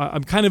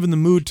I'm kind of in the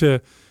mood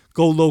to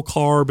go low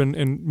carb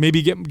and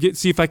maybe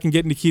see if I can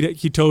get into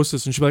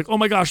ketosis. And she'll be like, oh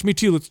my gosh, me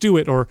too, let's do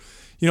it. Or,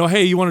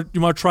 hey, you want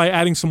to try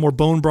adding some more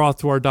bone broth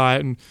to our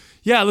diet? And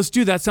yeah, let's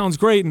do that. Sounds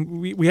great. And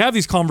we have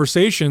these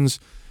conversations.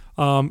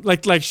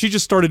 Like she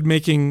just started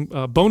making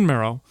bone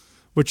marrow,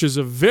 which is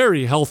a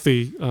very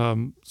healthy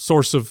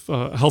source of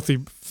healthy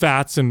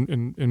fats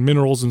and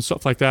minerals and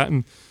stuff like that.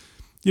 And,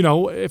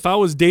 if I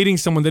was dating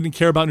someone that didn't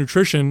care about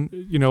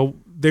nutrition,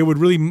 they would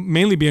really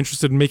mainly be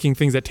interested in making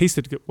things that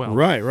tasted well.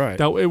 Right.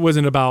 That it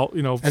wasn't about,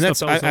 and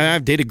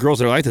I've dated girls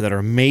that are like that are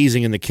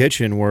amazing in the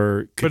kitchen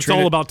but it's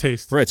all about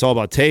taste. Right, it's all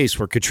about taste,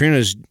 where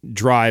Katrina's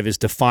drive is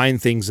to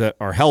find things that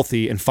are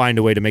healthy and find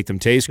a way to make them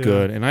taste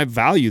good. And I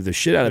value the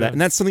shit out of that. And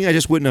that's something I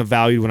just wouldn't have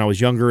valued when I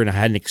was younger and I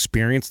hadn't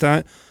experienced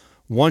that.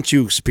 Once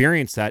you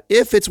experience that,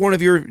 if it's one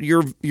of your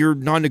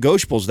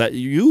non-negotiables, that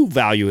you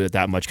value it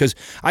that much. Because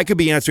I could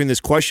be answering this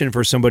question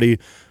for somebody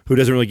who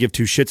doesn't really give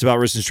two shits about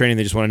resistance training.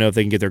 They just want to know if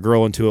they can get their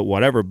girl into it,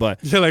 whatever. But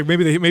yeah, like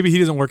maybe he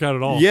doesn't work out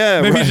at all.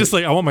 Yeah, maybe he's just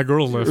like, I want my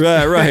girl to lift.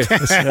 Right.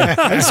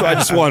 I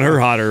just want her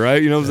hotter, right?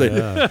 You know what I'm saying?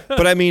 Yeah.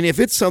 But I mean, if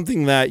it's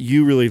something that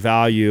you really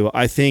value,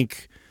 I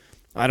think,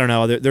 I don't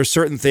know, there's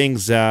certain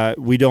things that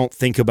we don't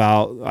think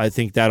about, I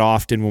think, that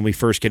often when we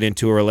first get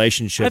into a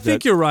relationship. I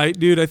think you're right,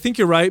 dude. I think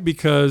you're right,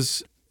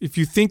 because if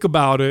you think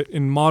about it,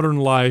 in modern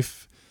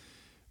life,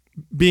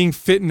 being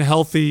fit and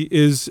healthy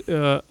is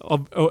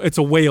it's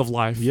a way of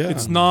life. Yeah.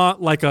 It's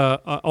not like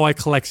I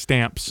collect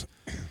stamps.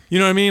 You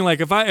know what I mean? Like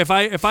if I have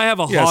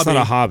a hobby. It's not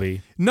a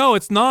hobby. No,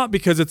 it's not,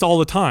 because it's all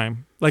the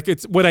time. Like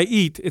it's what I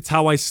eat, it's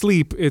how I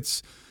sleep,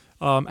 it's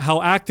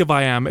how active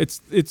I am.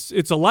 It's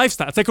a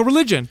lifestyle. It's like a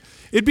religion.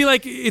 It'd be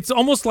like, it's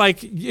almost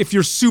like if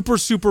you're super,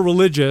 super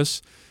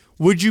religious,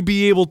 would you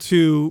be able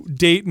to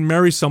date and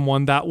marry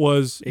someone that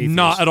was atheist.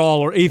 Not at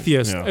all, or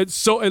atheist? Yeah. It's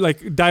so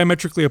like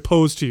diametrically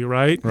opposed to you,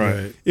 right?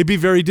 Right. It'd be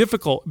very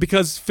difficult,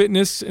 because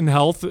fitness and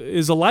health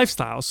is a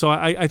lifestyle. So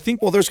I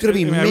think. Well, there's going to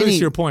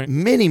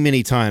be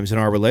many times in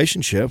our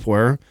relationship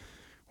where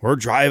we're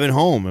driving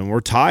home and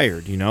we're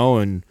tired,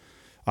 and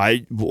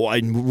I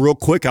real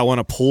quick, I want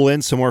to pull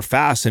in somewhere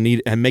fast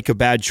and make a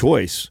bad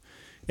choice.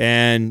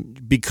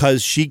 And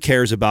because she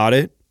cares about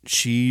it,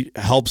 she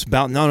helps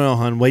bounce. No,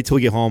 hon, wait till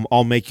we get home.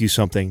 I'll make you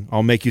something.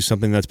 I'll make you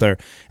something that's better.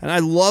 And I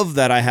love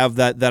that I have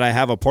that I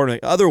have a partner.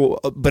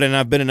 And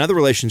I've been in other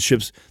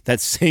relationships, that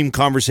same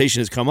conversation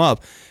has come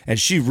up, and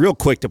she's real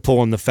quick to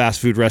pull in the fast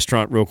food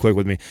restaurant real quick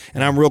with me.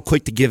 And I'm real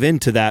quick to give in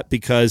to that,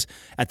 because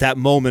at that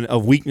moment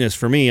of weakness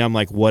for me, I'm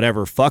like,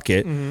 whatever, fuck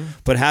it. Mm-hmm.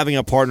 But having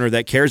a partner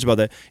that cares about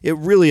that, it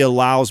really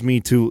allows me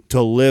to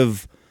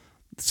live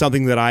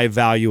something that I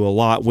value a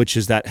lot, which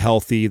is that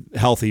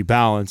healthy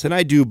balance. And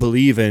I do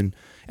believe in,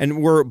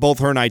 and we're both,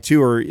 her and I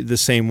too, are the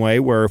same way,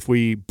 where if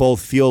we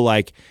both feel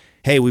like,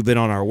 hey, we've been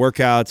on our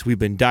workouts, we've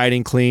been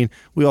dieting clean,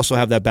 we also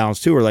have that balance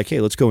too. We're like, hey,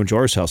 let's go enjoy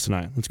ourselves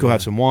tonight. Let's go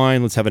have some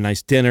wine. Let's have a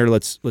nice dinner.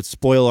 Let's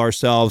spoil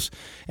ourselves.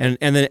 And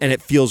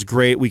it feels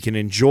great. We can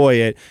enjoy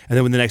it. And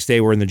then when the next day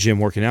we're in the gym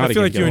working out again. I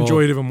feel like you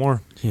enjoy it even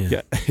more.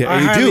 Yeah,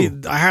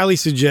 I highly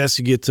suggest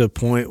you get to a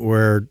point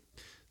where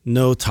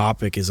no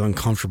topic is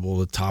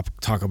uncomfortable to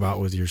talk about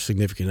with your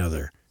significant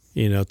other,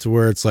 to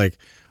where it's like,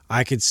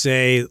 I could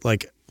say,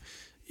 like,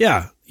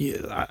 yeah,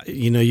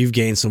 you've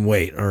gained some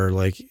weight, or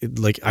like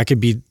I could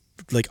be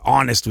like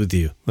honest with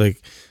you,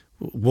 like,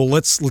 well,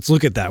 let's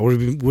look at that.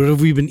 What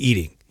have we been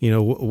eating?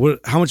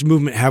 How much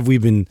movement have we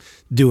been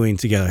doing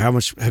together? How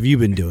much have you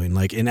been doing,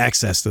 like, in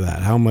excess to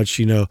that? How much,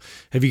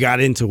 have you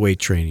got into weight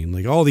training?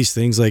 Like, all these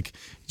things, like,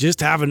 just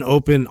have an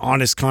open,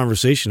 honest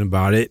conversation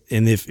about it.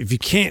 And if you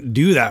can't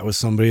do that with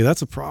somebody,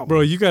 that's a problem.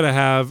 Bro, you got to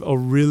have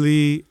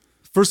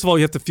first of all,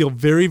 you have to feel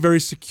very, very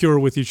secure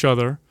with each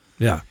other.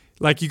 Yeah.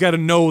 Like, you got to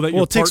know that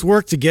it takes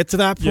work to get to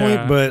that point,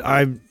 Yeah.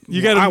 but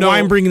you got to know. Why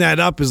I'm bringing that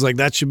up is, like,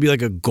 that should be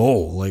like a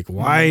goal. Like,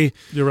 why?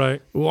 You're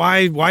right.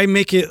 Why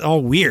make it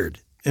all weird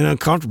and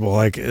uncomfortable?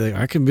 Like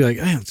I can be like,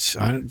 hey,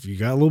 you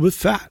got a little bit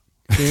fat.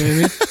 You know what I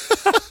mean?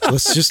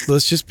 let's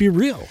just be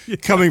real.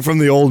 Coming from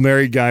the old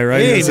married guy,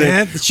 right? Hey,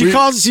 man, she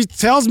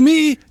tells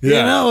me,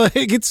 Yeah. like,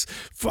 it's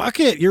fuck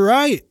it. You're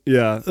right.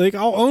 Yeah. Like,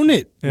 I'll own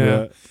it.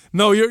 Yeah.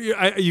 No,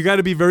 you got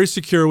to be very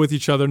secure with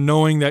each other,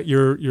 knowing that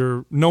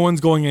no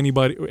one's going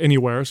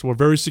anywhere. So we're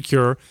very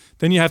secure.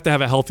 Then you have to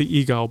have a healthy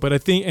ego. But I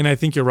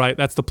think you're right.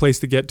 That's the place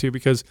to get to,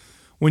 because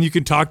when you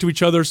can talk to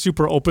each other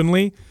super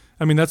openly,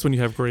 I mean, that's when you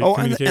have great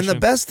communication. And the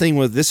best thing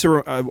with this,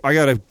 I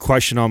got a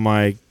question on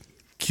my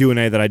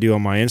Q&A that I do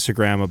on my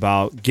Instagram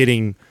about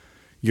getting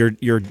your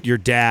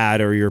dad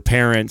or your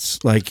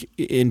parents, like,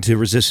 into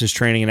resistance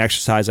training and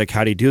exercise. Like,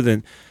 how do you do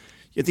that?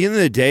 At the end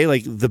of the day,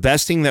 like, the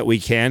best thing that we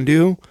can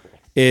do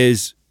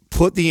is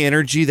put the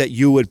energy that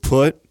you would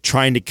put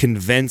trying to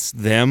convince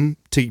them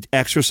to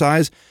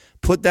exercise,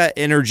 put that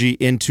energy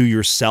into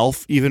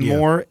yourself even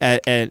more,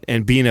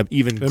 and being an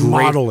even greater,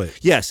 model it.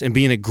 Yes, and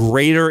being a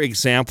greater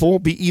example,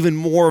 be even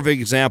more of an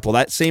example.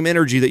 That same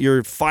energy that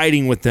you're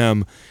fighting with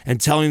them and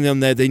telling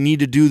them that they need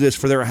to do this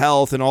for their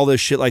health and all this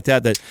shit like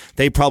that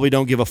they probably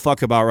don't give a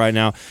fuck about right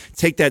now.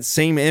 Take that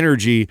same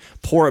energy,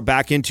 pour it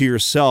back into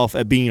yourself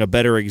at being a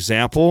better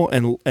example,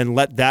 and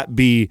let that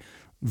be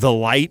the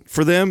light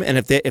for them. And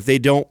if they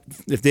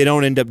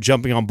don't end up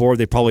jumping on board,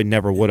 they probably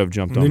never would have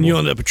jumped on board. And then you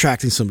end up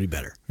attracting somebody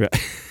better. Right.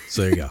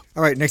 So there you go.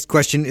 All right, next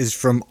question is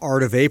from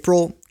Art of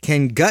April.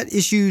 Can gut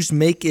issues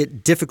make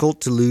it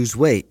difficult to lose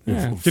weight?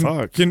 Yeah.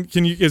 Fuck. Can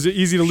you? Is it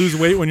easy to lose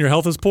weight when your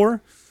health is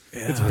poor?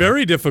 Yeah. It's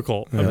very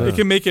difficult. Yeah. It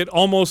can make it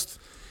almost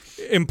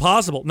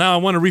impossible. Now, I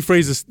want to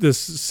rephrase this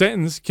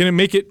sentence. Can it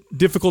make it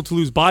difficult to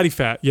lose body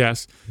fat?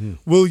 Yes.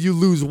 Will you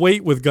lose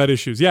weight with gut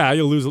issues? Yeah,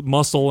 you'll lose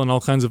muscle and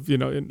all kinds of,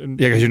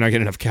 because you're not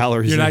getting enough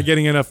calories. You're not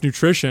getting enough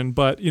nutrition.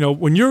 But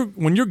when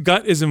your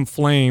gut is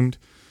inflamed,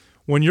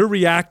 when you're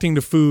reacting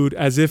to food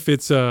as if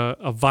it's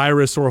a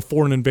virus or a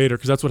foreign invader,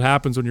 because that's what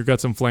happens when your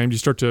gut's inflamed.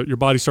 Your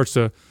body starts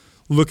to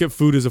look at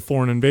food as a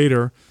foreign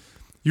invader.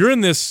 You're in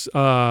this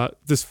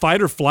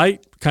fight or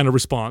flight kind of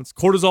response.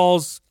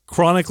 Cortisol's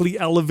chronically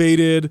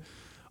elevated,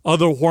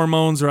 other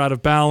hormones are out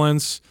of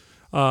balance.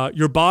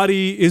 Your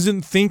body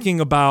isn't thinking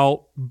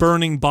about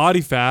burning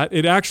body fat.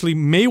 It actually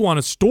may want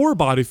to store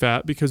body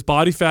fat, because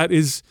body fat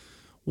is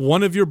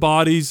one of your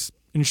body's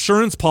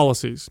insurance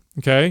policies,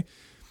 okay?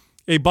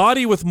 A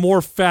body with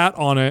more fat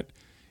on it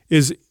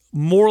is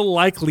more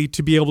likely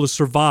to be able to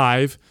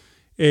survive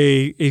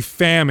a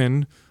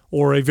famine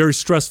or a very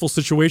stressful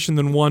situation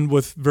than one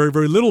with very,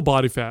 very little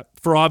body fat,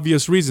 for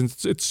obvious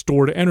reasons. It's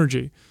stored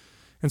energy.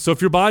 And so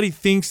if your body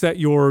thinks that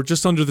you're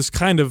just under this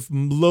kind of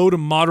low to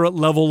moderate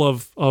level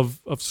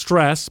of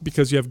stress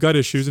because you have gut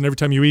issues, and every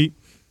time you eat,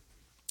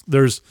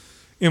 there's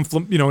an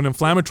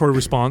inflammatory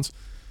response,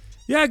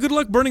 yeah, good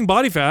luck burning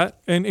body fat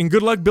and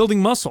good luck building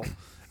muscle.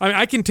 I mean,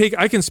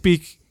 I can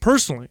speak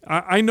personally.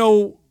 I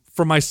know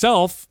for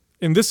myself,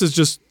 and this is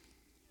just,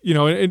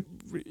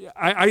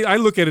 I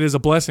look at it as a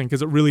blessing,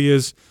 because it really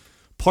is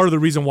part of the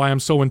reason why I'm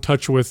so in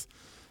touch with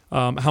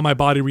how my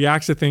body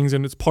reacts to things,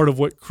 and it's part of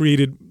what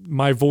created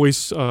my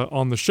voice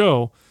on the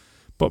show.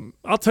 But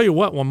I'll tell you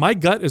what, when my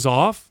gut is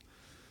off,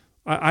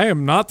 I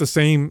am not the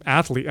same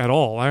athlete at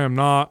all. I am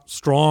not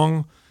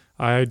strong.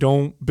 I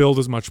don't build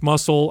as much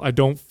muscle. I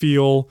don't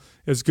feel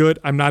as good.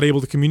 I'm not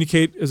able to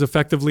communicate as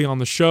effectively on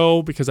the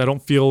show because I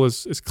don't feel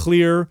as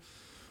clear.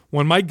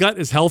 When my gut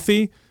is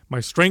healthy, my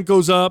strength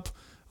goes up.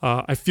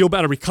 I feel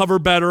better, recover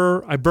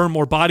better. I burn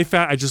more body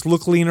fat. I just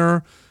look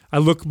leaner. I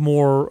look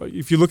more,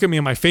 if you look at me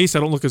in my face, I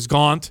don't look as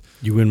gaunt.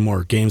 You win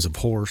more games of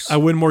horse. I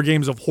win more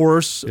games of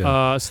horse.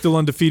 Yeah. Still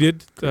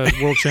undefeated,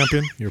 world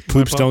champion. Your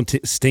poops don't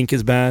stink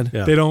as bad.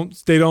 Yeah. They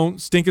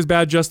don't stink as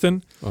bad,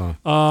 Justin.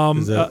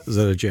 Is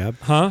that a jab?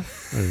 Huh?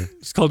 Okay.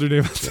 Just called your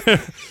name out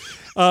there.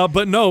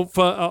 But no,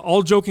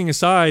 all joking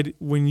aside,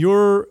 when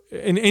you're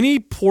in any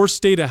poor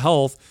state of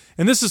health,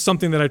 and this is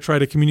something that I try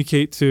to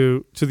communicate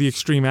to the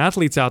extreme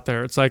athletes out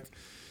there, it's like,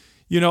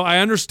 I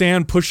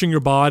understand pushing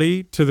your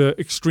body to the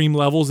extreme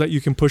levels that you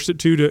can push it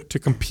to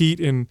compete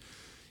in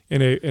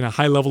a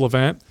high level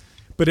event.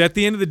 But at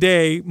the end of the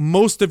day,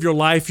 most of your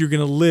life you're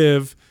going to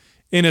live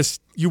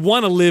you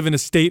want to live in a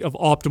state of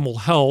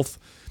optimal health,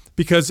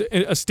 because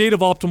a state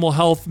of optimal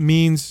health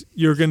means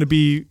you're going to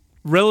be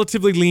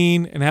relatively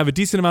lean and have a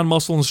decent amount of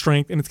muscle and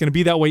strength, and it's going to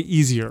be that way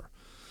easier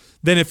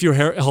than if your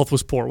health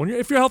was poor.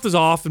 If your health is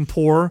off and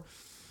poor,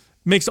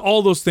 makes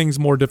all those things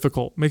more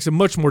difficult. Makes it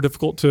much more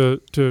difficult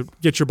to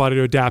get your body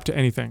to adapt to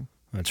anything.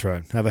 That's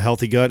right. Have a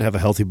healthy gut, have a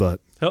healthy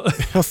butt.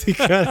 Healthy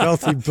gut,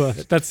 healthy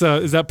butt. That's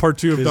is that part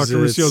 2 of Dr.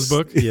 Ruscio's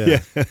book? Yeah.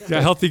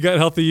 Healthy gut,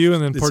 healthy you,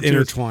 and then part 2 is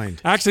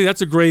intertwined. Actually,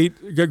 that's a great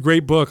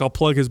book. I'll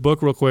plug his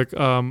book real quick.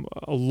 A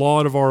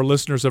lot of our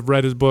listeners have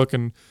read his book,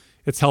 and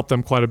it's helped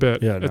them quite a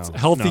bit. Yeah, it's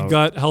Healthy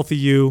Gut, Healthy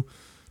You,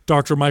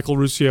 Dr. Michael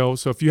Ruscio.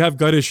 So if you have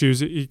gut issues,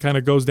 he kind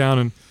of goes down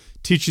and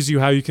teaches you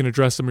how you can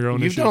address some of your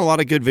own issues. You've done a lot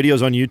of good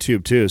videos on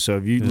YouTube too. So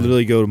if you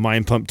literally go to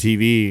Mind Pump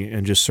TV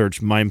and just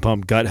search Mind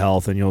Pump Gut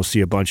Health, and you'll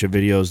see a bunch of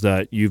videos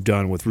that you've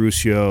done with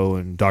Ruscio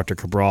and Dr.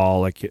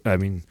 Cabral.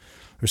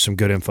 There's some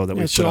good info that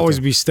we It should always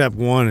be step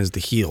one is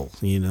to heal,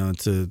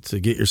 to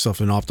get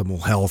yourself in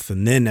optimal health,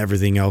 and then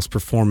everything else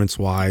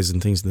performance-wise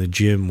and things in the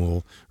gym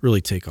will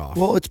really take off.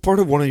 Well, it's part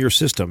of one of your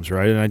systems,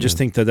 right? And I just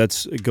think that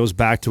it goes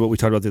back to what we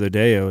talked about the other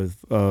day of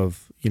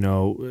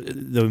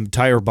the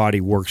entire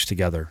body works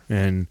together.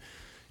 And,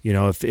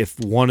 if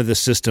one of the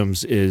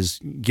systems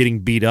is getting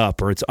beat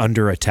up or it's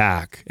under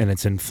attack and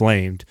it's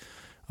inflamed,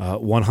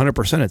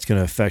 100% it's going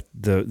to affect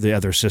the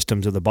other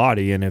systems of the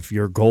body. And if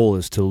your goal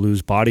is to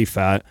lose body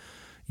fat,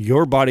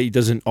 your body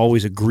doesn't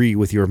always agree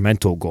with your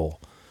mental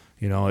goal.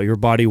 Your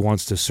body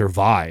wants to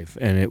survive,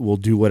 and it will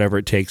do whatever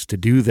it takes to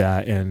do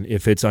that. And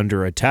if it's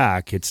under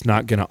attack, it's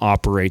not going to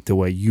operate the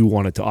way you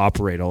want it to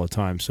operate all the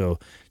time. So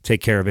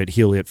take care of it,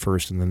 heal it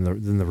first, and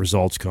then the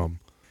results come.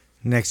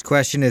 Next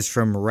question is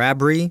from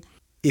Rabri.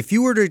 If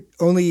you were to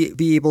only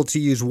be able to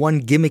use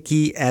one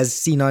gimmicky as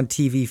seen on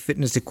TV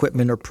fitness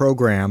equipment or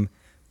program,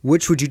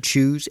 which would you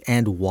choose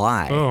and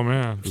why? Oh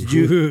man, Could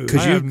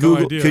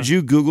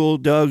you Google,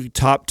 Doug,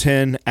 top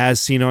 10 as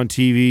seen on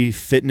TV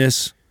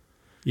fitness?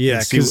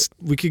 Yeah, because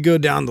we could go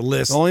down the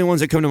list. The only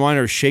ones that come to mind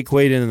are Shake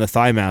Weight and the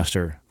Thigh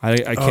Master. I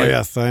can't. Oh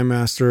yeah, Thigh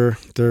Master.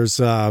 There's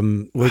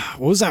what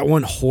was that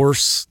one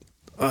horse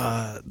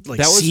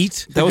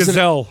seat? That was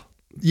Gazelle.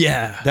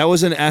 That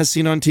was an as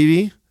seen on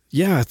TV.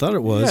 Yeah, I thought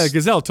it was. Yeah,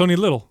 Gazelle, Tony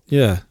Little.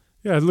 Yeah.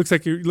 Yeah, it looks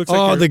like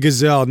the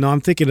Gazelle. No,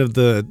 I'm thinking of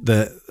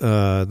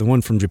the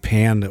one from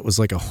Japan that was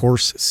like a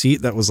horse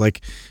seat that was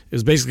it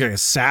was basically like a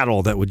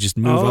saddle that would just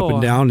move up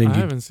and down. And I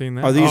haven't seen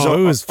that.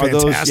 it was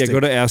fantastic. Go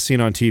to As Seen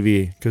on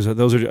TV, because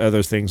those are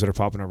other things that are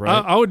popping up,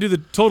 right? I would do the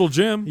Total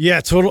Gym.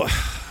 Yeah,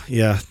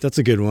 Yeah, that's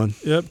a good one.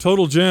 Yep,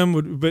 Total Gym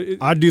would.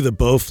 I'd do the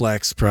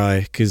Bowflex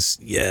probably because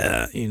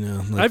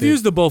I've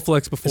used the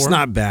Bowflex before. It's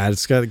not bad.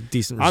 It's got a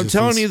decent resistance. I'm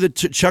telling you, the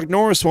Chuck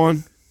Norris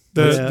one.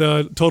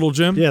 The Total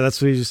Gym? Yeah,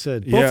 that's what you just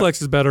said. Bowflex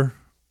is better.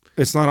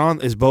 It's not on.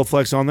 Is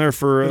Bowflex on there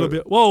for?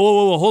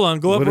 Whoa! Hold on.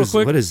 Go up real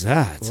quick. What is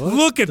that?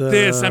 Look at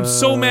this. I'm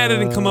so mad I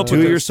didn't come up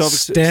with this.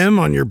 Stem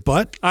on your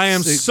butt. I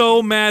am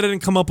so mad I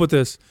didn't come up with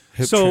this.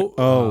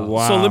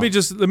 Wow. So let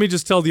me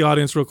just tell the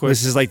audience real quick.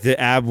 This is like the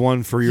ab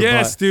one for your butt.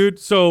 Yes, dude.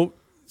 So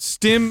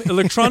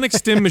electronic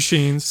stim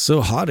machines. So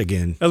hot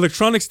again.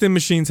 Electronic stim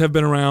machines have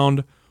been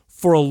around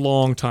for a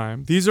long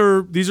time. These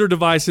are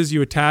devices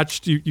you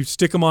attach. You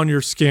stick them on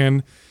your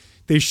skin.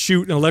 They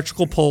shoot an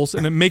electrical pulse,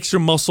 and it makes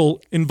your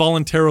muscle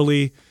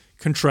involuntarily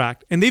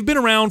contract. And they've been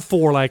around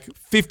for like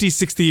 50,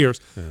 60 years.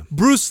 Yeah.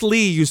 Bruce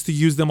Lee used to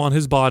use them on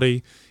his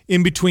body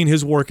in between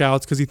his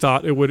workouts because he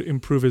thought it would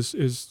improve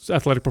his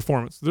athletic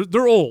performance.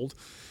 They're old.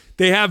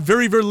 They have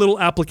very, very little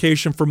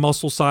application for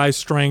muscle size,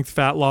 strength,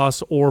 fat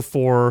loss, or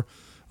for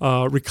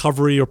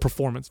recovery or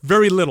performance.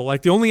 Very little.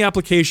 Like the only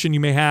application you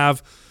may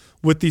have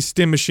with these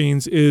stim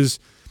machines is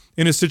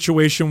in a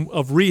situation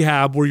of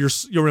rehab where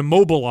you're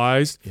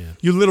immobilized,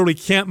 you literally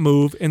can't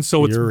move, and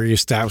so you're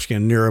reestablishing a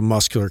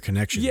neuromuscular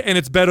connection. Yeah, and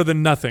it's better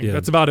than nothing. Yeah,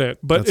 that's about it.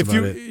 But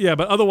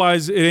but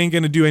otherwise it ain't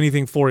going to do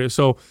anything for you.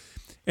 So,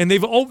 and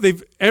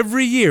they've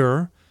every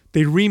year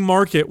they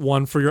remarket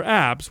one for your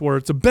abs where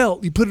it's a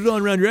belt. You put it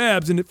on around your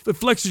abs and it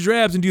flexes your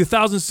abs and do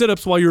 1,000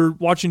 sit-ups while you're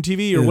watching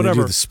TV or whatever.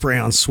 They do the spray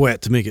on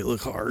sweat to make it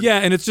look hard. Yeah,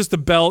 and it's just a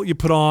belt you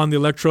put on, the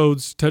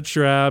electrodes touch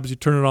your abs, you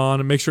turn it on,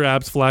 and makes your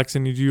abs flex,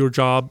 and you do your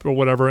job or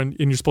whatever, and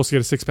you're supposed to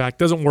get a six-pack.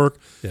 Doesn't work.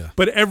 Yeah.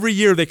 But every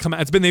year they come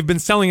out. They've been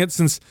selling it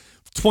since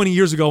 20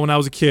 years ago when I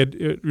was a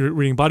kid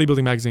reading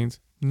bodybuilding magazines.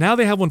 Now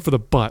they have one for the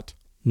butt.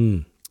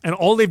 And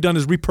all they've done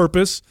is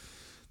repurpose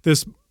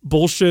this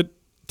bullshit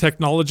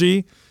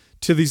technology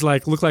to these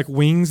look like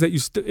wings that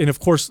you and of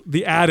course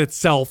the ad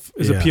itself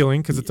is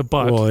appealing because it's a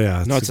butt. Well,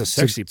 yeah, it's a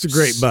sexy. It's a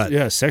great butt.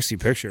 Yeah, sexy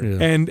picture.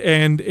 Yeah.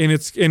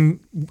 And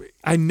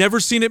I never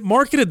seen it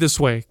marketed this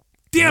way.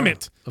 Damn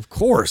it! Of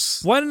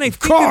course. Why didn't I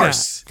think of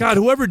that? God,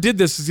 whoever did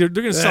this they're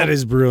going to sell. That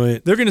is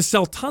brilliant. They're going to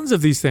sell tons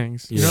of these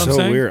things. You know what I'm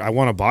saying? Weird. I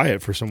want to buy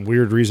it for some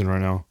weird reason right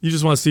now. You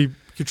just want to see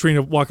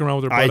Katrina walking around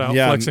with her butt out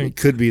flexing. It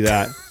could be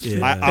that.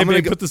 I'm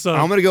going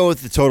to go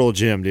with the Total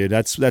Gym, dude.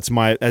 That's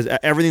my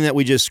everything that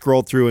we just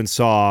scrolled through and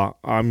saw.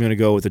 I'm going to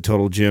go with the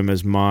Total Gym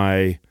as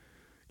my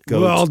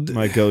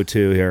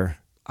go-to here.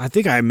 I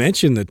think I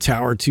mentioned the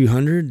Tower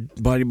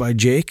 200 Body by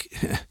Jake.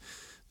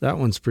 That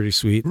one's pretty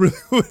sweet.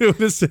 What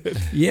is it?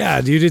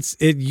 Yeah, dude,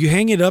 you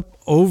hang it up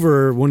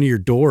over one of your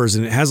doors,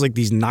 and it has like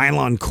these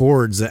nylon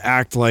cords that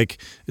act like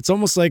it's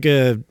almost like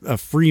a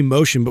free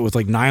motion, but with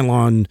like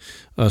nylon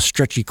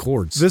stretchy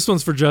cords. This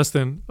one's for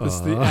Justin. This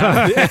is the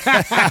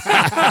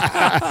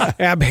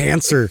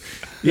Abhancer.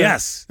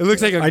 Yes, it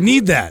looks like I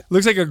need that.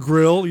 Looks like a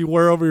grill you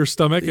wear over your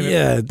stomach, and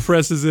it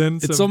presses in.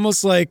 It's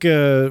almost like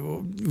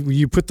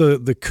you put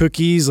the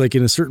cookies like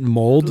in a certain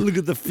mold. Look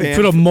at the fan. You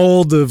put a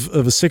mold of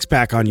a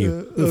 6-pack on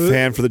you. The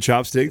fan for the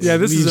chopsticks. Yeah,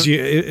 this is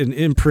an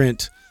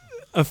imprint.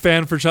 A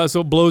fan for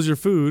so it blows your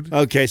food.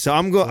 Okay, so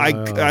I'm going.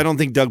 I don't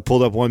think Doug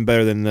pulled up one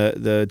better than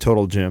the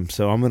Total Gym,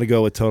 so I'm going to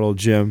go with Total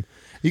Gym.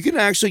 You can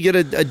actually get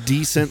a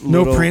decent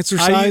little... No Prancer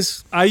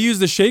size? I used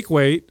the shake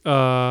weight.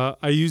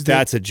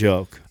 That's a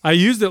joke. I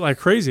used it like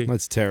crazy.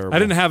 That's terrible. I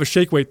didn't have a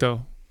shake weight,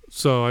 though.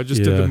 So I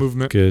just did the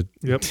movement. Good.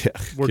 Yep.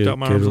 Worked out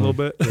my arms a little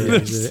bit.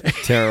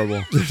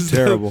 Terrible.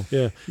 Terrible.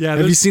 Yeah. Yeah.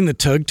 Have you seen the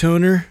Tug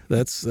Toner?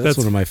 That's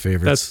one of my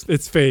favorites.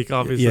 It's fake,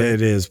 obviously. Yeah,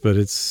 it is, but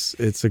it's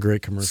a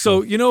great commercial.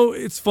 So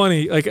it's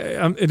funny. Like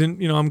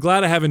I'm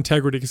glad I have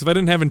integrity, because if I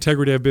didn't have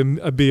integrity,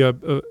 I'd be a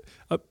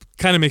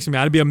kind of makes me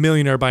mad. I'd be a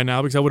millionaire by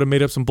now, because I would have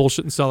made up some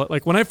bullshit and sell it.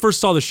 Like when I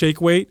first saw the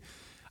shake weight,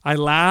 I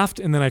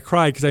laughed and then I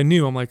cried because I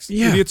knew, I'm like,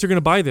 idiots are going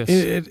to buy this.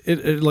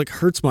 It like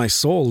hurts my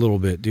soul a little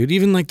bit, dude.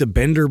 Even like the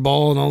Bender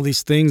ball and all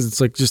these things, it's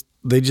like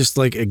they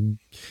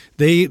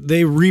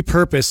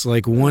repurpose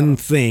like one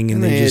thing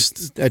and they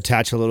just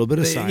attach a little bit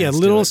of science. Yeah,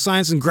 little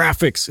science and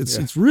graphics.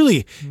 It's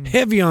really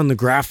heavy on the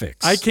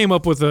graphics. I came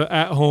up with an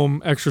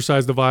at-home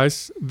exercise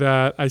device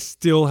that I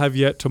still have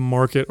yet to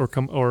market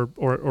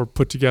or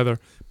put together,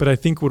 but I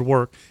think would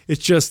work.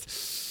 It's just...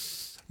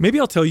 Maybe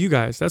I'll tell you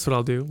guys. That's what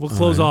I'll do. We'll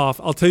close off.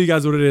 I'll tell you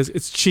guys what it is.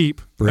 It's cheap.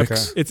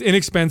 Bricks. It's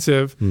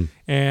inexpensive,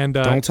 and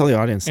don't tell the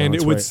audience. And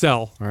it would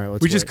sell. All right,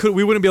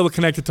 we wouldn't be able to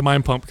connect it to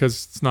Mind Pump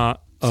because it's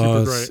not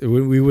super great.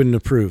 We wouldn't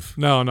approve.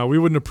 No, we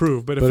wouldn't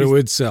approve. But it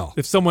would sell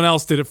if someone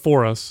else did it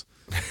for us.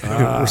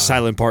 We're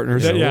silent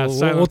partners.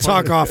 We'll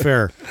talk off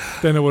air.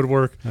 Then it would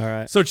work. All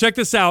right. So check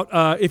this out.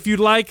 If you'd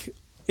like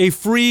a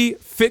free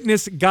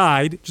fitness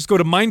guide, just go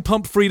to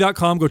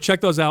mindpumpfree.com. Go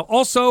check those out.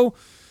 Also,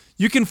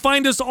 you can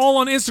find us all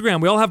on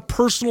Instagram. We all have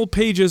personal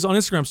pages on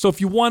Instagram. So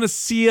if you want to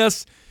see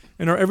us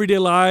in our everyday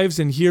lives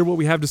and hear what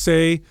we have to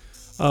say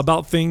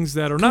about things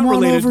that are not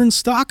related Come on over and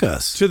stalk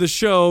us to the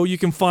show, you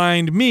can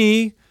find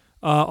me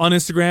on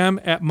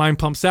Instagram at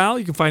MindPumpSal.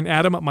 You can find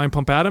Adam at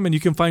MindPumpAdam, and you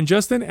can find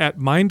Justin at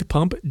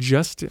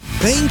MindPumpJustin.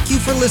 Thank you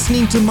for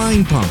listening to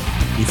Mind Pump.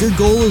 If your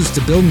goal is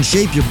to build and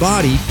shape your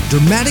body,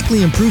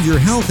 dramatically improve your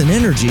health and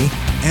energy,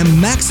 and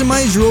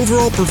maximize your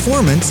overall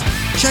performance,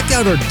 check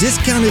out our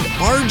discounted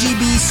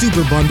RGB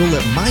Super Bundle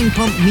at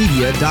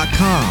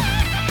mindpumpmedia.com.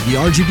 The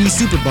RGB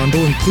Super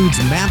Bundle includes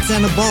MAPS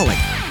Anabolic,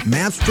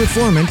 MAPS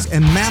Performance,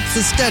 and MAPS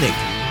Aesthetic.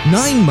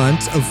 9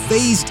 months of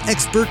phased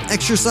expert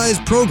exercise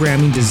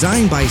programming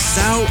designed by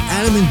Sal,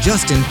 Adam, and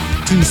Justin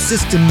to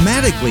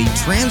systematically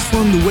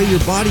transform the way your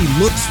body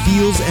looks,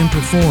 feels, and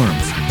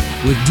performs.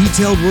 With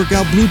detailed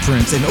workout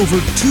blueprints and over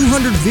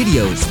 200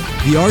 videos,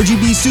 the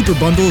RGB Super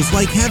Bundle is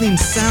like having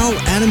Sal,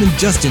 Adam, and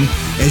Justin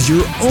as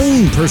your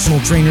own personal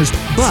trainers,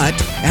 but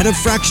at a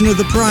fraction of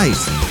the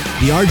price.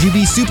 The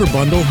RGB Super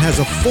Bundle has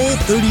a full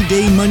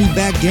 30-day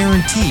money-back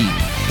guarantee,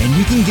 and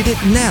you can get it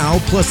now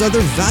plus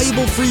other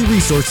valuable free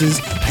resources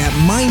at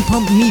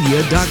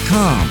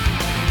mindpumpmedia.com.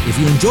 If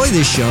you enjoy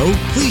this show,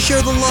 please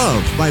share the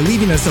love by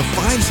leaving us a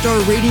 5-star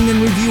rating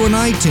and review on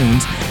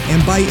iTunes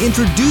and by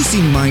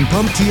introducing Mind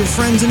Pump to your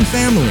friends and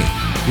family.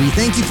 We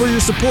thank you for your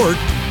support,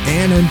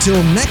 and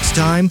until next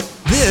time,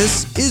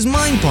 this is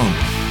Mind Pump.